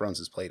the Game of Thrones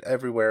is played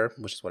everywhere,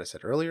 which is what I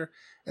said earlier,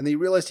 and then he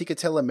realized he could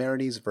tell a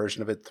Myronese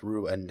version of it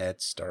through a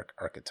Ned Stark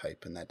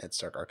archetype, and that Ned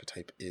Stark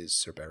archetype is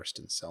Sir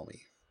Barristan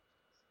Selmy.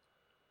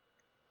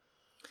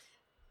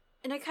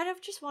 And I kind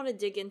of just want to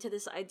dig into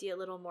this idea a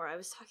little more. I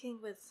was talking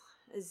with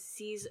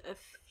Aziz a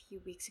few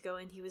weeks ago,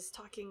 and he was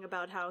talking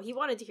about how he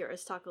wanted to hear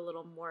us talk a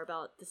little more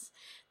about this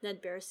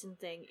Ned Barristan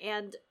thing,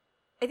 and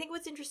I think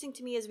what's interesting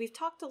to me is we've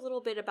talked a little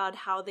bit about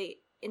how they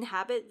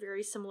inhabit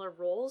very similar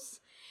roles,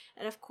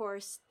 and of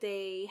course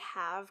they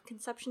have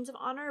conceptions of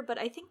honor, but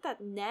I think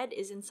that Ned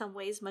is in some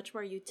ways much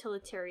more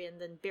utilitarian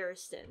than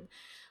Barristan.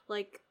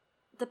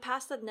 The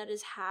past that Ned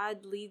has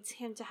had leads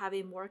him to have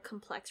a more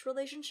complex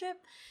relationship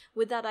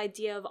with that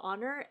idea of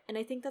honor, and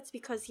I think that's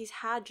because he's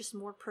had just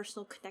more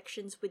personal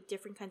connections with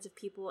different kinds of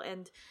people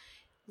and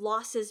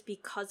losses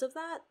because of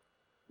that,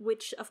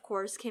 which of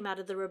course came out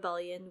of the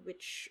rebellion,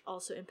 which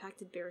also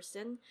impacted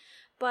Barristan.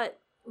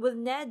 But with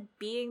Ned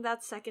being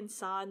that second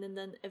son and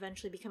then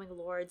eventually becoming a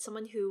lord,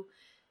 someone who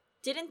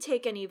didn't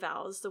take any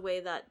vows the way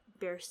that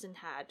Barristan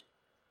had,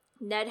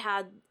 Ned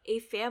had a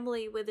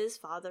family with his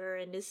father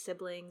and his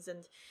siblings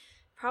and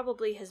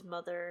probably his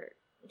mother,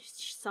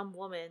 some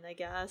woman, I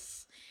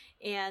guess,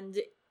 and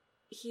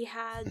he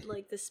had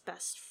this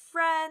best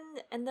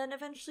friend, and then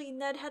eventually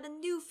Ned had a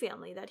new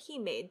family that he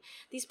made.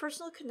 These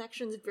personal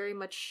connections very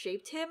much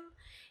shaped him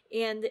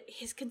and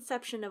his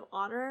conception of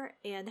honor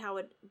and how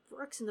it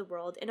works in the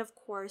world, and of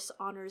course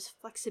honor's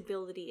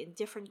flexibility in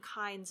different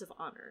kinds of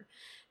honor.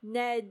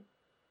 Ned,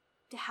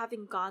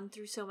 having gone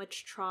through so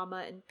much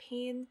trauma and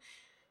pain,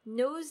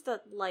 knows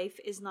that life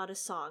is not a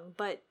song,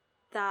 but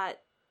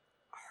that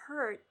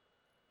hurt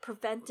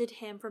prevented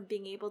him from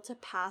being able to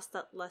pass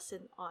that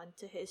lesson on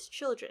to his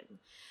children.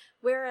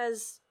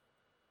 Whereas,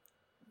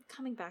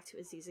 coming back to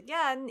Aziz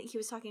again, he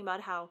was talking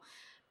about how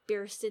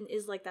Barristan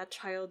is like that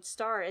child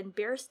star, and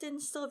Barristan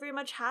still very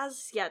much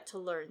has yet to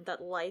learn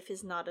that life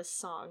is not a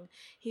song.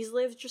 He's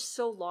lived just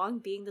so long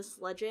being this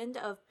legend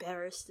of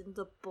Barristan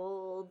the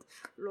Bold,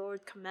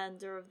 Lord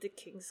Commander of the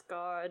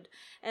Kingsguard,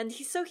 and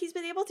he's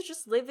been able to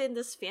just live in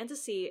this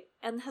fantasy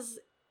and has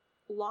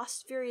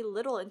lost very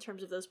little in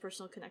terms of those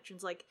personal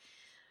connections. Like,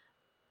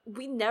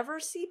 we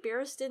never see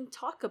Barristan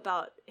talk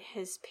about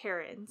his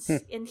parents,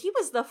 and he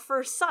was the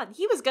first son.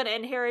 He was going to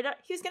inherit,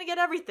 he was going to get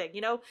everything,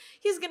 you know?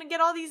 He was going to get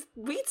all these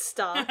wheat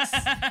stocks.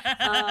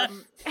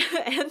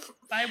 And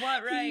by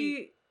what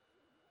right?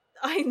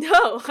 I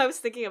know, I was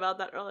thinking about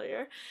that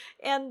earlier.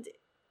 And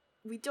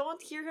we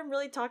don't hear him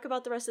really talk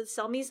about the rest of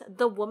the Selmies.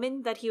 The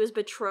woman that he was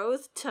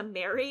betrothed to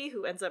marry,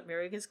 who ends up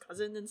marrying his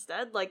cousin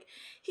instead, like,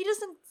 he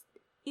doesn't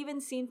even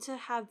seem to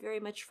have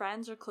very much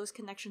friends or close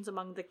connections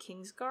among the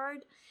Kingsguard.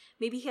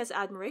 Maybe he has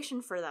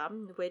admiration for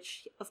them,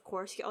 which, of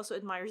course, he also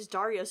admires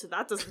Daario, so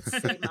that doesn't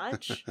say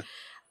much.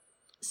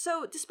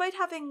 So, despite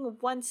having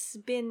once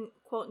been,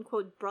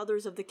 quote-unquote,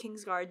 brothers of the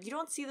Kingsguard, you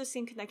don't see the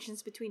same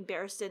connections between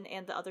Barristan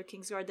and the other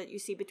Kingsguard that you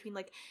see between,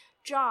 like,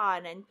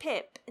 Jon and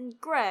Pip and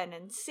Grenn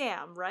and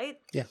Sam, right?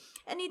 Yeah.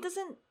 And he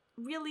doesn't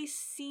really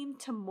seem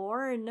to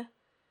mourn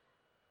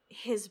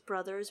his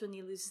brothers when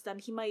he loses them.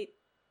 He might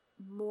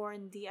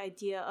mourn the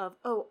idea of,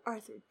 oh,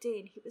 Arthur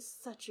Dayne, he was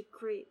such a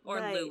great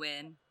knight. Or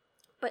Luwin.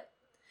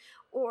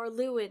 Or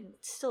Luwin,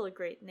 still a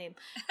great name.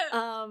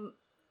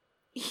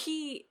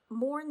 He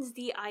mourns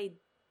the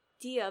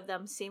idea of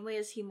them same way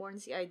as he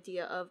mourns the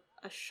idea of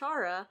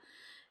Ashara,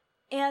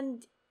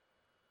 and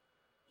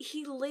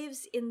he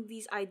lives in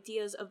these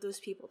ideas of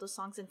those people, the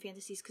songs and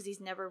fantasies, because he's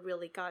never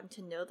really gotten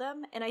to know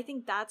them. And I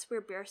think that's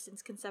where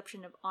Barristan's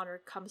conception of honor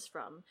comes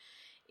from.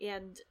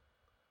 And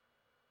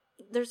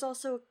there's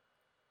also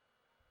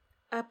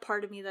a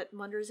part of me that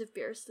wonders if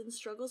Barristan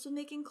struggles with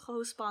making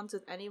close bonds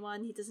with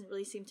anyone. He doesn't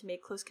really seem to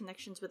make close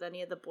connections with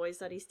any of the boys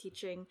that he's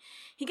teaching.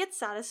 He gets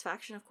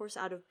satisfaction, of course,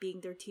 out of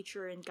being their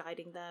teacher and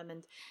guiding them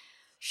and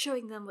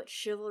showing them what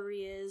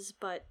chivalry is.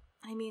 But,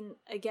 I mean,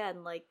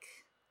 again, like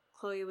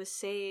Chloe was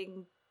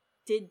saying,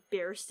 did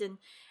Barristan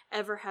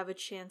ever have a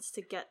chance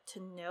to get to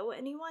know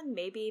anyone?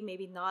 Maybe,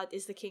 maybe not.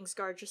 Is the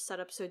Kingsguard just set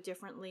up so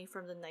differently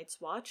from the Night's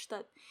Watch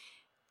that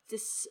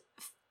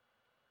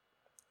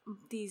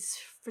these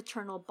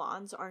fraternal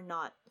bonds are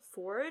not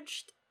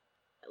forged?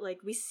 Like,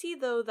 we see,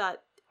 though,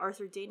 that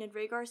Arthur Dayne and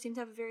Rhaegar seem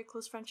to have a very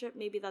close friendship.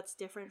 Maybe that's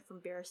different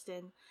from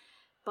Barristan.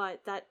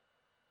 But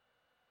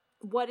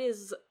what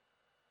is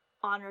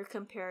honor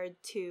compared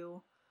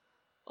to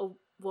a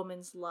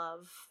woman's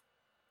love?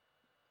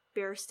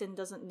 Barristan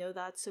doesn't know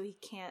that, so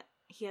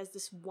he has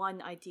this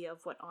one idea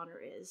of what honor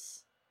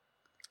is.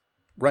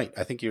 Right.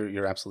 I think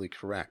you're absolutely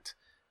correct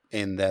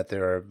in that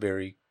there are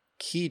very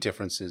key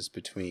differences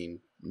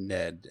between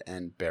Ned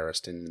and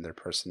Barristan in their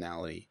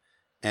personality.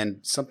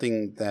 And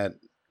something that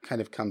kind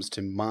of comes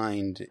to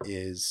mind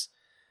is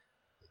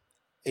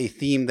a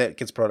theme that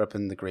gets brought up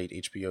in the great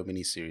HBO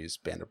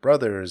miniseries Band of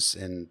Brothers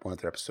in one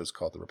of their episodes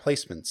called The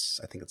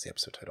Replacements. I think that's the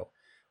episode title,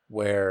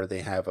 where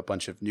they have a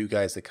bunch of new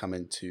guys that come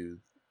into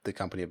the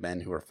company of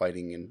men who are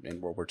fighting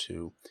in World War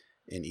II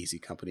in Easy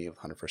Company of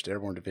the 101st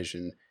Airborne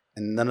Division.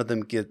 And none of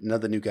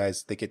the new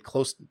guys, they get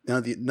close.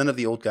 None of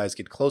the old guys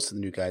get close to the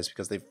new guys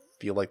because they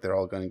feel like they're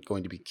all going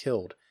to be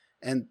killed.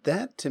 And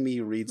that, to me,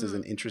 reads as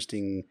an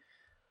interesting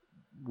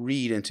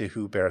read into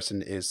who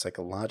Barristan is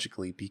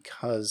psychologically,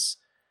 because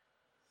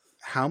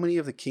how many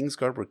of the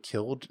Kingsguard were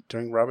killed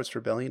during Robert's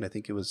Rebellion? I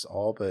think it was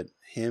all but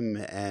him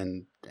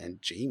and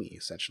Jaime,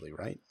 essentially,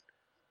 right?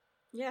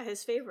 Yeah,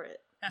 his favorite.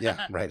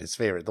 Yeah, right, his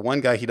favorite. The one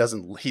guy he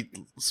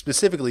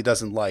specifically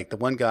doesn't like, the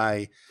one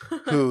guy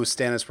who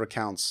Stannis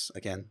recounts,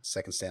 again,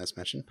 second Stannis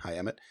mention, hi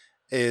Emmett,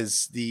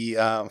 is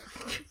the,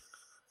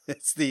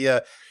 it's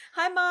the,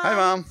 hi Mom. Hi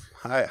Mom.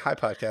 Hi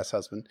podcast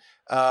husband.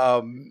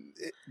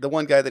 The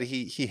one guy that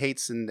he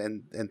hates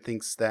and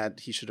thinks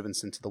that he should have been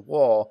sent to the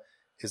wall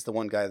is the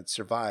one guy that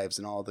survives,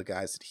 and all the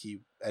guys that he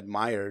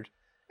admired.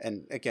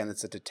 And again,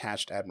 it's a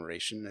detached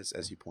admiration,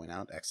 as you point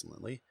out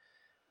excellently.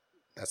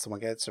 That's the one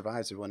guy that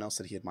survives. Everyone else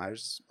that he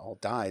admires all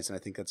dies. And I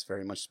think that's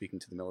very much speaking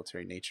to the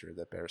military nature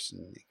that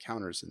Barristan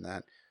encounters, in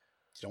that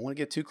you don't want to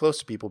get too close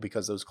to people,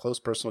 because those close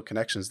personal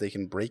connections, they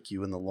can break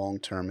you in the long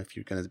term if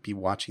you're going to be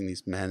watching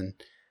these men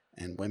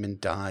and women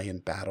die in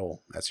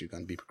battle as you're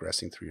going to be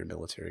progressing through your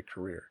military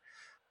career.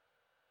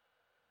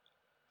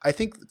 I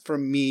think for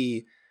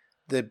me,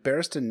 the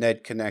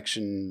Barristan-Ned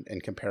connection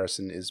and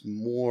comparison is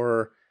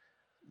more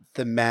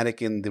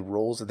thematic in the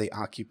roles that they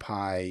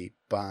occupy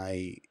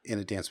in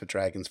A Dance with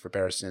Dragons for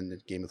Barristan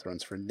and Game of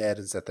Thrones for Ned,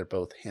 is that they're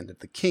both Hand of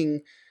the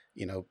King.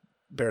 You know,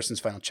 Barristan's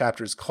final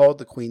chapter is called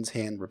The Queen's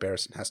Hand, where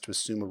Barristan has to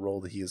assume a role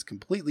that he is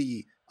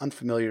completely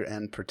unfamiliar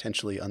and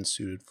potentially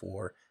unsuited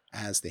for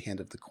as the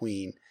Hand of the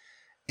Queen.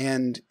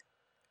 And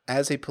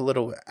as a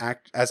political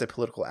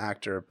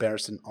actor,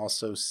 Barristan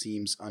also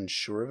seems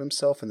unsure of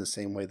himself in the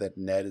same way that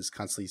Ned is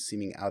constantly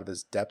seeming out of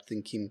his depth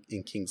in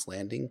King's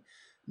Landing.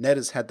 Ned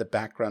has had the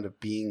background of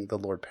being the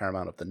Lord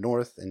Paramount of the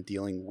North and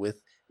dealing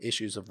with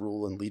issues of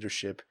rule and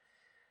leadership.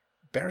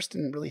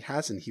 Barristan really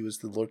hasn't. He was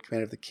the Lord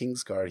Commander of the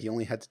Kingsguard. He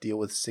only had to deal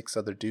with 6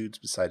 other dudes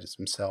besides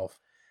himself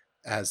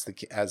as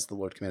the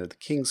Lord Commander of the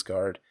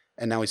Kingsguard,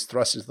 and now he's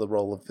thrust into the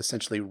role of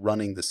essentially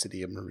running the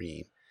city of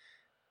Meereen.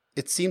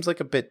 It seems like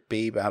a bit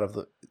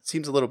it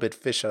seems a little bit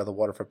fish out of the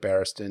water for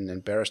Barristan,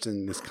 and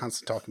Barristan is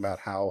constantly talking about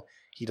how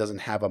he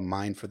doesn't have a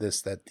mind for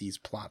this, that these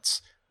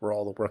plots were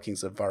all the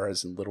workings of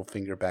Varys and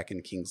Littlefinger back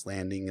in King's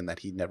Landing, and that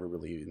he never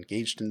really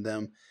engaged in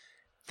them.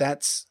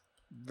 That's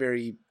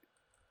very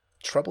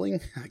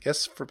troubling, I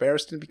guess, for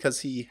Barristan,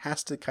 because he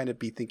has to kind of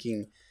be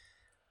thinking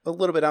a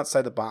little bit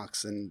outside the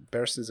box, and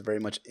Barristan is a very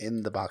much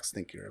in the box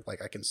thinker.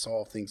 Like, I can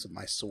solve things with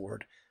my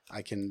sword.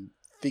 I can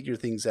figure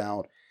things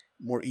out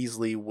more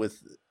easily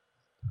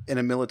in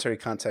a military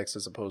context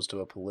as opposed to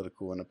a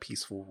political and a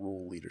peaceful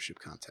rule leadership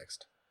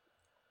context.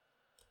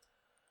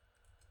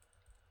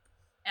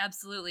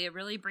 Absolutely. It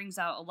really brings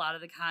out a lot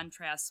of the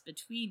contrasts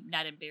between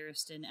Ned and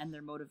Barristan and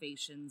their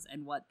motivations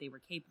and what they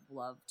were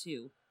capable of,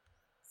 too.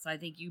 So I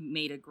think you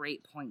made a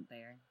great point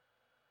there.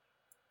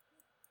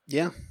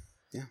 Yeah.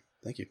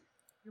 Thank you.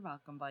 You're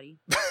welcome, buddy.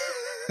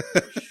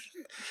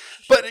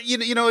 But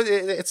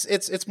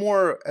it's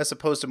more, as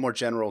opposed to more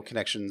general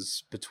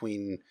connections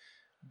between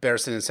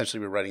Barristan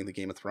essentially rewriting the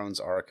Game of Thrones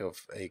arc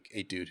of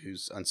a dude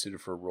who's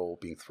unsuited for a role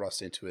being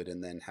thrust into it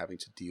and then having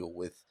to deal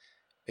with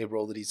a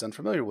role that he's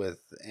unfamiliar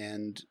with.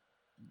 And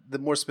the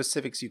more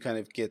specifics, you kind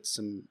of get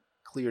some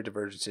clear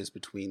divergences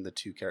between the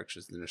two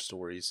characters and their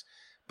stories.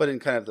 But in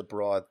kind of the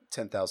broad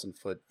 10,000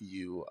 foot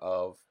view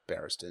of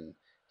Barristan,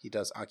 he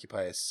does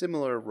occupy a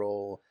similar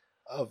role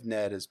of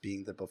Ned as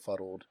being the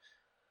befuddled,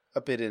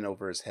 a bit in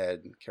over his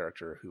head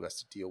character who has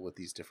to deal with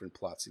these different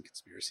plots and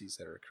conspiracies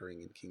that are occurring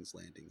in King's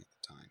Landing at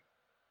the time.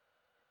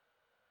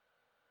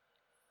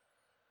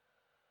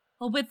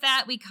 Well, with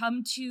that, we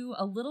come to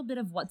a little bit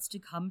of what's to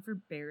come for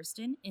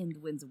Barristan in The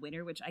Winds of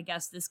Winter, which I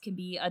guess this can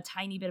be a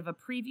tiny bit of a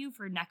preview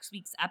for next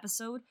week's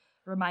episode.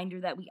 Reminder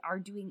that we are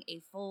doing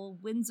a full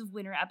Winds of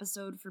Winter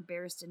episode for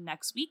Barristan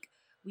next week.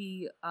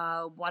 We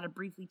want to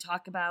briefly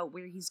talk about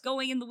where he's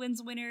going in The Winds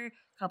of Winter,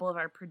 a couple of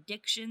our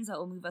predictions that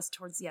will move us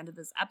towards the end of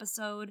this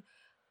episode.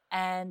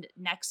 And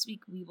next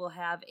week, we will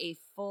have a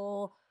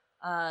full,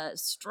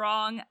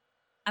 strong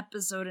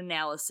episode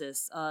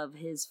analysis of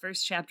his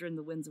first chapter in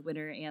The Winds of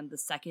Winter and the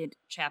second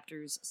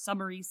chapter's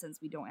summary, since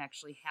we don't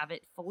actually have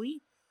it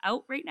fully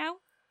out right now.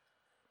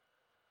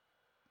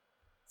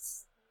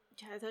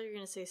 Yeah, I thought you were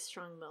gonna say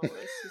strong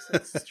Mellis. You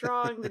said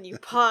strong, then you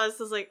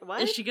paused. I was like,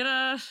 what? Is she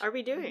gonna... Are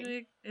we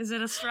doing? Is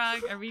it a strong...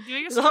 Are we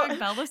doing a strong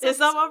Mellis? Is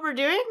that what we're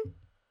doing?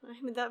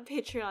 I mean, that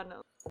Patreon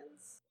knows.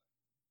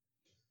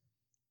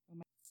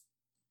 Oh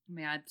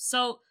man.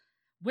 So,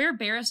 where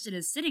Barristan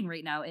is sitting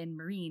right now in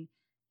Meereen,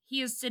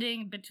 he is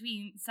sitting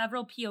between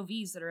several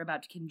POVs that are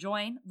about to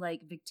conjoin,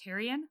 like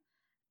Victarion,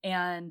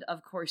 and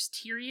of course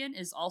Tyrion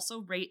is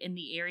also right in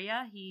the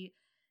area. He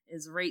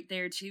is right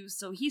there too,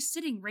 so he's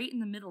sitting right in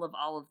the middle of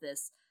all of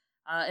this.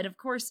 And of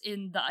course,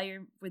 in the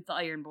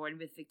Ironborn,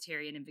 with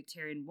Victarion and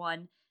Victarion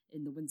 1,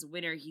 in The Winds of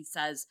Winter, he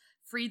says,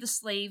 "Free the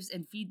slaves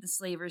and feed the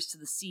slavers to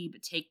the sea,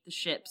 but take the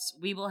ships.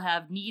 We will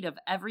have need of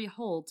every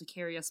hold to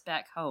carry us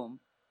back home."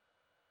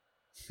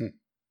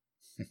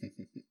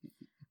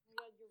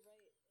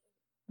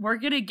 We're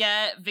going to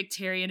get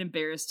Victarion and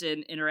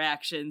Barristan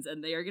interactions,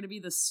 and they are going to be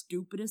the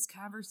stupidest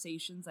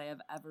conversations I have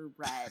ever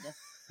read.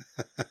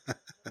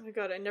 Oh my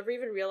god, I never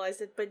even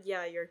realized it, but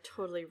yeah, you're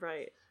totally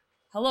right.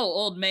 Hello,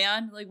 old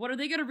man. Like, what are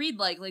they going to read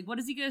like? Like, what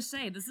is he going to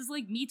say? This is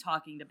like me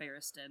talking to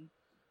Barristan.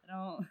 I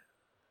don't...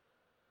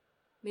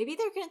 Maybe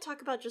they're going to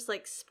talk about just,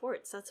 like,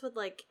 sports. That's what,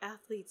 like,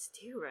 athletes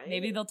do, right?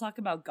 Maybe they'll talk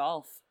about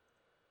golf.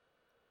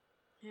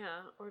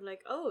 Yeah, or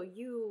like, oh,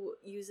 you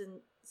use a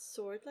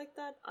sword like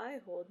that? I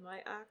hold my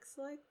axe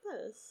like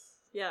this.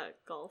 Yeah,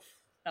 golf.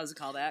 That was a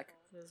callback.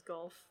 It was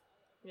golf.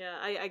 Yeah,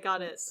 I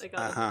got it. I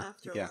got it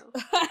after a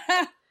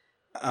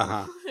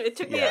while. It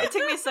took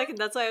me a second.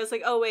 That's why I was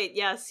like, oh wait,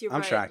 yes, you're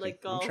right. Tracking.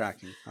 Like golf. I'm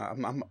tracking.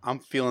 I'm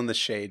feeling the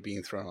shade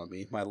being thrown on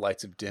me. My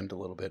lights have dimmed a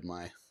little bit in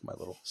my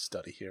little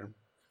study here.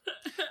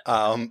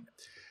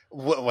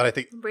 What I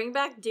think. Bring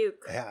back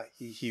Duke. Yeah,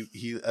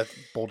 he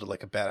bolted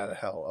like a bat out of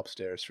hell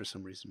upstairs for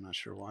some reason. I'm not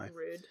sure why.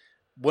 Rude.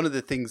 One of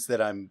the things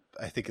that I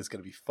think is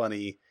going to be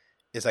funny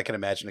is I can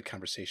imagine a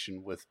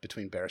conversation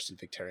between Barristan and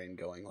Victarion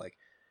going like,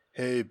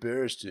 "Hey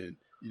Barristan,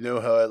 you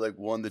know how I like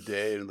won the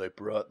day and like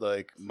brought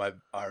like my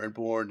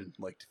Ironborn and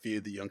like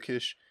defeated the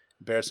Yunkish?"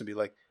 And Barristan be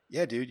like,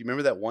 "Yeah, dude, you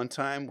remember that one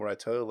time where I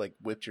totally like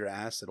whipped your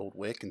ass at Old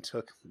Wick and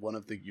took one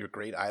of your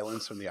great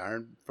islands from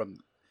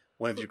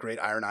one of your great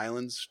Iron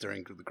Islands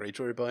during the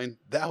Greyjoy Rebellion?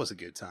 That was a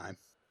good time."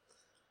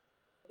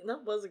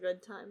 That was a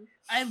good time.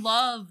 I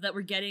love that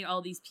we're getting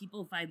all these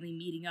people finally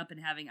meeting up and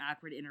having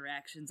awkward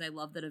interactions. I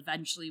love that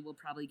eventually we'll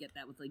probably get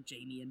that with like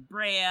Jaime and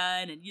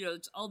Bran and, you know,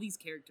 all these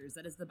characters.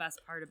 That is the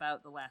best part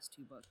about the last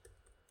two books.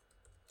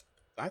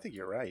 I think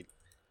you're right.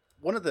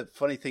 One of the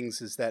funny things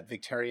is that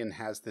Victarion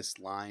has this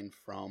line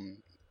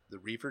from the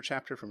Reaver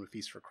chapter from A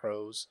Feast for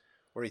Crows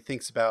where he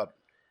thinks about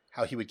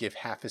how he would give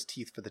half his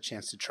teeth for the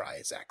chance to try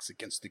his axe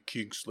against the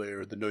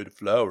Kingslayer, the Knight of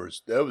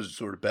Flowers. That was the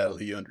sort of battle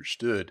he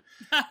understood.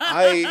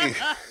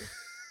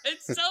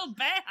 It's so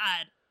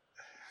bad.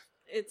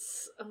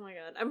 Oh my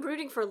god. I'm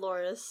rooting for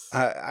Loris.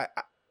 I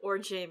or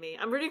Jamie.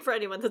 I'm rooting for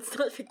anyone that's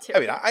not Victarion. I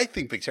mean, I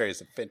think Victarion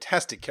is a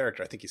fantastic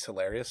character. I think he's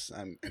hilarious.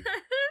 I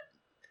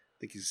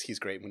think he's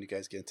great. When you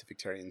guys get into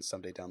Victarion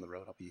someday down the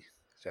road, I'll be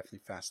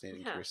definitely fascinated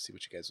and curious to see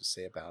what you guys will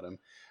say about him.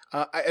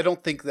 I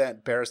don't think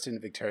that Barristan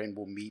and Victarion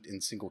will meet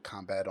in single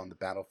combat on the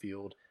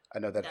battlefield. I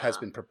know that has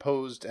been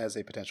proposed as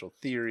a potential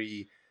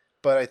theory,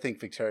 but I think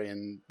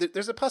Victarion...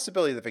 There's a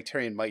possibility that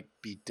Victarion might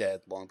be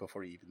dead long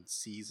before he even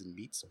sees and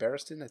meets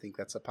Barristan. I think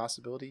that's a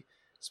possibility,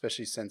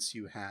 especially since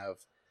you have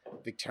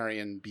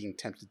Victarion being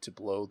tempted to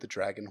blow the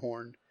dragon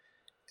horn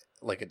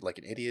like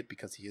an idiot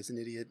because he is an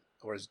idiot,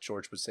 or as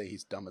George would say,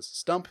 he's dumb as a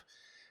stump.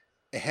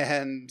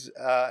 And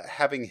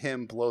having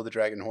him blow the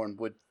dragon horn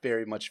would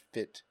very much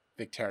fit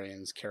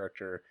Victarion's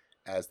character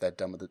as that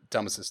dumb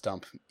as a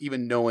stump,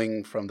 even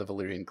knowing from the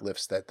Valyrian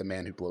glyphs that the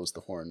man who blows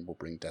the horn will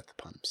bring death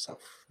upon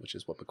himself, which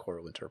is what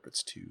Moqorro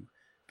interprets to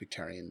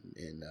Victarion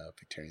in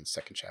Victarion's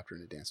second chapter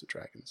in A Dance with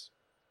Dragons.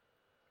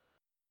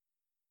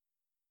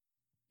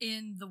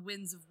 In The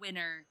Winds of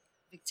Winter,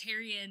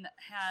 Victarion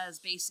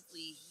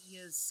he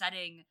is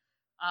setting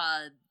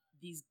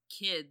these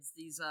kids,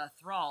 these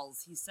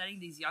thralls. He's setting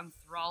these young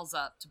thralls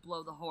up to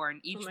blow the horn,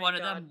 each one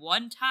of them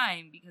one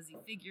time, because he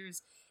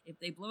figures if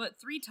they blow it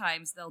 3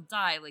 times, they'll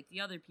die like the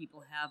other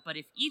people have. But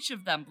if each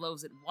of them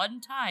blows it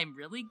one time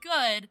really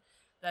good,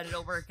 then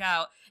it'll work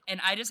out. And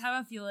I just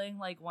have a feeling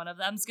like one of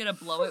them's gonna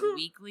blow it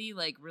weakly,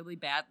 like really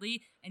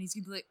badly, and he's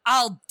gonna be like,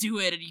 I'll do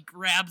it, and he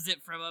grabs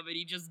it from him, and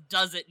he just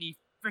does it, and he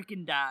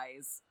freaking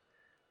dies.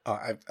 Oh,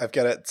 I've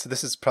got it. So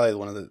this is probably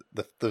one of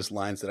those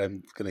lines that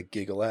I'm going to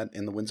giggle at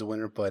in The Winds of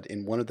Winter, but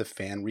in one of the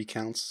fan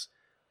recounts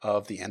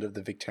of the end of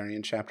the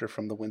Victarion chapter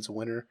from The Winds of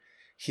Winter,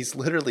 he's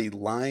literally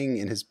lying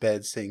in his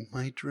bed saying,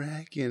 "My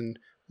dragon,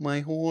 my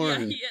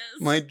horn,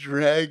 my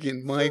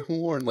dragon, my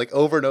horn," like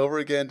over and over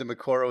again to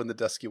Moqorro and the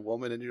Dusky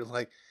Woman, and you're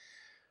like,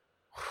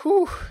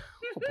 whew,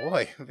 oh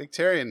boy,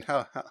 Victarion,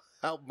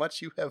 how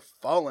much you have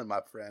fallen,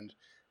 my friend.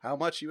 How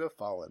much you have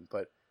fallen.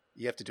 But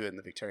you have to do it in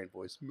the Victarion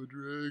voice. My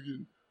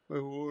dragon, my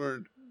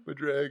horn, my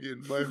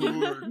dragon, my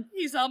horn.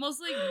 He's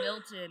almost like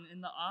Milton in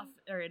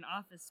in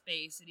Office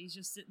Space, and he's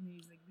just sitting there.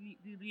 He's like,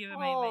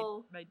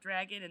 my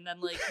dragon, and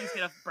then like he's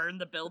gonna burn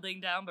the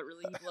building down, but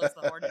really he blows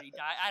the horn and he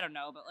dies. I don't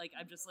know, but like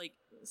I'm just like.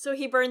 So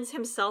he burns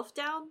himself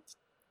down?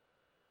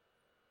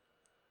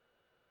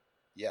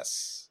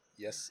 Yes,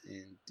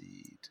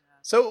 indeed.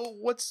 So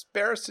what's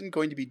Barristan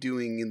going to be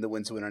doing in The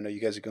Winds of Winter? I know you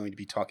guys are going to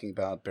be talking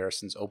about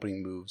Barristan's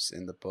opening moves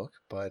in the book,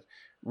 but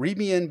read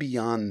me in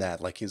beyond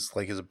that, like his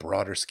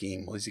broader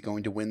scheme. Well, is he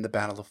going to win the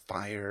Battle of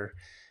Fire?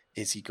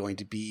 Is he going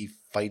to be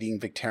fighting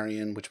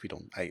Victarion, which we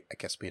don't, I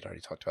guess we had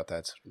already talked about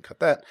that, so we can cut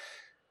that.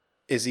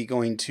 Is he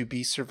going to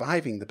be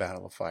surviving the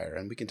Battle of Fire?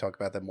 And we can talk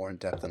about that more in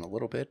depth in a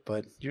little bit,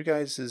 but your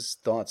guys'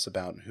 thoughts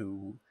about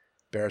who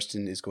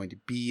Barristan is going to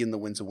be in The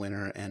Winds of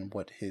Winter and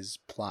what his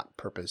plot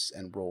purpose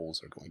and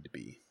roles are going to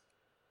be.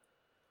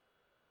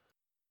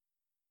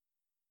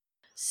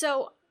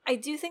 So, I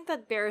do think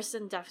that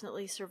Barristan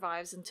definitely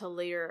survives until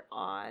later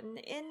on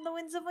in The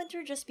Winds of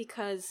Winter, just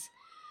because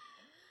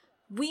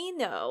we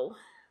know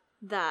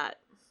that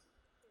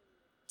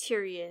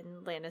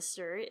Tyrion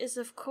Lannister is,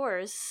 of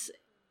course,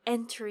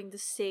 entering the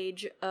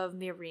stage of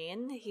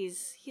Meereen.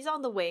 He's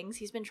on the wings.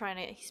 He's been trying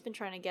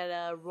to get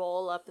a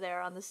role up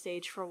there on the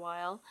stage for a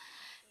while.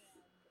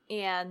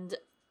 And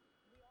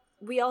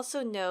we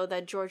also know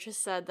that George has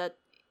said that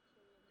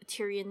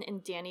Tyrion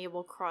and Dany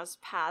will cross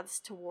paths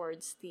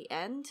towards the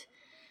end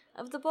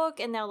of the book,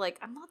 and now like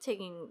I'm not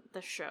taking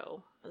the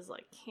show as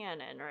like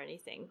canon or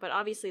anything, but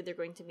obviously they're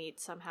going to meet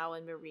somehow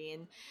in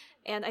Meereen,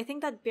 and I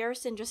think that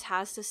Barristan just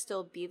has to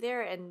still be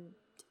there and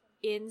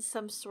in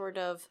some sort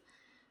of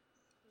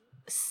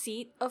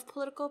seat of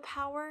political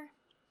power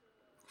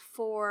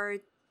for,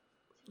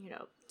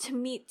 to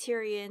meet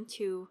Tyrion,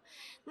 to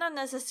not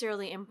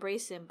necessarily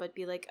embrace him, but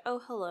be like, oh,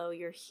 hello,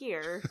 you're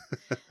here.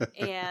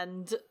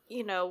 And,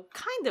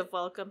 kind of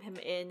welcome him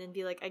in and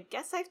be like, I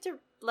guess I have to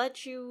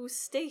let you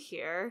stay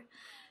here.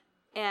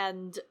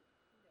 And,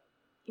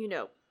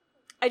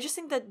 I just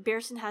think that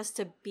Barristan has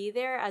to be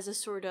there as a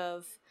sort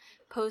of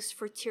post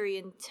for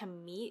Tyrion to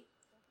meet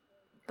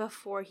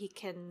before he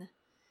can,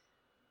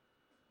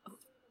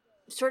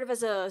 sort of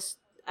as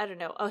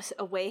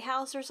a way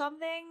house or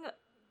something,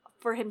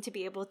 for him to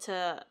be able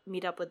to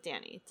meet up with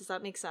Dany. Does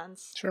that make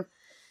sense? Sure.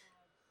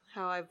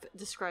 How I've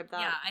described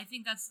that. Yeah, I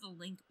think that's the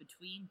link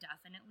between,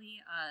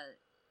 definitely.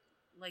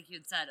 Like you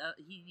had said,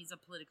 he needs a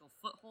political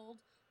foothold.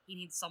 He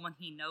needs someone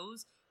he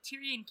knows.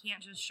 Tyrion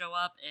can't just show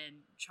up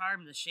and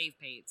charm the Shave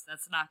Pates.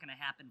 That's not going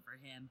to happen for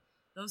him.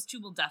 Those two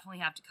will definitely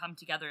have to come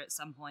together at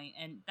some point,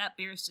 and that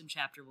Barristan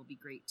chapter will be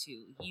great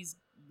too. He's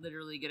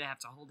literally going to have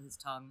to hold his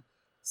tongue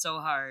so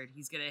hard.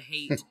 He's going to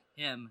hate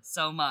him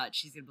so much.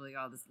 He's going to be like,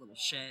 oh, this little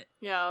shit.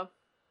 Yeah.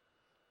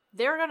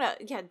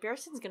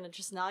 Barristan's gonna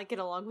just not get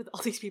along with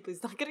all these people.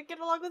 He's not gonna get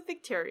along with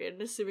Victarion,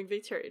 assuming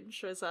Victarion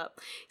shows up.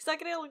 He's not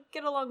gonna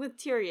get along with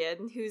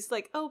Tyrion, who's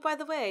like, oh, by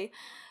the way,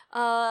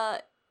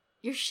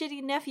 your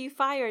shitty nephew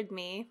fired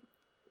me.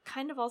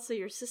 Kind of also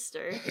your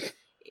sister.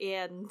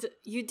 And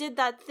you did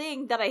that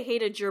thing that I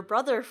hated your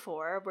brother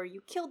for, where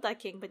you killed that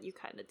king, but you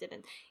kind of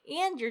didn't.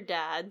 And your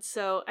dad.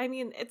 So, I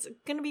mean, it's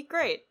gonna be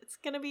great. It's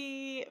gonna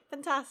be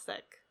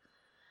fantastic.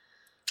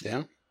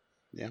 Yeah.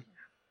 Yeah.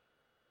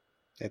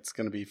 It's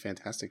going to be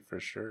fantastic for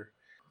sure.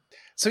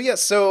 So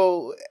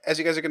as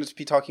you guys are going to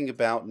be talking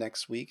about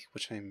next week,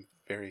 which I'm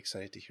very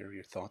excited to hear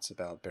your thoughts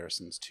about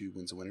Barristan's 2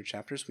 Winds of Winter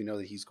chapters. We know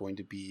that he's going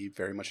to be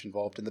very much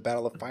involved in the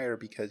Battle of Fire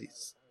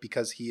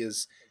because he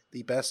is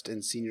the best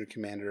and senior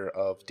commander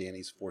of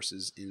Dany's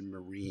forces in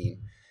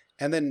Meereen.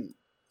 And then,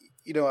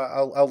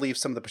 I'll leave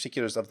some of the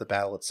particulars of the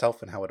battle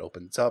itself and how it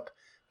opens up,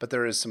 but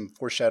there is some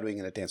foreshadowing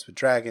in A Dance with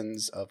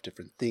Dragons of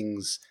different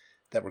things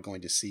that we're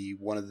going to see.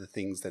 One of the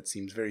things that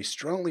seems very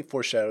strongly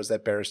foreshadows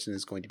that Barristan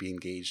is going to be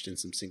engaged in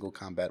some single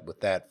combat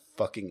with that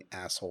fucking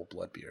asshole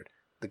Bloodbeard.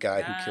 The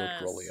guy who killed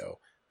Groleo.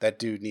 That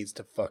dude needs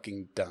to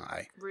fucking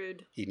die.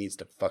 Rude. He needs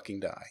to fucking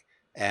die.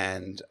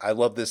 And I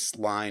love this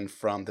line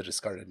from The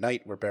Discarded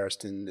Knight where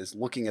Barristan is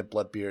looking at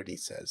Bloodbeard and he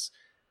says,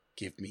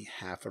 "Give me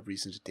half a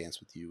reason to dance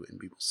with you and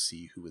we will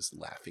see who is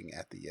laughing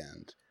at the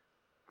end."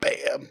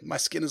 Bam! My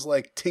skin is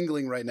like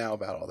tingling right now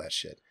about all that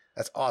shit.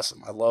 That's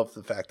awesome. I love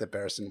the fact that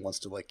Barristan wants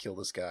to kill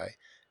this guy.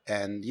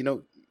 And,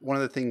 one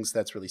of the things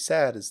that's really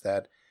sad is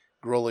that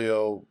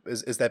Groleo,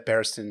 is that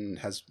Barristan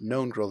has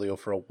known Groleo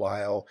for a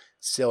while,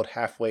 sailed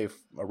halfway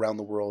around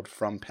the world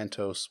from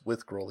Pentos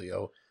with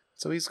Groleo.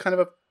 So he's kind of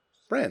a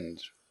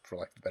friend, for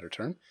lack of a better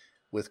term,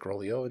 with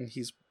Groleo.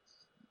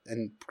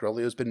 And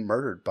Groleo's been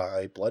murdered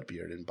by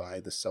Bloodbeard and by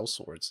the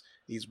sellswords.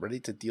 He's ready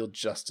to deal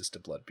justice to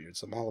Bloodbeard.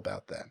 So I'm all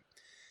about that.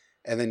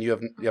 And then you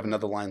have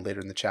another line later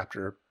in the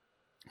chapter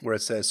where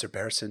it says, "Sir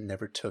Barristan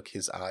never took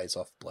his eyes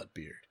off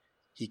Bloodbeard.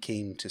 He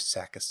came to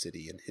sack a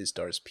city, and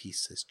Hisdar's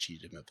peace has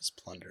cheated him of his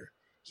plunder.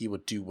 He will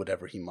do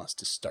whatever he must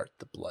to start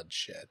the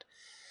bloodshed."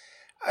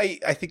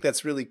 I think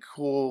that's really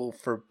cool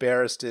for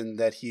Barristan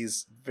that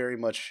he's very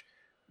much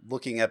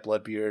looking at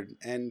Bloodbeard.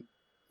 And,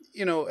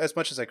 as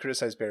much as I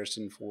criticize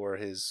Barristan for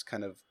his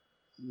kind of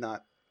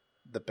not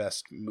the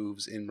best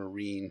moves in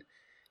Meereen,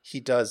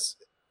 he does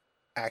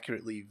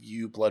accurately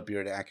view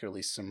Bloodbeard,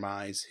 accurately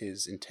surmise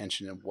his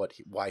intention and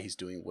why he's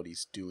doing what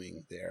he's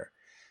doing there.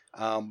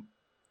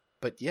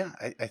 But yeah,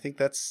 I think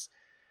that's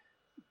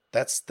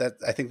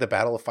I think the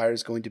Battle of Fire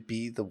is going to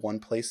be the one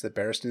place that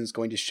Barristan is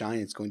going to shine.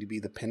 It's going to be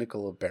the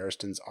pinnacle of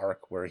Barristan's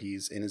arc where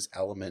he's in his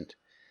element.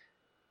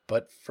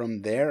 But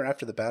from there,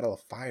 after the Battle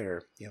of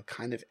Fire,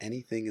 kind of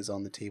anything is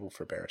on the table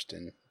for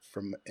Barristan.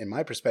 In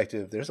my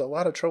perspective, there's a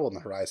lot of trouble on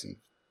the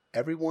horizon.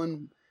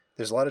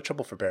 There's a lot of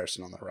trouble for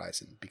Barristan on the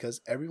horizon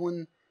because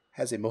everyone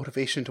has a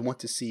motivation to want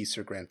to see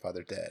Sir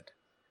Grandfather dead.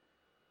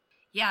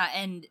 Yeah,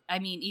 and I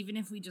mean, even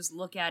if we just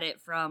look at it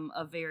from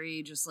a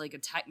very just a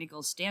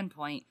technical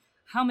standpoint,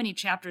 how many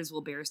chapters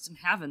will Barristan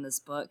have in this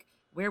book?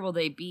 Where will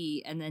they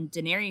be? And then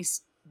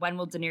Daenerys, when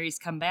will Daenerys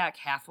come back?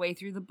 Halfway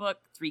through the book?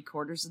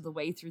 3/4 of the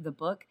way through the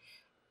book?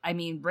 I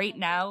mean, right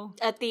now...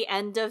 At the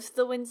end of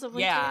the Winds of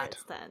Winter? Yeah,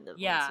 it's the end of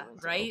yeah,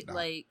 Winds of Winter.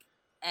 right?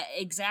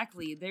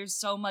 Exactly. There's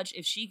so much.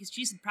 If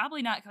she's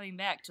probably not coming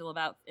back till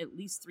about at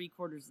least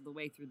 3/4 of the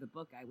way through the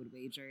book, I would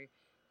wager.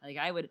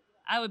 I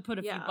would put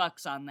a few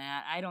bucks on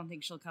that. I don't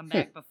think she'll come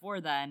back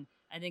before then.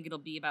 I think it'll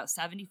be about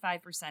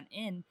 75%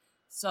 in.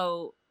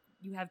 So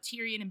you have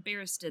Tyrion and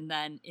Barristan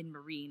then in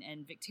Meereen,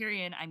 and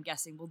Victarion, I'm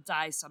guessing, will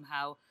die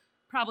somehow,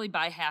 probably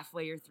by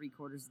halfway or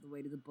 3/4 of the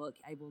way to the book.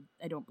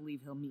 I don't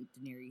believe he'll meet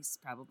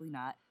Daenerys, probably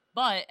not.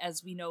 But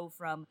as we know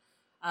from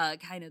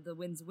kind of the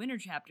Winds of Winter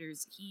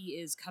chapters, he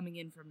is coming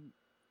in from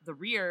the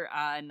rear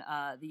on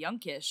the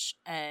Yunkish,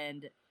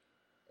 and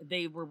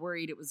they were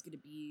worried it was going to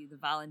be the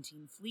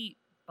Volantene fleet,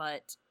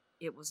 but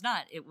it was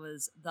not. It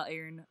was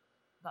the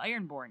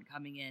Ironborn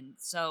coming in.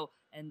 So,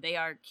 and they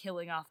are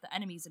killing off the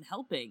enemies and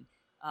helping,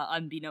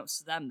 unbeknownst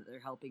to them that they're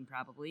helping.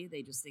 Probably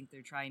they just think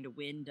they're trying to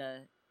win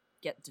to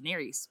get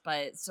Daenerys.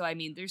 But so I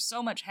mean, there's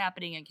so much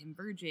happening and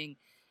converging,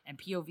 and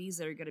POVs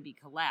that are going to be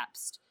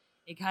collapsed.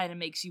 It kind of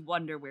makes you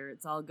wonder where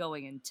it's all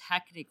going and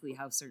technically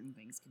how certain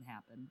things can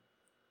happen.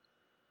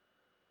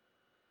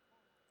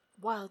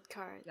 Wild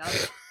card.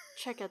 Yep.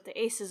 Check out the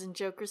Aces and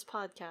Jokers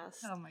podcast.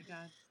 Oh my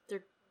god.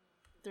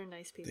 They're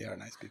nice people. They are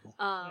nice people.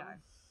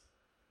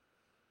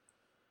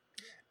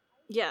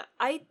 Yeah,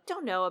 I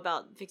don't know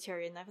about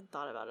Victarion. I haven't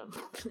thought about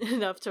him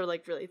enough to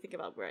really think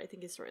about where I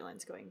think his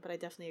storyline's going, but I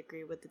definitely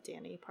agree with the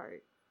Dany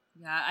part.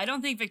 Yeah, I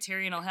don't think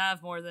Victarion will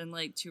have more than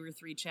 2 or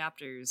 3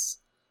 chapters.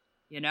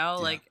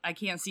 I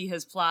can't see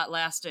his plot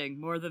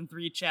lasting more than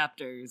 3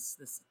 chapters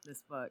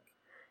this book.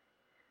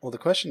 Well, the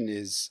question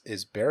is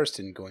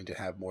Barristan going to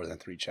have more than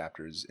 3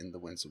 chapters in the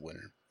Winds of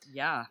Winter?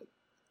 Yeah.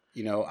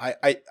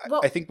 I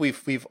think we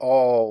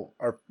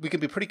can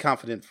be pretty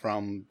confident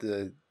from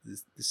the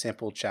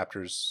sample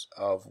chapters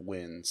of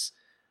Winds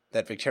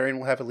that Victarion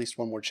will have at least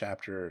one more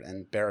chapter,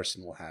 and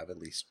Barristan will have at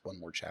least one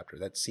more chapter.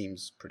 That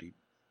seems pretty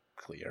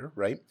clear,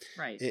 right?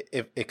 Right.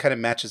 It kind of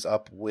matches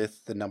up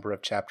with the number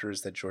of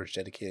chapters that George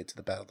dedicated to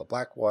the Battle of the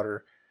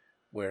Blackwater,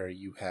 where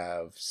you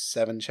have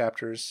 7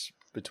 chapters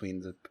between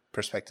the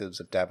perspectives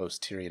of Davos,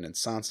 Tyrion, and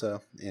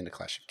Sansa in A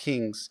Clash of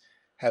Kings,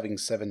 having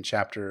 7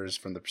 chapters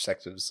from the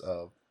perspectives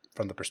of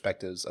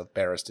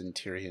Barristan,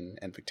 Tyrion,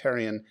 and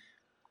Victarion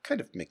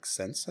kind of makes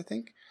sense, I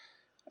think.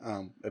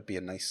 It'd be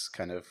a nice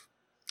kind of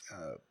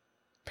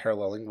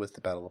paralleling with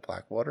the Battle of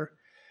Blackwater.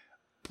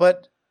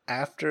 But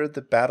after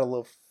the Battle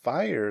of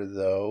Fire,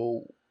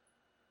 though,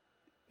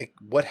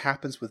 what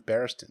happens with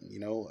Barristan? You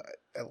know,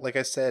 like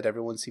I said,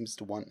 everyone seems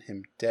to want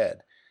him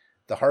dead.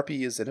 The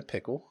Harpy is in a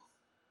pickle.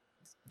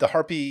 The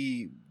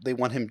Harpy, they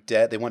want him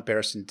dead. They want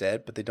Barristan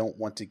dead, but they don't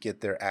want to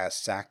get their ass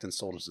sacked and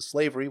sold into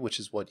slavery, which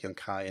is what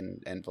Yunkai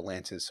and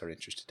Volantis are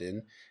interested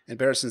in. And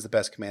Barristan's the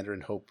best commander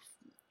and hope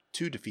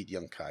to defeat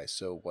Yunkai,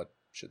 so what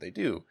should they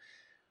do?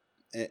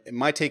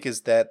 My take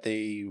is that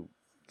the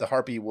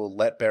Harpy will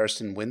let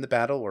Barristan win the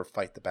battle or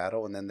fight the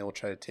battle, and then they'll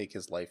try to take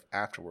his life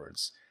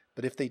afterwards.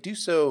 But if they do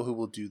so, who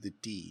will do the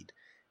deed?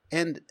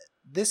 And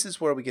this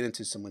is where we get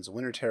into some Winds of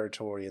Winter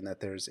territory, and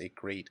that there's a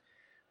great...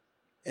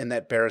 And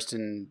that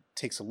Barristan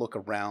takes a look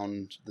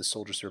around the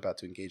soldiers who are about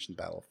to engage in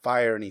the Battle of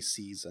Fire, and he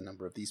sees a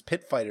number of these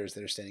pit fighters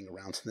that are standing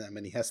around them,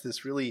 and he has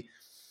this really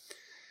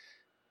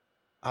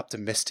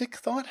optimistic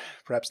thought,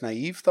 perhaps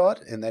naive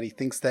thought, in that he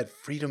thinks that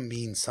freedom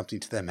means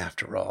something to them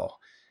after all.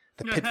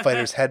 The pit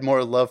fighters had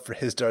more love for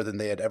Hisdar than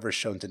they had ever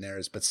shown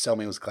Daenerys, but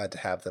Selmy was glad to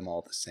have them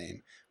all the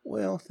same.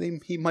 Well,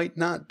 he might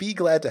not be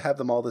glad to have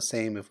them all the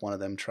same if one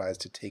of them tries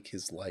to take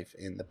his life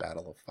in the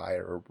Battle of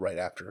Fire, or right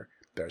after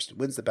Barristan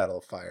wins the Battle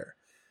of Fire.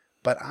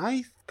 But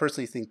I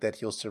personally think that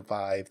he'll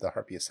survive the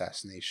Harpy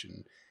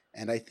assassination,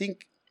 and I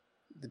think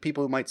the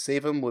people who might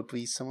save him would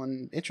be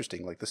someone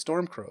interesting, like the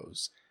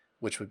Stormcrows,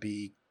 which would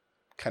be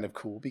kind of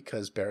cool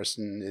because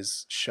Barristan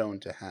is shown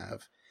to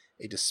have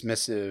a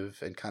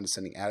dismissive and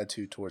condescending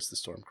attitude towards the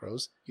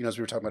Stormcrows. You know, as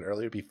we were talking about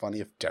earlier, it'd be funny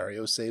if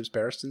Dario saves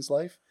Barristan's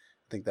life.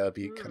 I think that would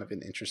be kind of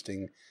an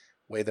interesting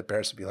way that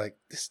Barristan would be like,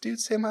 this dude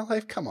saved my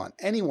life? Come on,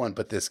 anyone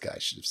but this guy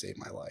should have saved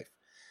my life.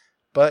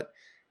 But...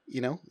 you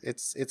know,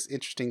 it's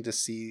interesting to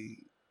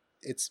see.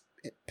 It's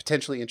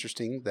potentially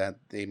interesting that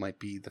they might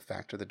be the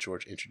factor that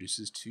George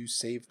introduces to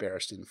save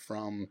Barristan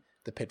from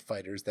the pit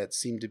fighters that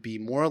seem to be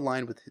more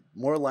aligned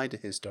to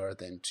Hisdar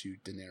than to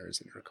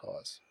Daenerys and her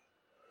cause.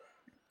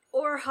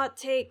 Or hot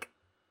take,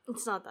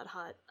 it's not that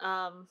hot.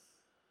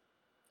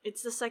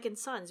 It's the Second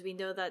Sons. We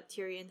know that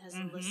Tyrion has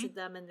enlisted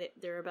them and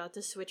they're about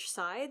to switch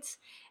sides.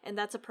 And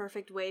that's a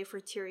perfect way for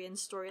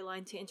Tyrion's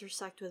storyline to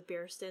intersect with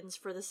Barristan's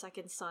for the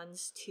Second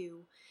Sons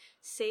to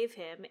save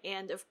him.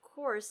 And of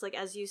course, like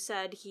as you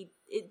said,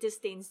 it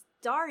disdains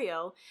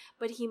Dario,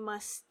 but he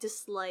must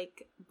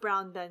dislike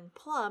Brown Ben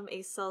Plum,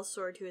 a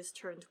sellsword who has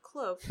turned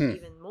cloak,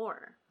 even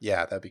more.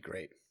 Yeah, that'd be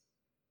great.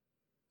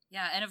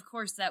 Yeah, and of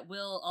course that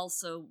will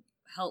also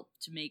help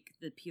to make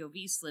the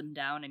POV slim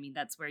down. I mean,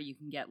 that's where you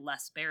can get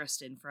less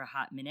Barristan for a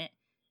hot minute,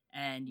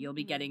 and you'll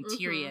be getting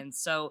Tyrion.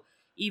 So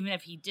even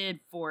if he did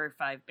 4 or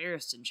 5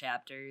 Barristan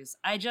chapters,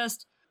 I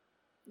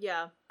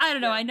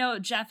don't know. I know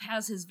Jeff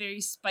has his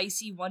very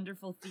spicy,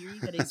 wonderful theory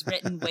that he's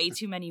written way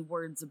too many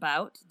words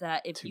about,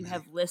 that if you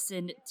have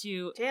listened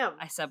to... Damn.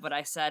 I said what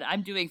I said.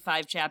 I'm doing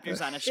 5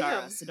 chapters on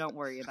Ashara, so don't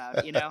worry about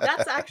it, you know?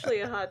 That's actually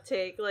a hot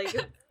take. Like,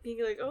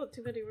 being like, oh,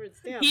 too many words,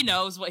 damn. He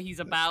knows what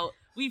he's about.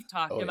 We've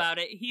talked about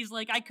it. He's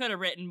like, I could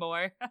have written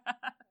more.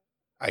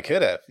 I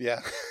could have,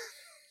 yeah.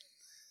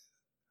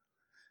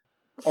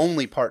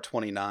 Only part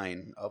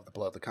 29 of the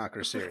Blood of the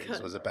Conqueror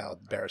series was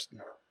about Barristan.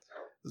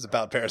 It was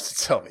about Barristan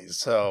Selmy,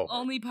 so...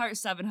 Only part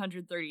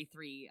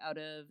 733 out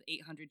of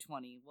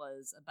 820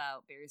 was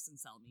about Barristan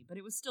Selmy, but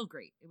it was still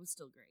great.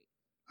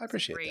 I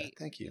appreciate that.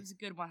 Thank you. It was a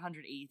good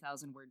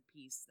 180,000 word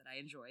piece that I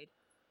enjoyed.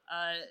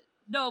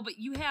 No, but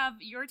you have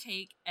your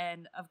take,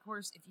 and of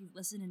course, if you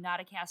listen to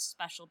Nauticast's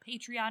special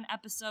Patreon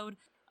episode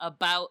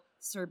about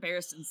Sir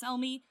Barristan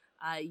Selmy,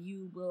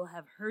 you will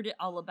have heard it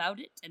all about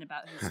it and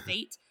about his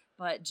fate.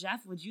 But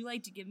Jeff, would you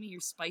like to give me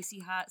your spicy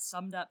hot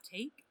summed up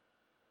take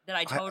that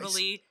I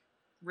totally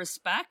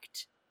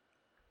respect?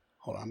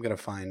 Hold on, I'm gonna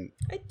find...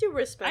 I do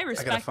respect it. I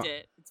respect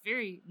it. It's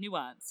very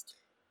nuanced.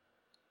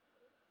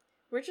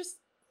 We're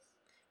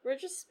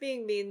just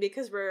being mean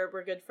because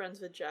we're good friends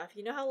with Jeff.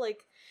 You know how,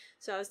 like,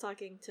 so I was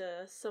talking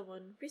to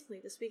someone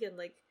recently this weekend,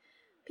 like,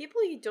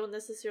 people you don't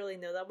necessarily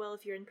know that well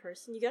if you're in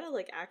person, you gotta,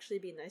 like, actually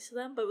be nice to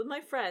them. But with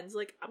my friends,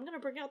 like, I'm gonna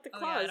bring out the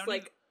claws.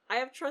 I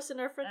have trust in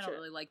our friendship. I don't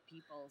really like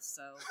people,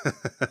 so...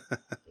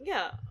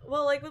 Yeah.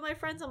 Well, like, with my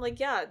friends, I'm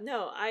like, yeah,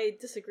 no, I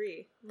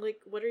disagree. Like,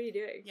 what are you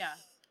doing? Yeah.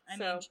 I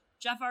mean,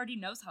 Jeff already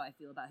knows how I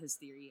feel about his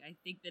theory. I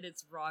think that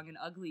it's wrong and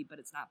ugly, but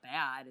it's not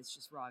bad. It's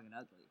just wrong and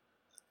ugly.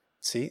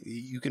 See,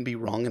 you can be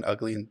wrong and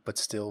ugly, but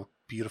still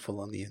beautiful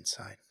on the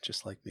inside,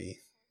 just like me.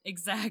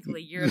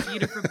 Exactly. You're a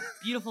beautiful,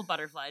 beautiful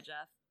butterfly,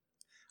 Jeff.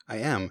 I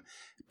am.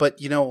 But,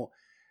 you know,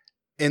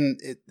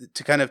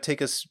 to kind of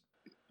take us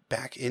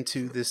back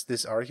into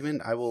this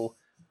argument, I will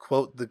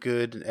quote the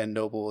good and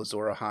noble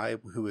Azor Ahai,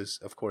 who is,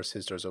 of course,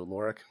 Hizdahr zo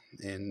Loraq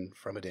in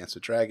From a Dance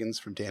with Dragons,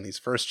 from Dany's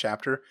first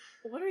chapter.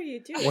 What are you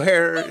doing?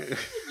 Where...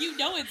 You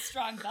know it's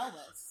Strong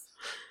Bellis.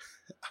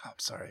 I'm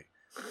sorry.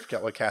 I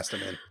forgot what cast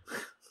I'm in.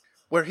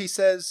 Where he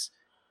says,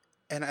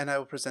 and I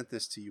will present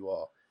this to you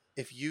all,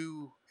 if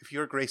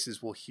your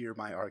graces will hear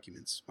my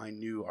arguments, my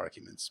new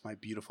arguments, my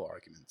beautiful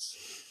arguments...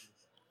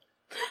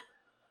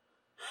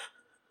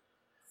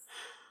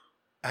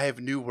 I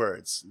have new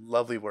words,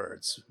 lovely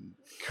words,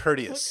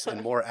 courteous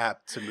and more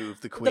apt to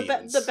move the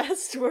queens. The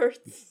best words.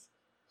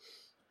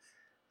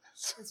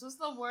 This was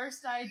the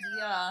worst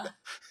idea.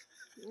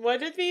 Why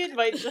did we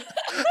invite them?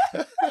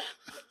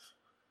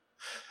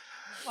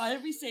 Why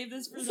did we save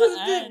this for the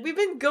end? We've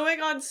been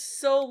going on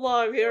so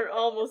long. We are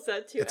almost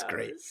at 2 hours. It's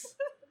great.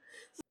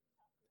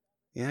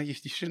 Yeah, you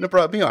shouldn't have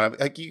brought me on.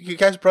 Like you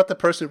guys brought the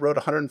person who wrote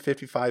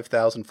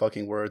 155,000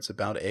 fucking words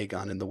about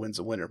Aegon in The Winds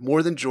of Winter.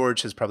 More than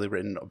George has probably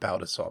written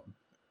about us all.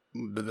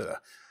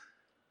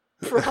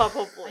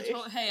 Probably.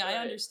 I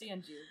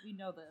understand you. We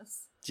know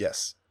this.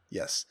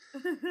 Yes.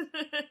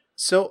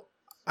 So,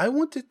 I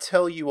want to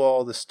tell you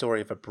all the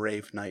story of a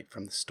brave knight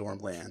from the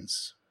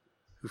Stormlands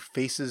who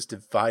faces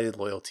divided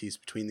loyalties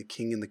between the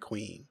king and the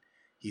queen.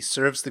 He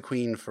serves the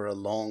queen for a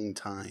long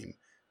time,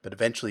 but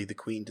eventually the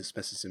queen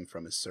dismisses him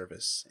from his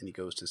service, and he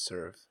goes to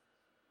serve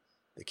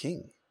the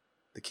king.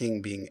 The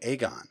king being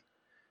Aegon.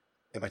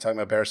 Am I talking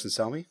about Barristan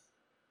Selmy?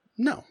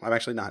 No, I'm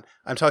actually not.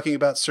 I'm talking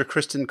about Sir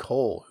Criston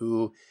Cole,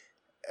 who,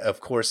 of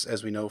course,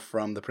 as we know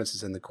from The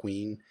Princess and the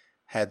Queen,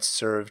 had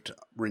served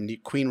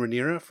Queen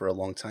Rhaenyra for a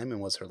long time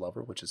and was her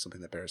lover, which is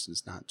something that Barristan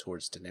is not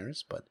towards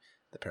Daenerys, but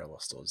the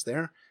parallel still is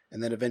there.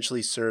 And then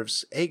eventually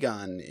serves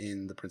Aegon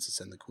in The Princess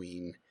and the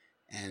Queen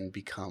and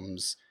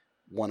becomes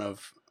one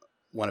of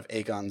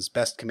Aegon's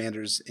best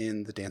commanders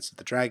in The Dance of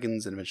the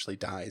Dragons and eventually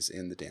dies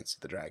in The Dance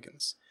of the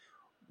Dragons.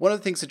 One of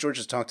the things that George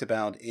has talked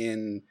about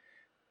in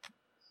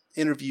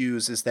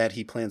interviews is that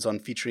he plans on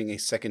featuring a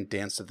second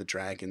Dance of the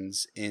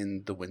Dragons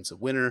in The Winds of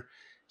Winter.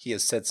 He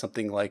has said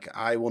something like,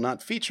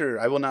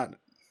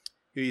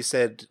 he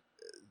said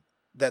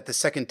that the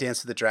second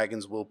Dance of the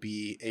Dragons will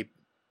be a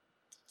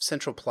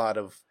central plot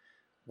of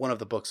one of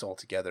the books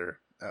altogether.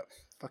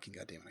 Fucking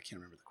goddamn it, I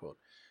can't remember the quote.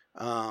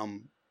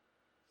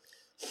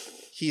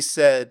 He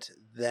said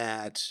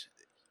that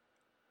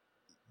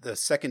the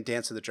second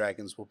Dance of the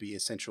Dragons will be a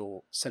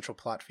central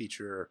plot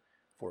feature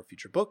for a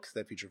future book.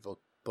 That future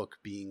book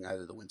being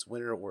either The Winds of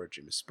Winter or A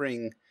Dream of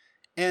Spring.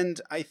 And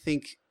I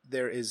think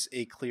there is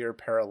a clear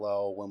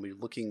parallel when we're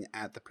looking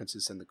at The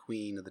Princess and the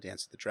Queen of The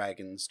Dance of the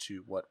Dragons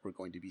to what we're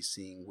going to be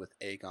seeing with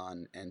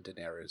Aegon and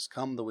Daenerys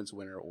come The Winds of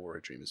Winter or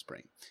A Dream of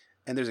Spring.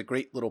 And there's a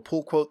great little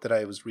pull quote that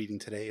I was reading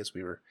today as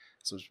I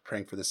was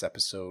preparing for this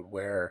episode,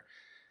 where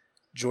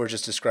George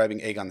is describing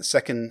Aegon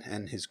II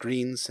and his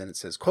greens, and it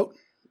says, quote,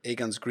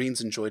 Aegon's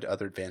greens enjoyed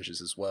other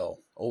advantages as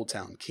well. Old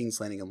Town,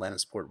 King's Landing, and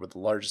Lannisport were the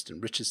largest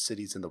and richest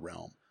cities in the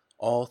realm.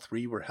 All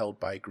three were held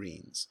by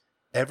greens.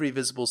 Every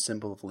visible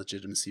symbol of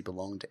legitimacy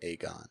belonged to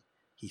Aegon.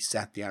 He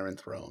sat the Iron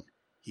Throne.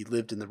 He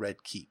lived in the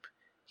Red Keep.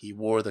 He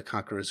wore the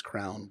Conqueror's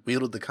crown,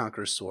 wielded the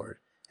Conqueror's sword,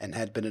 and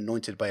had been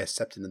anointed by a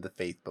septon of the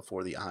faith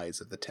before the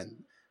eyes of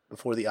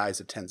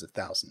tens of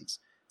thousands.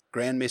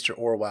 Grand Maester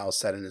Orwyle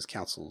sat in his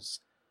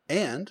councils,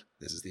 and,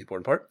 this is the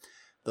important part,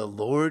 the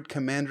Lord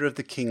Commander of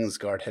the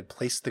Kingsguard had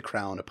placed the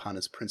crown upon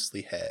his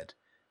princely head,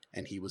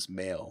 and he was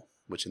male,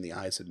 which in the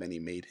eyes of many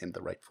made him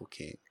the rightful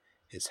king,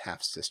 his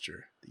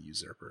half-sister, the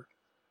usurper.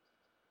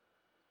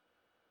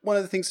 One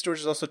of the things George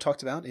has also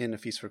talked about in A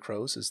Feast for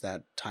Crows is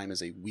that time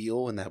is a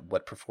wheel and that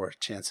what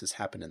perchance has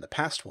happened in the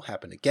past will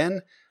happen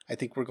again. I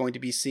think we're going to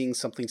be seeing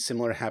something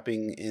similar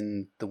happening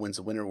in The Winds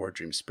of Winter or A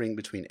Dream of Spring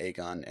between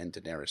Aegon and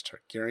Daenerys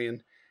Targaryen.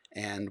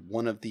 And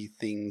one of the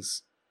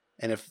things,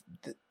 and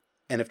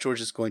if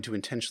George is going to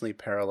intentionally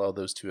parallel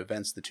those two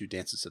events, the two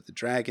dances of the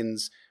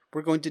dragons,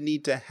 we're going to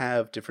need to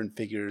have different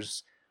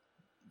figures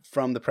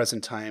from the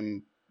present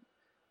time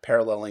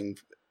paralleling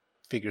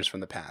figures from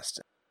the past.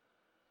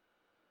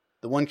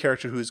 The one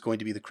character who is going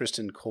to be the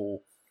Criston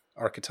Cole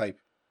archetype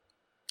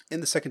in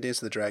the second Dance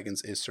of the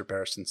Dragons is Sir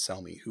Barristan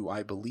Selmy, who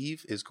I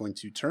believe is going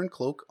to turn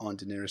cloak on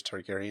Daenerys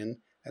Targaryen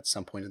at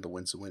some point in The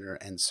Winds of Winter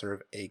and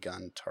serve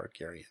Aegon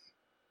Targaryen.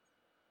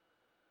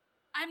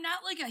 I'm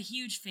not a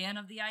huge fan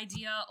of the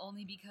idea,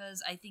 only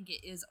because I think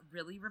it is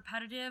really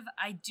repetitive.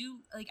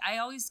 I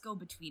always go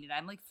between it.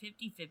 I'm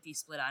 50-50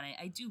 split on it.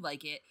 I do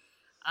like it.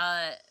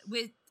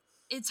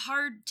 It's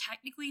hard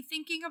technically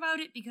thinking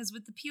about it because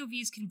with the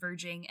POVs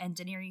converging and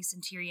Daenerys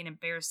and Tyrion and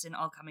Barristan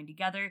all coming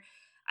together,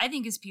 I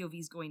think his POV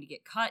is going to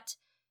get cut,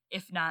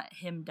 if not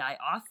him die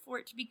off for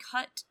it to be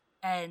cut.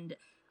 And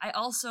I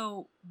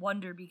also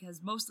wonder,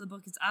 because most of the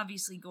book is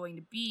obviously going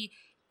to be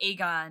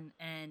Aegon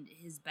and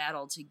his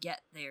battle to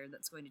get there,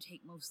 that's going to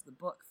take most of the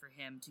book for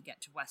him to get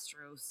to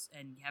Westeros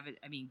and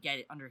get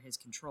it under his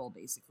control,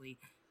 basically,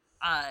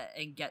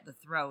 and get the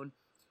throne.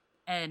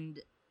 And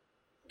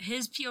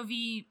his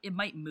POV, it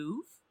might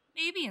move,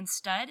 maybe,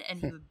 instead, and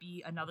he would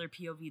be another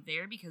POV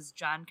there, because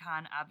Jon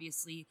Con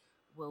obviously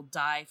will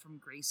die from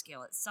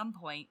grayscale at some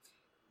point.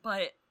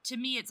 But to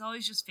me, it's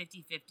always just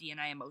 50-50, and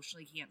I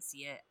emotionally can't see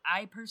it.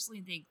 I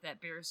personally think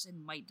that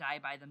Barristan might die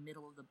by the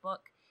middle of the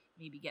book,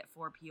 maybe get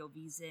 4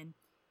 POVs in.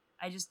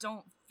 I just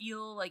don't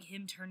feel like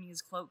him turning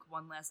his cloak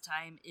one last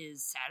time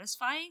is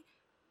satisfying,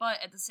 but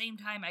at the same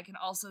time, I can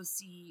also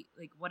see,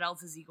 like, what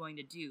else is he going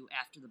to do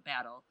after the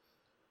battle?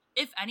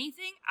 If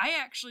anything, I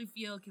actually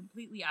feel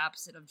completely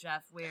opposite of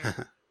Jeff,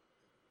 where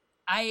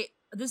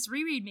this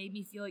reread made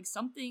me feel like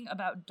something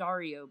about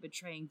Daario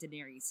betraying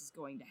Daenerys is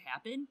going to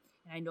happen.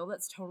 And I know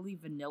that's totally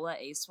vanilla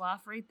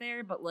Aswaff right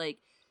there, but like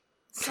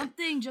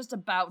something just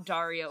about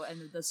Daario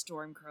and the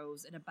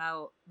Stormcrows and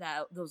about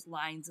those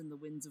lines in the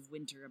Winds of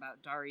Winter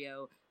about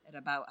Daario and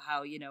about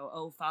how,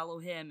 follow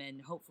him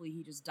and hopefully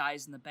he just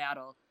dies in the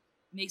battle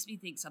makes me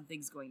think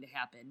something's going to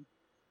happen.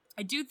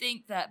 I do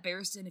think that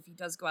Barristan, if he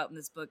does go out in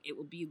this book, it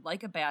will be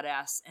like a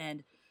badass,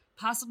 and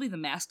possibly the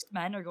Masked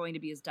Men are going to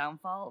be his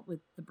downfall.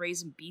 With the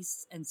Brazen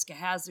Beasts and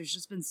Skahaz, there's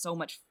just been so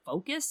much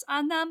focus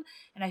on them,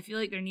 and I feel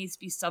like there needs to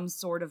be some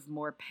sort of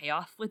more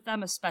payoff with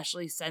them,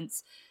 especially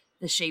since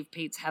the Shave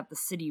Pates have the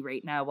city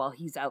right now while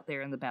he's out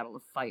there in the Battle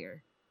of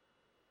Fire.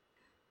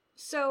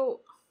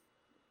 So,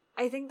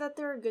 I think that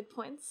there are good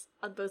points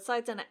on both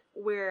sides, and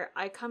where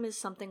I come is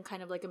something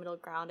kind of like a middle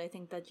ground. I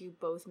think that you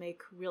both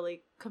make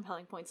really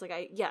compelling points.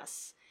 Like,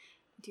 yes,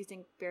 I do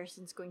think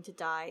Barristan's going to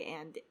die,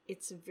 and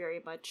it's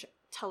very much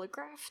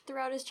telegraphed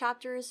throughout his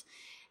chapters,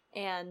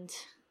 but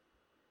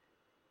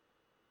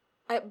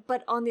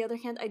on the other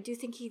hand, I do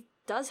think he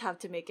does have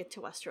to make it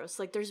to Westeros.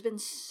 Like, there's been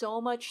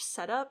so much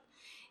setup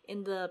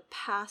in the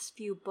past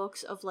few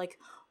books of like,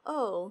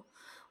 oh,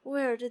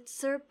 where did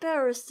Sir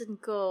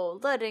Barristan go?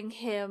 Letting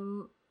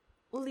him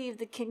leave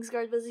the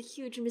Kingsguard was a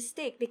huge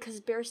mistake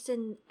because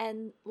Barristan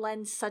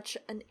lends such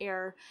an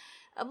air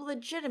of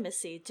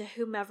legitimacy to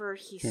whomever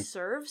he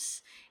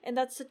serves, and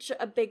that's such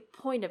a big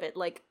point of it.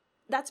 Like,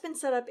 that's been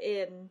set up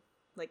in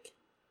like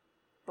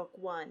book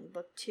 1,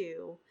 book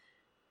 2,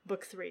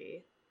 book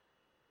 3,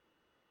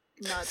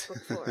 not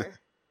book 4,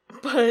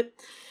 but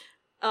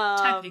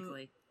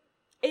technically,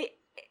 it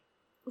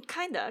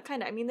kinda.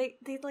 I mean,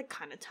 they like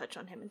kind of touch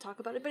on him and talk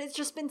about it, but it's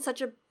just been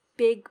such a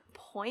big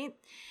point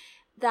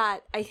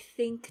that I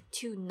think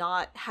to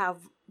not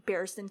have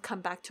Barristan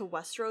come back to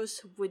Westeros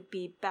would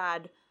be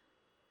bad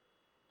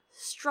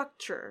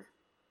structure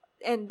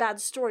and bad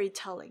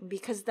storytelling,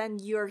 because then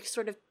you're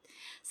sort of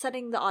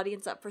setting the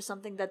audience up for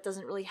something that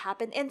doesn't really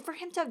happen. And for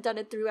him to have done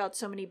it throughout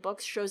so many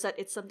books shows that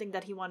it's something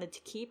that he wanted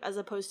to keep, as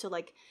opposed to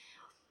like,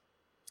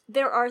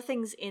 there are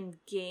things in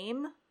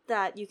game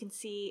that you can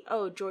see,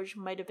 oh, George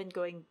might have been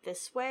going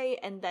this way,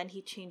 and then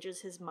he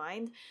changes his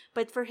mind.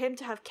 But for him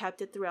to have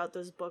kept it throughout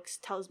those books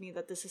tells me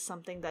that this is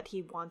something that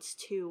he wants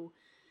to...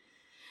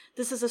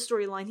 This is a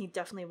storyline he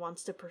definitely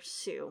wants to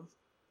pursue.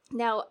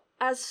 Now,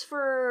 as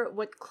for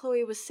what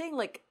Chloe was saying,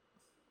 like,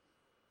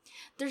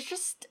 there's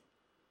just...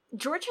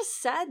 George has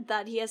said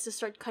that he has to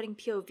start cutting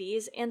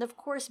POVs, and of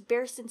course,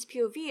 Barristan's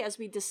POV, as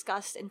we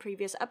discussed in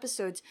previous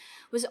episodes,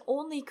 was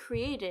only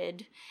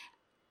created...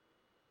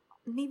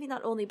 Maybe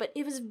not only, but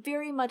it was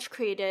very much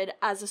created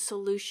as a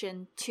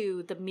solution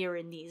to the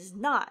Meereenese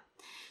knot.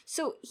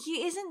 So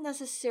he isn't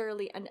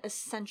necessarily an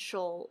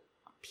essential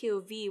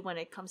POV when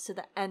it comes to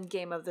the end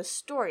game of the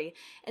story.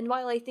 And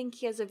while I think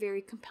he has a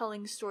very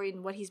compelling story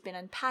in what he's been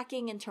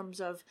unpacking in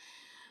terms of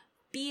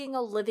being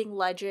a living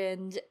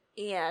legend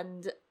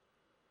and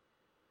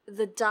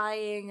the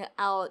dying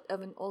out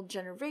of an old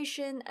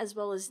generation, as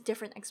well as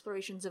different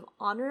explorations of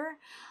honor,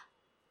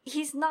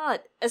 he's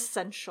not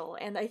essential.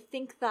 And I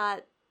think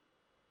that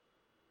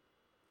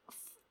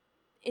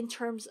in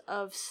terms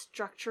of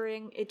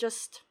structuring,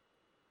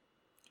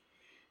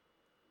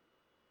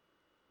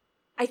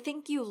 I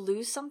think you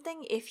lose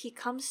something if he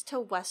comes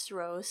to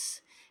Westeros,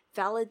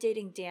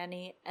 validating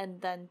Dany, and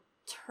then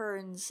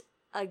turns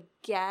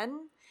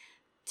again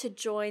to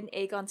join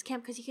Aegon's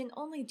camp, because he can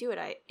only do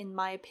it, in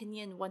my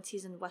opinion, once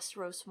he's in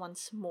Westeros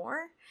once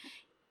more,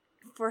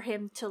 for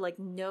him to like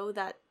know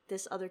that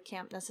this other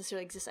camp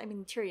necessarily exists. I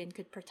mean, Tyrion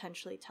could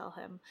potentially tell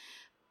him,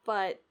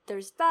 but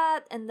there's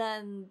that, and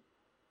then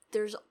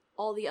there's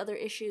all the other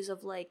issues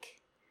of like,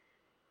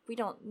 we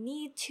don't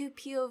need 2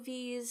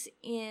 POVs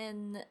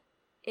in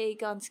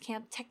Aegon's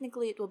camp.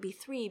 Technically it will be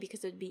 3,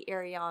 because it would be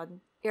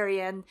Arianne,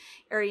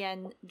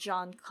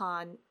 Jon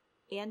Con,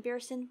 and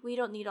Barristan. We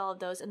don't need all of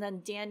those. And then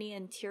Dany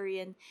and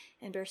Tyrion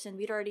and Barristan,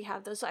 we'd already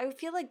have those. So I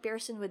feel like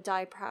Barristan would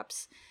die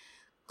perhaps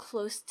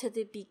close to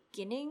the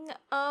beginning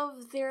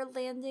of their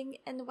landing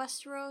in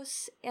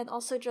Westeros, and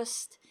also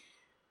just...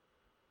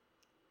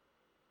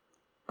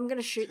 I'm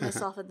gonna shoot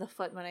myself in the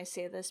foot when I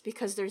say this,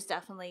 because there's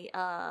definitely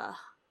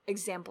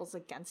examples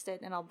against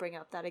it, and I'll bring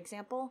up that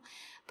example.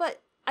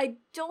 But I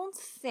don't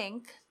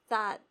think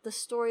that the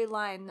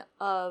storyline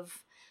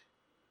of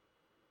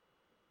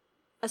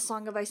A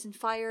Song of Ice and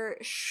Fire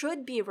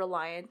should be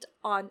reliant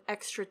on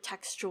extra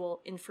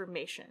textual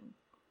information.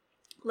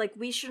 Like,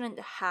 we shouldn't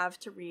have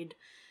to read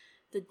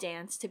the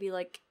dance to be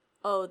like,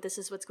 oh, this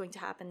is what's going to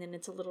happen, and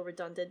it's a little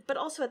redundant. But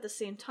also at the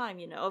same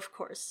time, of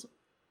course,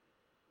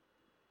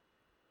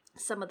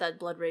 some of that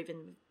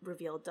Bloodraven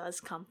reveal does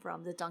come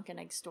from the Dunk and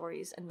Egg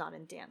stories and not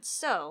in dance.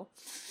 So,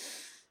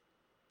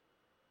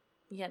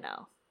 you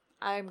know,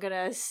 I'm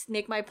gonna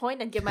make my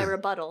point and give my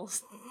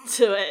rebuttals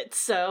to it,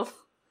 so...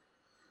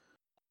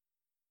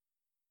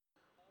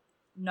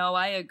 No,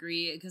 I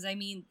agree, because I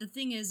mean, the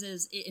thing is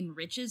it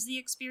enriches the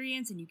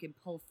experience and you can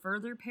pull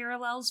further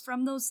parallels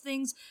from those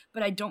things,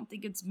 but I don't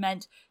think it's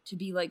meant to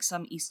be like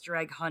some Easter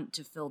egg hunt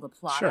to fill the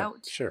plot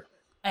out. Sure.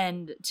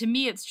 And to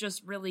me, it's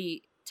just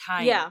really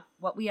time. Yeah.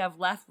 What we have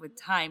left with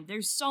time.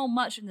 There's so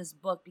much in this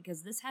book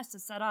because this has to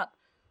set up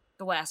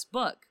the last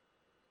book,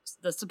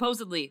 the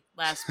supposedly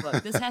last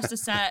book. This has to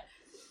set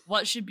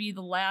what should be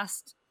the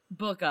last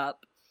book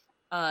up.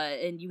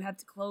 And you have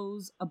to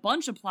close a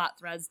bunch of plot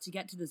threads to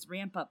get to this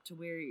ramp up to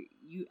where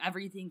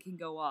everything can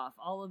go off.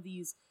 All of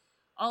these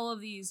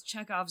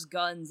Chekhov's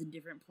guns and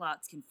different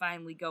plots can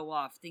finally go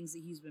off. Things that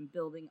he's been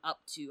building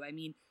up to. I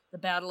mean, the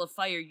Battle of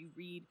Fire. You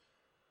read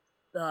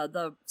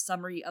the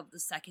summary of the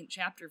second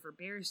chapter for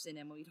Barristan,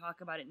 and when we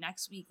talk about it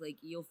next week, like,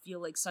 you'll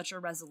feel like such a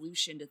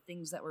resolution to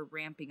things that were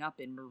ramping up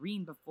in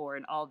Meereen before,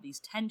 and all of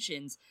these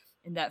tensions.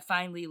 And that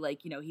finally,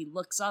 like, you know, he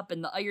looks up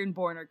and the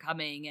Ironborn are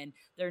coming and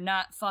they're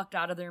not fucked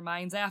out of their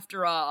minds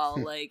after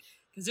all. Like,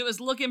 because it was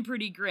looking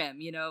pretty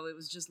grim, you know, it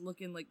was just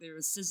looking like there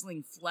was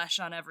sizzling flesh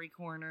on every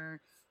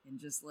corner and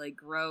just like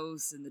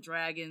gross. And the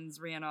dragons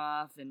ran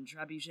off and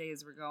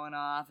trebuchets were going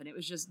off and it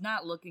was just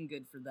not looking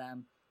good for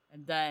them.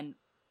 And then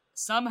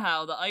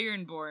somehow the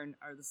Ironborn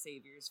are the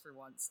saviors for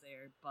once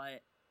there.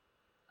 But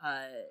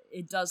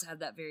it does have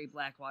that very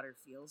Blackwater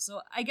feel. So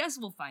I guess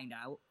we'll find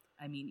out.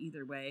 I mean,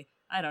 either way,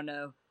 I don't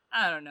know,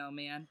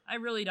 man. I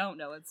really don't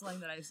know. It's something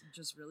that I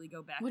just really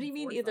go back. What do you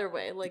mean forth either on.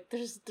 way? Like,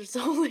 there's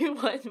only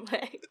one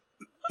way.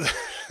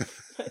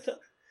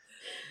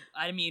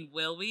 I mean,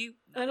 will we?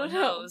 I don't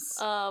know.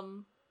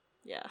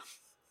 Yeah.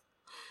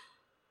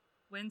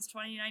 Wins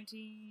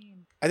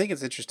 2019. I think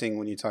it's interesting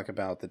when you talk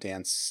about the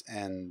dance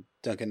and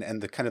Duncan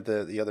and the kind of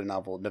the other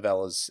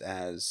novellas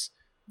as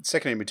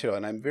secondary material,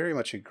 and I very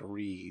much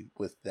agree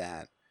with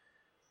that.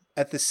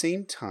 At the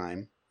same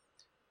time,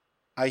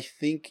 I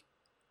think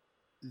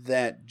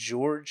that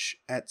George,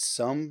 at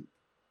some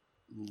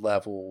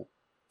level,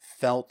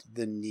 felt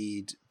the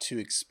need to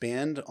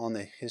expand on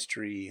the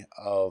history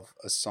of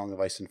A Song of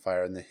Ice and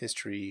Fire and the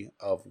history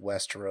of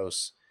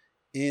Westeros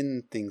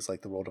in things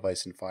like The World of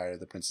Ice and Fire,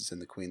 The Princess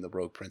and the Queen, The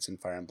Rogue Prince and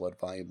Fire and Blood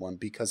Volume 1,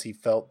 because he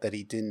felt that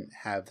he didn't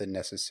have the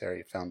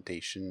necessary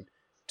foundation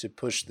to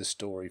push the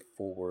story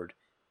forward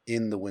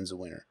in The Winds of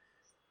Winter.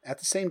 At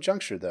the same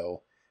juncture,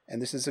 though,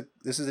 and this is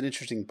an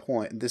interesting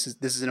point, this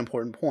is an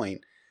important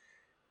point,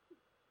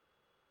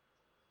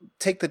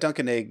 take the Dunk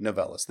and Egg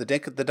novellas. The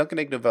Dunk and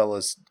Egg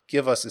novellas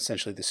give us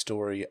essentially the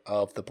story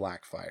of the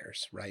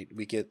Blackfires, right?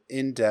 We get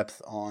in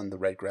depth on the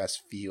Redgrass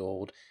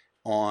Field,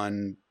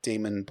 on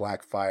Daemon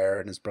Blackfire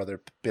and his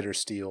brother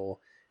Bittersteel,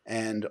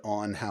 and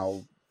on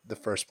how the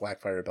first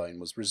Blackfire Rebellion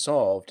was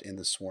resolved in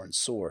the Sworn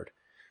Sword.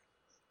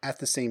 At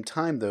the same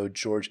time, though,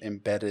 George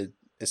embedded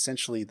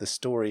essentially the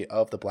story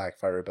of the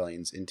Blackfire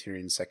Rebellions in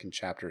Tyrion's second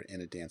chapter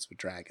in A Dance with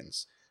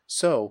Dragons.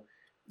 So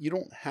you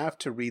don't have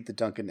to read the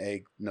Dunk and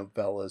Egg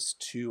novellas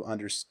to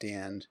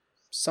understand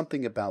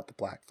something about the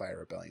Blackfire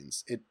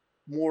Rebellions. It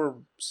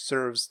more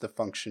serves the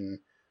function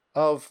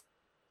of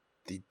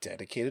the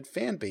dedicated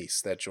fan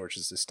base that George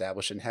has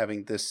established and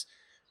having this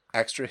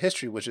extra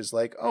history, which is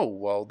like, oh,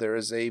 well, there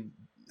is a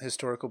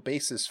historical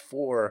basis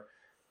for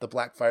the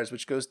Blackfires,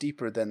 which goes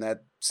deeper than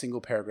that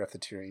single paragraph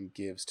that Tyrion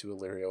gives to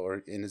Illyrio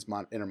or in his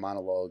inner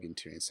monologue in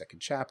Tyrion's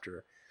second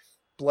chapter.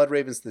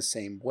 Bloodraven's the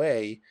same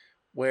way,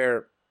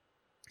 where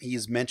he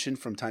is mentioned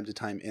from time to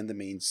time in the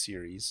main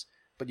series,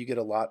 but you get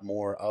a lot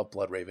more of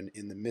Bloodraven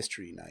in the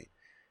Mystery Knight.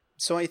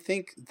 So I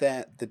think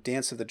that the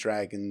Dance of the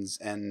Dragons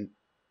and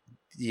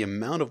the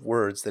amount of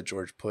words that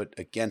George put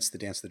against the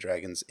Dance of the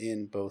Dragons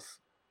in both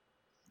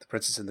The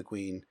Princess and the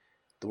Queen,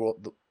 The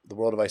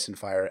World of Ice and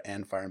Fire,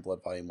 and Fire and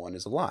Blood Volume 1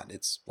 is a lot.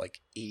 It's like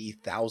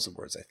 80,000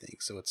 words, I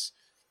think. So it's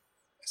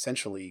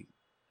essentially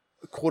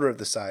a quarter of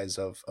the size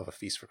of A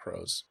Feast for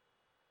Crows.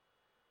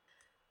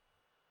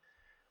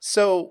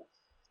 So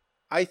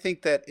I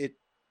think that it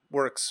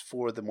works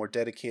for the more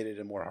dedicated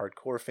and more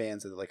hardcore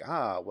fans that are like,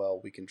 well,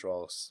 we can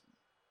draw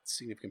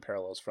significant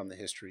parallels from the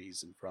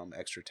histories and from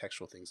extra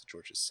textual things that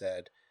George has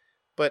said.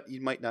 But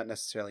you might not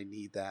necessarily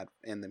need that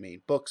in the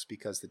main books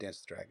because the Dance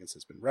of the Dragons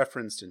has been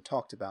referenced and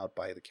talked about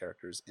by the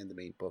characters in the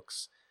main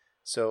books.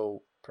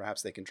 So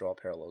perhaps they can draw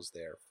parallels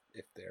there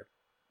if they're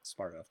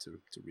smart enough to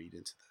read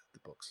into the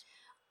books.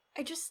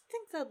 I just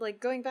think that, like,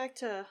 going back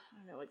to, I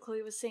don't know, what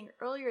Chloe was saying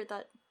earlier,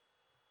 that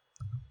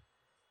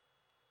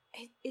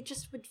it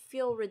just would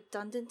feel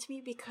redundant to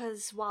me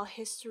because while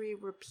history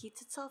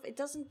repeats itself, it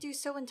doesn't do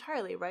so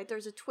entirely, right?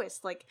 There's a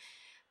twist. Like,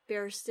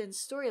 Barristan's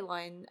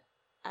storyline,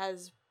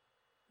 as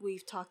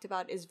we've talked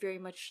about, is very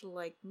much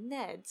like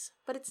Ned's,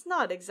 but it's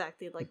not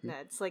exactly like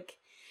Ned's. Like,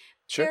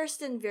 sure.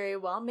 Barristan very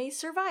well may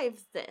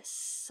survive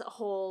this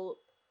whole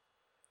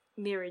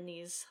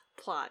Meereenese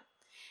plot.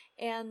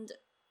 And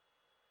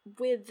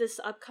with this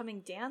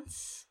upcoming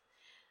dance,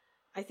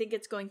 I think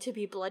it's going to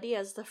be bloody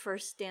as the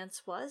first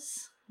dance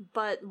was.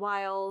 But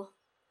while,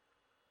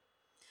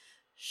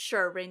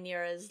 sure,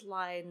 Rhaenyra's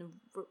line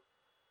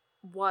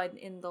won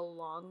in the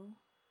long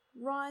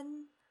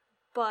run,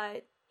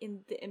 but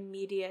in the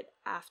immediate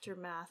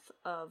aftermath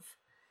of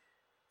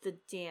the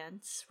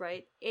dance,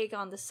 right?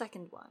 Aegon the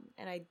second won,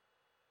 and I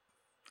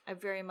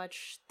very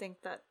much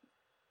think that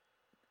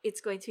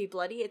it's going to be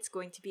bloody, it's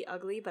going to be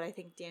ugly, but I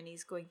think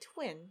Dany's going to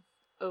win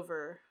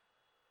over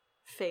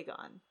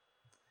Fagon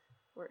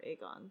or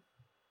Aegon.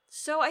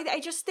 So I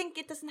just think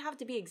it doesn't have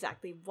to be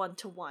exactly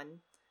 1-to-1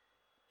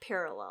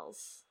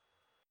 parallels.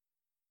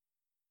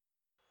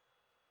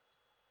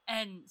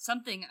 And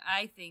something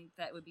I think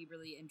that would be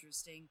really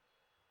interesting,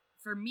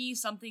 for me,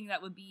 something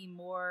that would be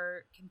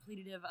more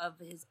completive of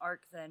his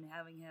arc than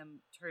having him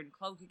turn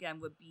cloak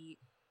again would be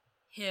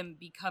him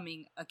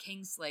becoming a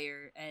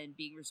Kingslayer and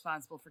being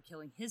responsible for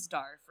killing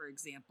Hizdahr, for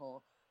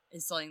example,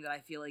 is something that I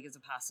feel like is a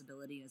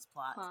possibility in his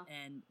plot,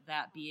 and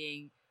that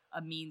being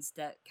a means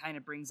that kind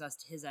of brings us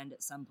to his end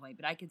at some point.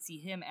 But I could see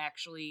him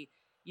actually,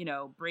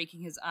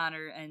 breaking his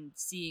honor and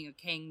seeing a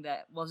king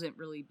that wasn't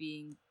really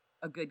being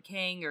a good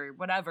king or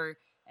whatever,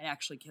 and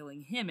actually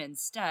killing him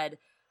instead.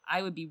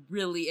 I would be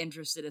really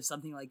interested if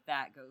something like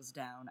that goes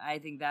down. I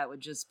think that would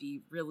just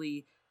be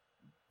really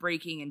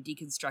breaking and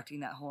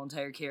deconstructing that whole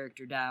entire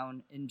character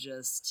down, and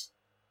just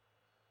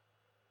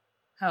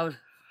how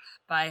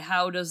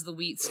does the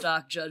wheat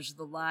stalk judge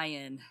the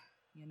lion,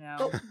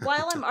 But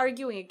while I'm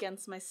arguing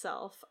against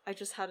myself, I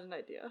just had an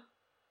idea.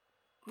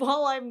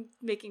 While I'm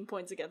making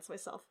points against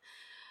myself.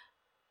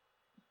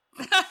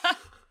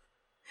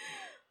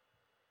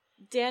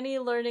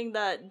 Dany learning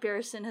that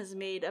Barristan has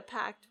made a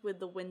pact with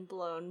the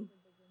Windblown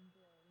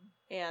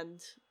and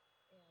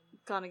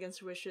gone against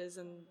her wishes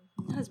and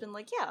has been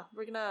like, yeah,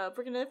 we're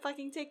gonna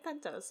fucking take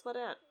Pentos. What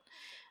at?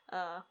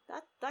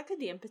 That could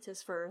be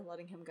impetus for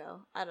letting him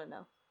go. I don't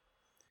know.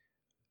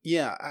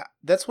 Yeah,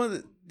 that's one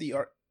of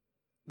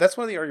that's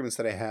one of the arguments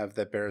that I have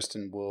that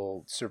Barristan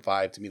will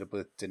survive to meet up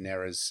with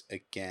Daenerys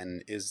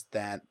again. Is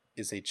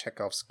a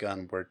Chekhov's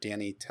gun where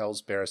Dany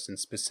tells Barristan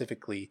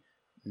specifically,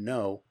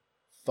 no,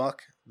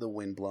 fuck the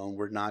Windblown.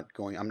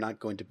 I'm not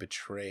going to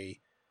betray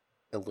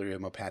Illyrio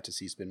Mopatis.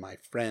 He's been my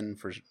friend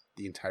for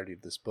the entirety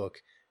of this book.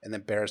 And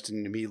then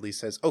Barristan immediately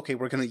says, okay,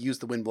 we're going to use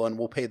the Windblown.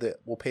 We'll pay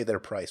their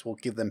price. We'll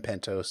give them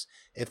Pentos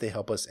if they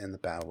help us in the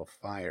Battle of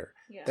Fire.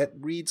 Yeah. That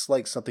reads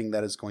like something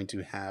that is going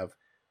to have,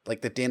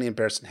 like, that Dany and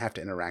Barristan have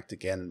to interact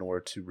again in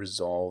order to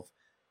resolve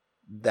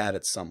that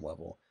at some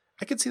level.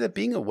 I could see that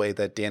being a way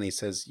that Dany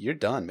says, you're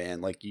done, man.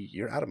 Like,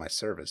 you're out of my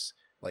service.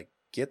 Like,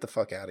 get the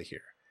fuck out of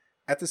here.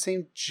 At the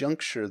same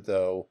juncture,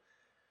 though,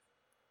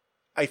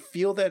 I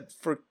feel that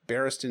for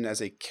Barristan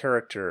as a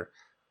character,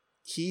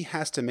 he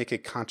has to make a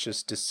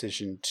conscious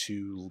decision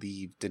to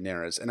leave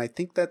Daenerys. And I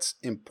think that's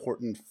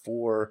important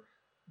for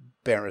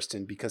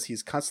Barristan because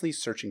he's constantly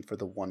searching for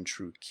the one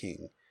true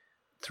king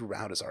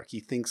throughout his arc.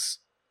 He thinks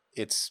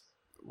it's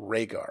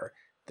Rhaegar.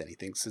 Then he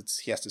thinks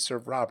he has to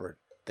serve Robert.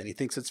 Then he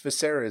thinks it's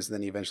Viserys.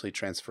 Then he eventually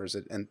transfers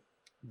it. And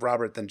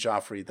Robert, then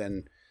Joffrey,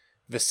 then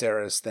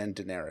Viserys, then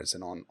Daenerys,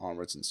 and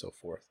onwards and so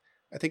forth.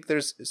 I think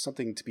there's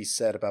something to be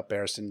said about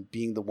Barristan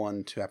being the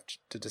one to have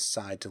to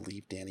decide to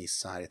leave Dany's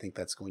side. I think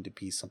that's going to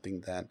be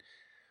something that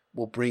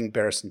will bring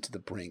Barristan to the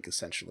brink,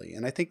 essentially.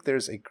 And I think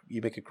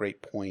you make a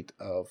great point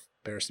of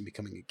Barristan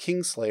becoming a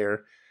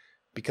Kingslayer,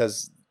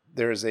 because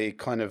there's a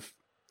kind of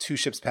two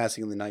ships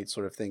passing in the night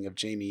sort of thing of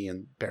Jaime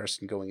and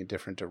Barristan going in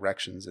different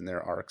directions in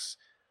their arcs,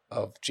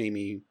 of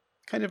Jaime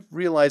kind of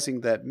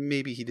realizing that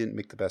maybe he didn't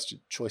make the best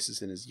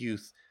choices in his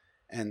youth,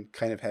 and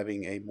kind of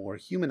having a more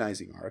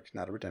humanizing arc,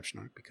 not a redemption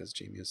arc, because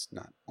Jaime is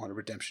not on a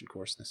redemption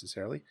course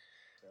necessarily.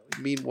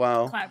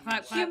 Meanwhile,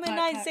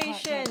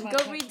 humanization.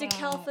 Go read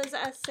DeKalfa's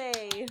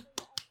essay.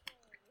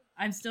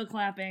 I'm still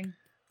clapping.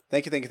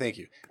 Thank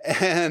you.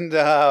 And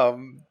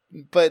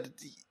but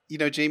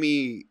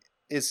Jaime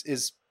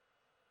is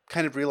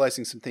kind of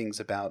realizing some things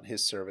about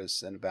his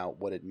service and about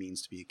what it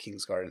means to be a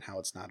Kingsguard and how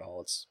it's not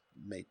all it's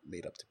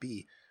made up to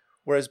be.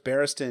 Whereas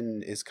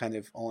Barristan is kind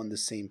of on the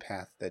same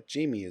path that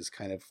Jaime is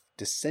kind of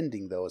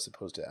descending, though, as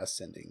opposed to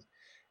ascending.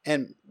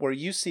 And where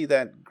you see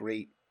that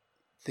great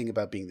thing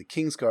about being the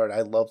Kingsguard,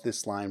 I love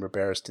this line where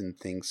Barristan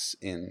thinks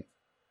in,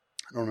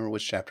 I don't remember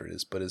which chapter it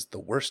is, but is the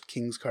worst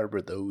Kingsguard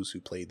were those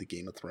who played the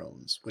Game of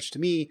Thrones, which to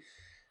me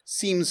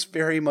seems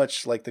very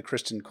much like the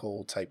Criston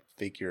Cole type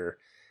figure.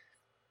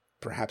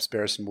 Perhaps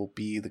Barristan will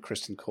be the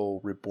Criston Cole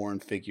reborn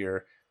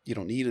figure. You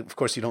don't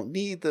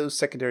need those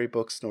secondary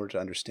books in order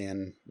to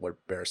understand where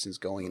Barristan's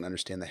going and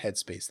understand the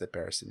headspace that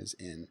Barristan is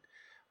in.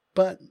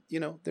 But,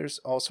 there's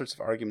all sorts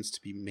of arguments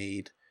to be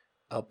made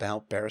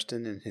about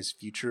Barristan and his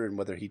future and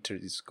whether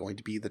he's going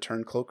to be the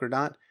Turncloak or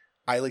not.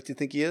 I like to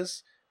think he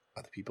is.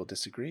 Other people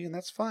disagree, and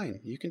that's fine.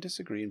 You can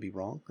disagree and be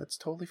wrong. That's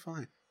totally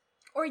fine.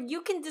 Or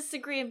you can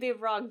disagree and be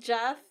wrong,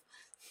 Jeff.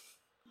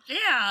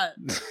 Yeah.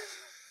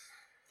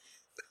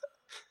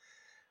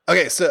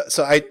 Okay,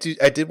 so I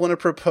did want to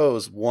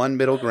propose one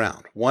middle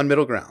ground.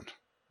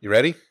 You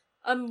ready?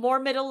 A more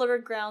middle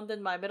ground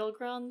than my middle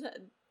ground?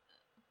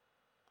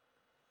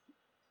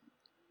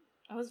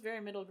 I was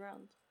very middle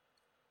ground.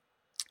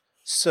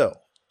 So,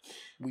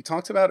 we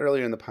talked about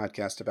earlier in the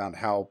podcast about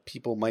how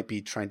people might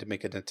be trying to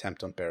make an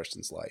attempt on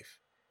Barristan's life.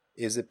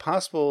 Is it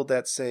possible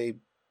that, say,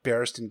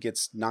 Barristan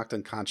gets knocked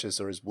unconscious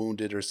or is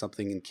wounded or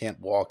something and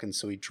can't walk, and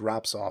so he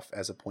drops off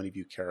as a point of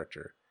view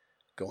character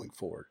going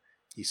forward?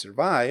 He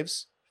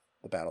survives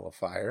the Battle of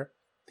Fire.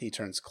 He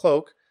turns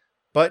cloak,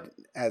 but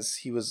as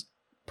he was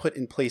put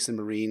in place in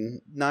Meereen,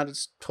 not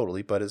as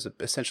totally, but as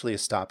essentially a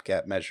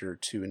stopgap measure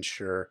to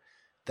ensure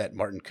that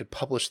Martin could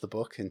publish the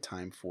book in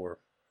time for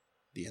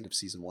the end of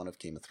season 1 of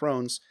Game of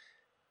Thrones.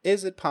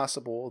 Is it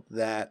possible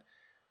that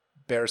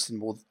Barristan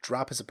will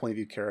drop as a point of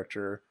view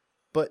character,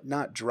 but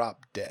not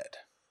drop dead?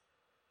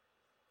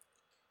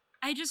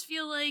 I just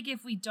feel like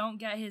if we don't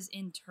get his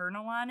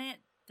internal on it,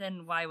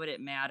 then why would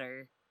it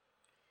matter?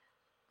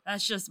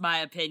 That's just my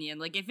opinion.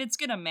 Like, if it's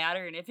gonna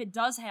matter, and if it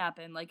does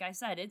happen, like I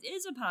said, it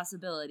is a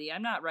possibility.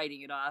 I'm not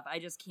writing it off. I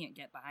just can't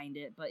get behind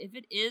it. But if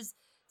it is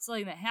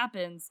something that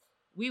happens,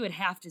 we would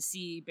have to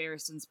see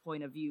Barristan's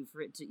point of view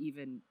for it to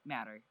even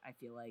matter. I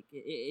feel like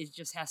it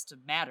just has to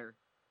matter.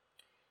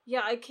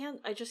 Yeah,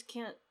 I just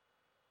can't.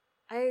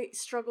 I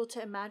struggle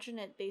to imagine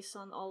it based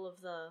on all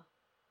of the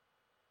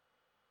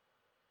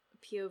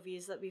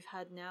POVs that we've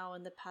had now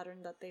and the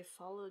pattern that they've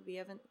followed. We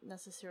haven't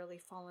necessarily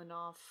fallen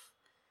off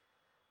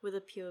with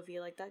a POV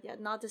like that yet.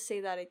 Not to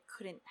say that it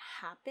couldn't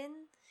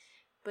happen,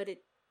 but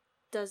it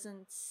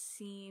doesn't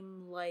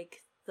seem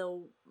like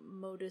the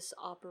modus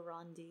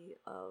operandi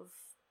of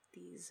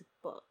these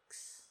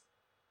books.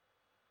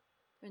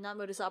 Or not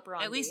modus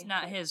operandi. At least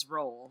not his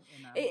role.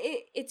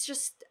 It's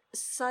just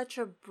such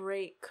a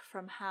break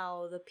from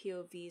how the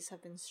POVs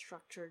have been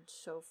structured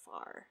so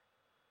far.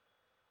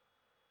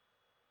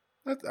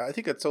 I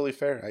think that's totally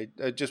fair.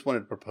 I just wanted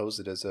to propose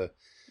it as a...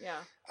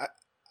 Yeah.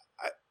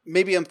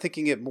 Maybe I'm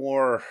thinking it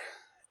more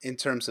in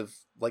terms of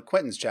like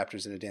Quentin's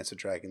chapters in A Dance with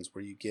Dragons,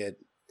 where you get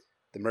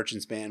the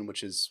Merchant's Band,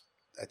 which is,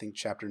 I think,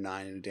 chapter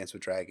 9 in A Dance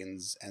with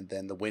Dragons, and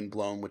then the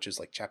Windblown, which is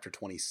like chapter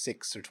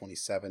 26 or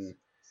 27.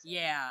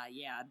 Yeah.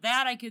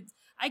 That I could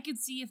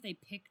see if they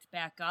picked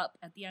back up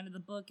at the end of the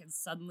book and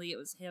suddenly it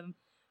was him.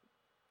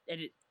 And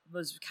it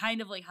was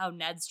kind of like how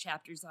Ned's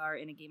chapters are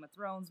in A Game of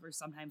Thrones, where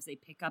sometimes they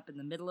pick up in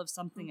the middle of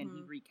something and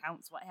he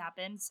recounts what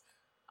happens.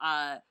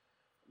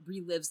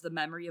 Relives the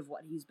memory of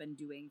what he's been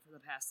doing for the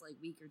past like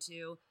week or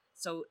two.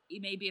 So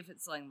maybe if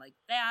it's something like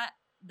that,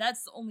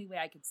 that's the only way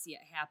I could see it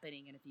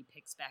happening. And if he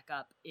picks back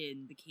up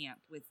in the camp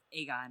with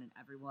Aegon and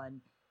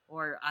everyone,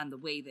 or on the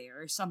way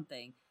there or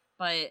something.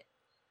 But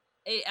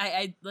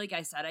I like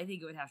I said, I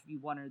think it would have to be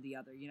one or the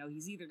other. You know,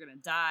 he's either gonna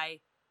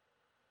die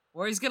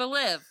or he's gonna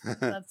live.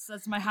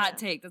 That's my hot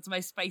take. That's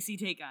my spicy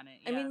take on it.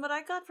 Yeah. I mean, what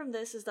I got from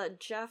this is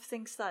that Jeff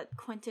thinks that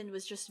Quentin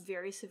was just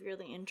very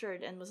severely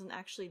injured and wasn't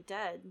actually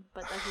dead,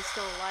 but that he's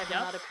still alive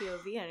and not a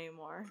POV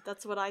anymore.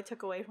 That's what I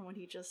took away from what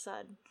he just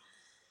said.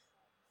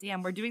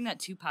 Damn, we're doing that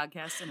 2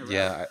 podcasts in a row.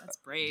 Yeah, that's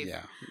brave.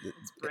 Yeah,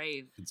 it's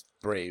brave. It's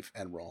brave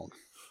and wrong.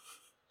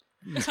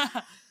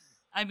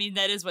 I mean,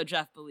 that is what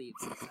Jeff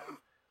believes. So.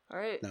 All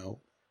right.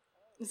 No.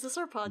 Is this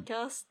our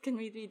podcast? Can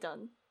we be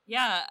done?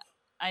 Yeah.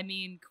 I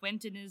mean,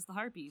 Quentin is the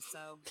harpy,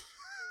 so...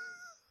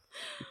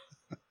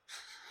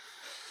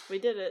 We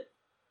did it.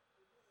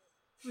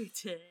 We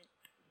did it.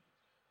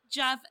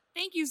 Jeff,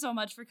 thank you so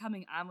much for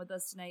coming on with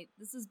us tonight.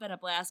 This has been a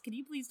blast. Can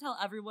you please tell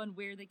everyone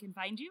where they can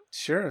find you?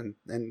 Sure.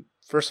 And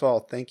first of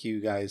all, thank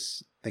you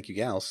guys, thank you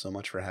gals so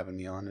much for having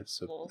me on.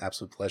 It's an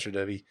absolute pleasure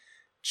to be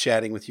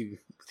chatting with you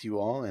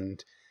all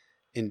and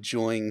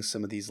enjoying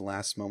some of these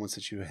last moments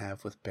that you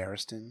have with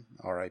Barristan,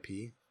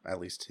 R.I.P., at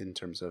least in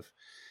terms of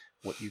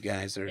what you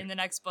guys are... In the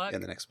next book.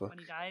 In the next book. When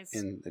he dies.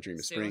 In A Dream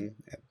of soon. Spring.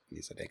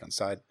 He's at Aegon's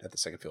side at the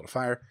Second Field of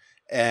Fire.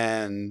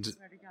 And...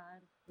 Swear to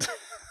God.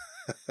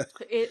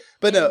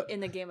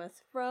 In Game of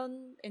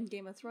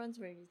Thrones,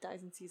 where he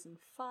dies in season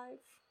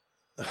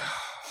 5.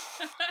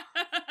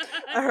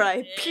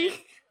 R.I.P.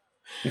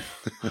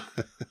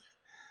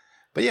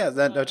 But yeah,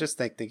 just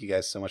thank you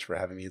guys so much for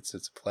having me. It's a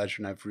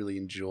pleasure, and I've really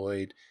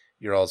enjoyed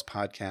your all's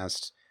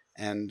podcast,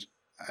 and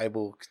I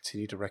will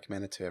continue to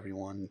recommend it to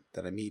everyone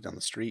that I meet on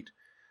the street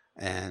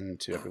and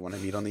to everyone I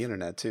meet on the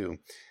internet too.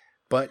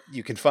 But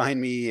you can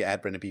find me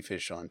at Brendan B.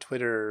 Fish on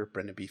Twitter,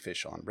 Brendan B.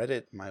 Fish on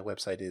Reddit. My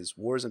website is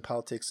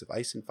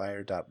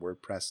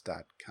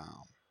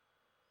warsandpoliticsofIceandfire.wordpress.com.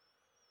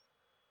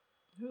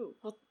 Ooh,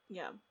 well,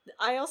 yeah.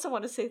 I also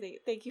want to say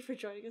thank you for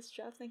joining us,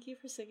 Jeff. Thank you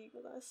for singing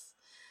with us.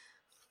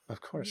 Of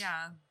course.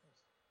 Yeah.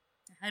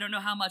 I don't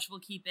know how much we'll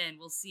keep in.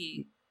 We'll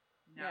see.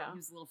 No, he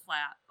was a little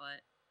flat,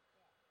 but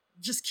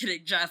just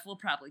kidding, Jeff. We'll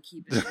probably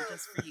keep it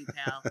just for you,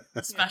 pal.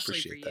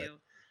 Especially for you. That.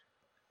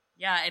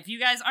 Yeah, if you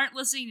guys aren't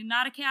listening to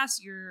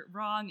Nauticast, you're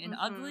wrong and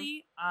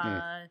ugly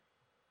and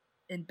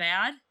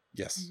bad.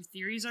 Yes. Your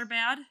theories are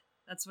bad.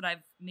 That's what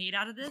I've made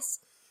out of this.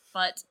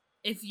 But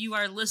if you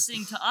are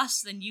listening to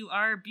us, then you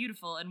are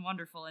beautiful and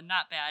wonderful and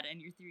not bad,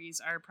 and your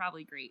theories are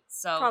probably great.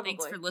 So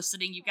Thanks for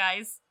listening, you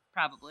guys.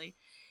 Probably.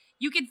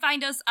 You can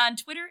find us on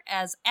Twitter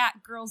as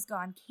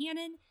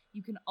 @GirlsGoneCanon.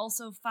 You can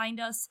also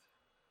find us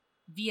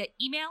via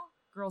email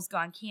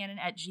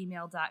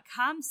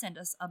girlsgonecanon@gmail.com. Send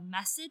us a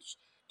message.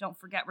 Don't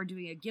forget we're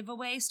doing a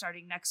giveaway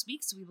starting next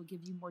week, so we will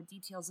give you more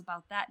details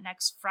about that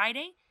next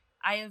Friday.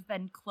 I have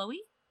been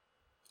Chloe.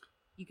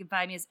 You can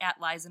find me as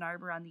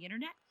 @LizenArbor on the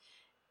internet.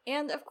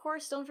 And of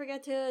course, don't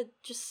forget to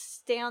just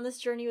stay on this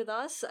journey with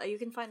us. You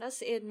can find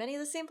us in many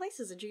of the same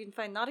places that you can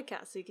find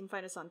Nauticast. So you can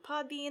find us on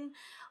Podbean,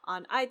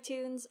 on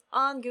iTunes,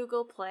 on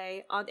Google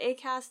Play, on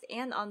Acast,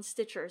 and on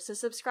Stitcher. So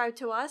subscribe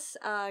to us.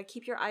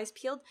 Keep your eyes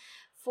peeled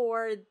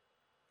for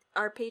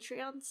our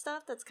Patreon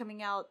stuff that's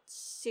coming out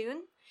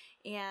soon.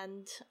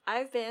 And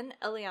I've been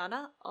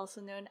Eliana, also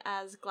known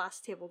as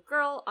Glass Table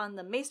Girl, on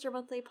the Maester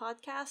Monthly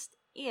podcast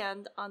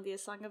and on the A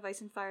Song of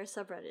Ice and Fire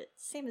subreddit.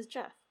 Same as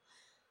Jeff.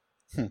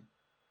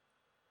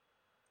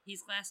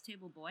 He's Glass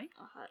Table Boy.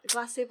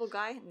 Glass Table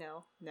Guy?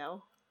 No.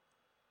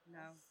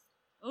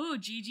 Oh,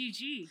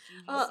 GGG.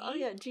 Oh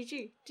yeah,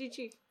 GG.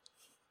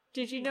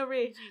 GG no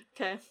re.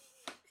 Okay.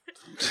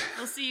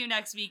 We'll see you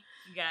next week,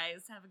 you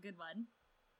guys. Have a good one.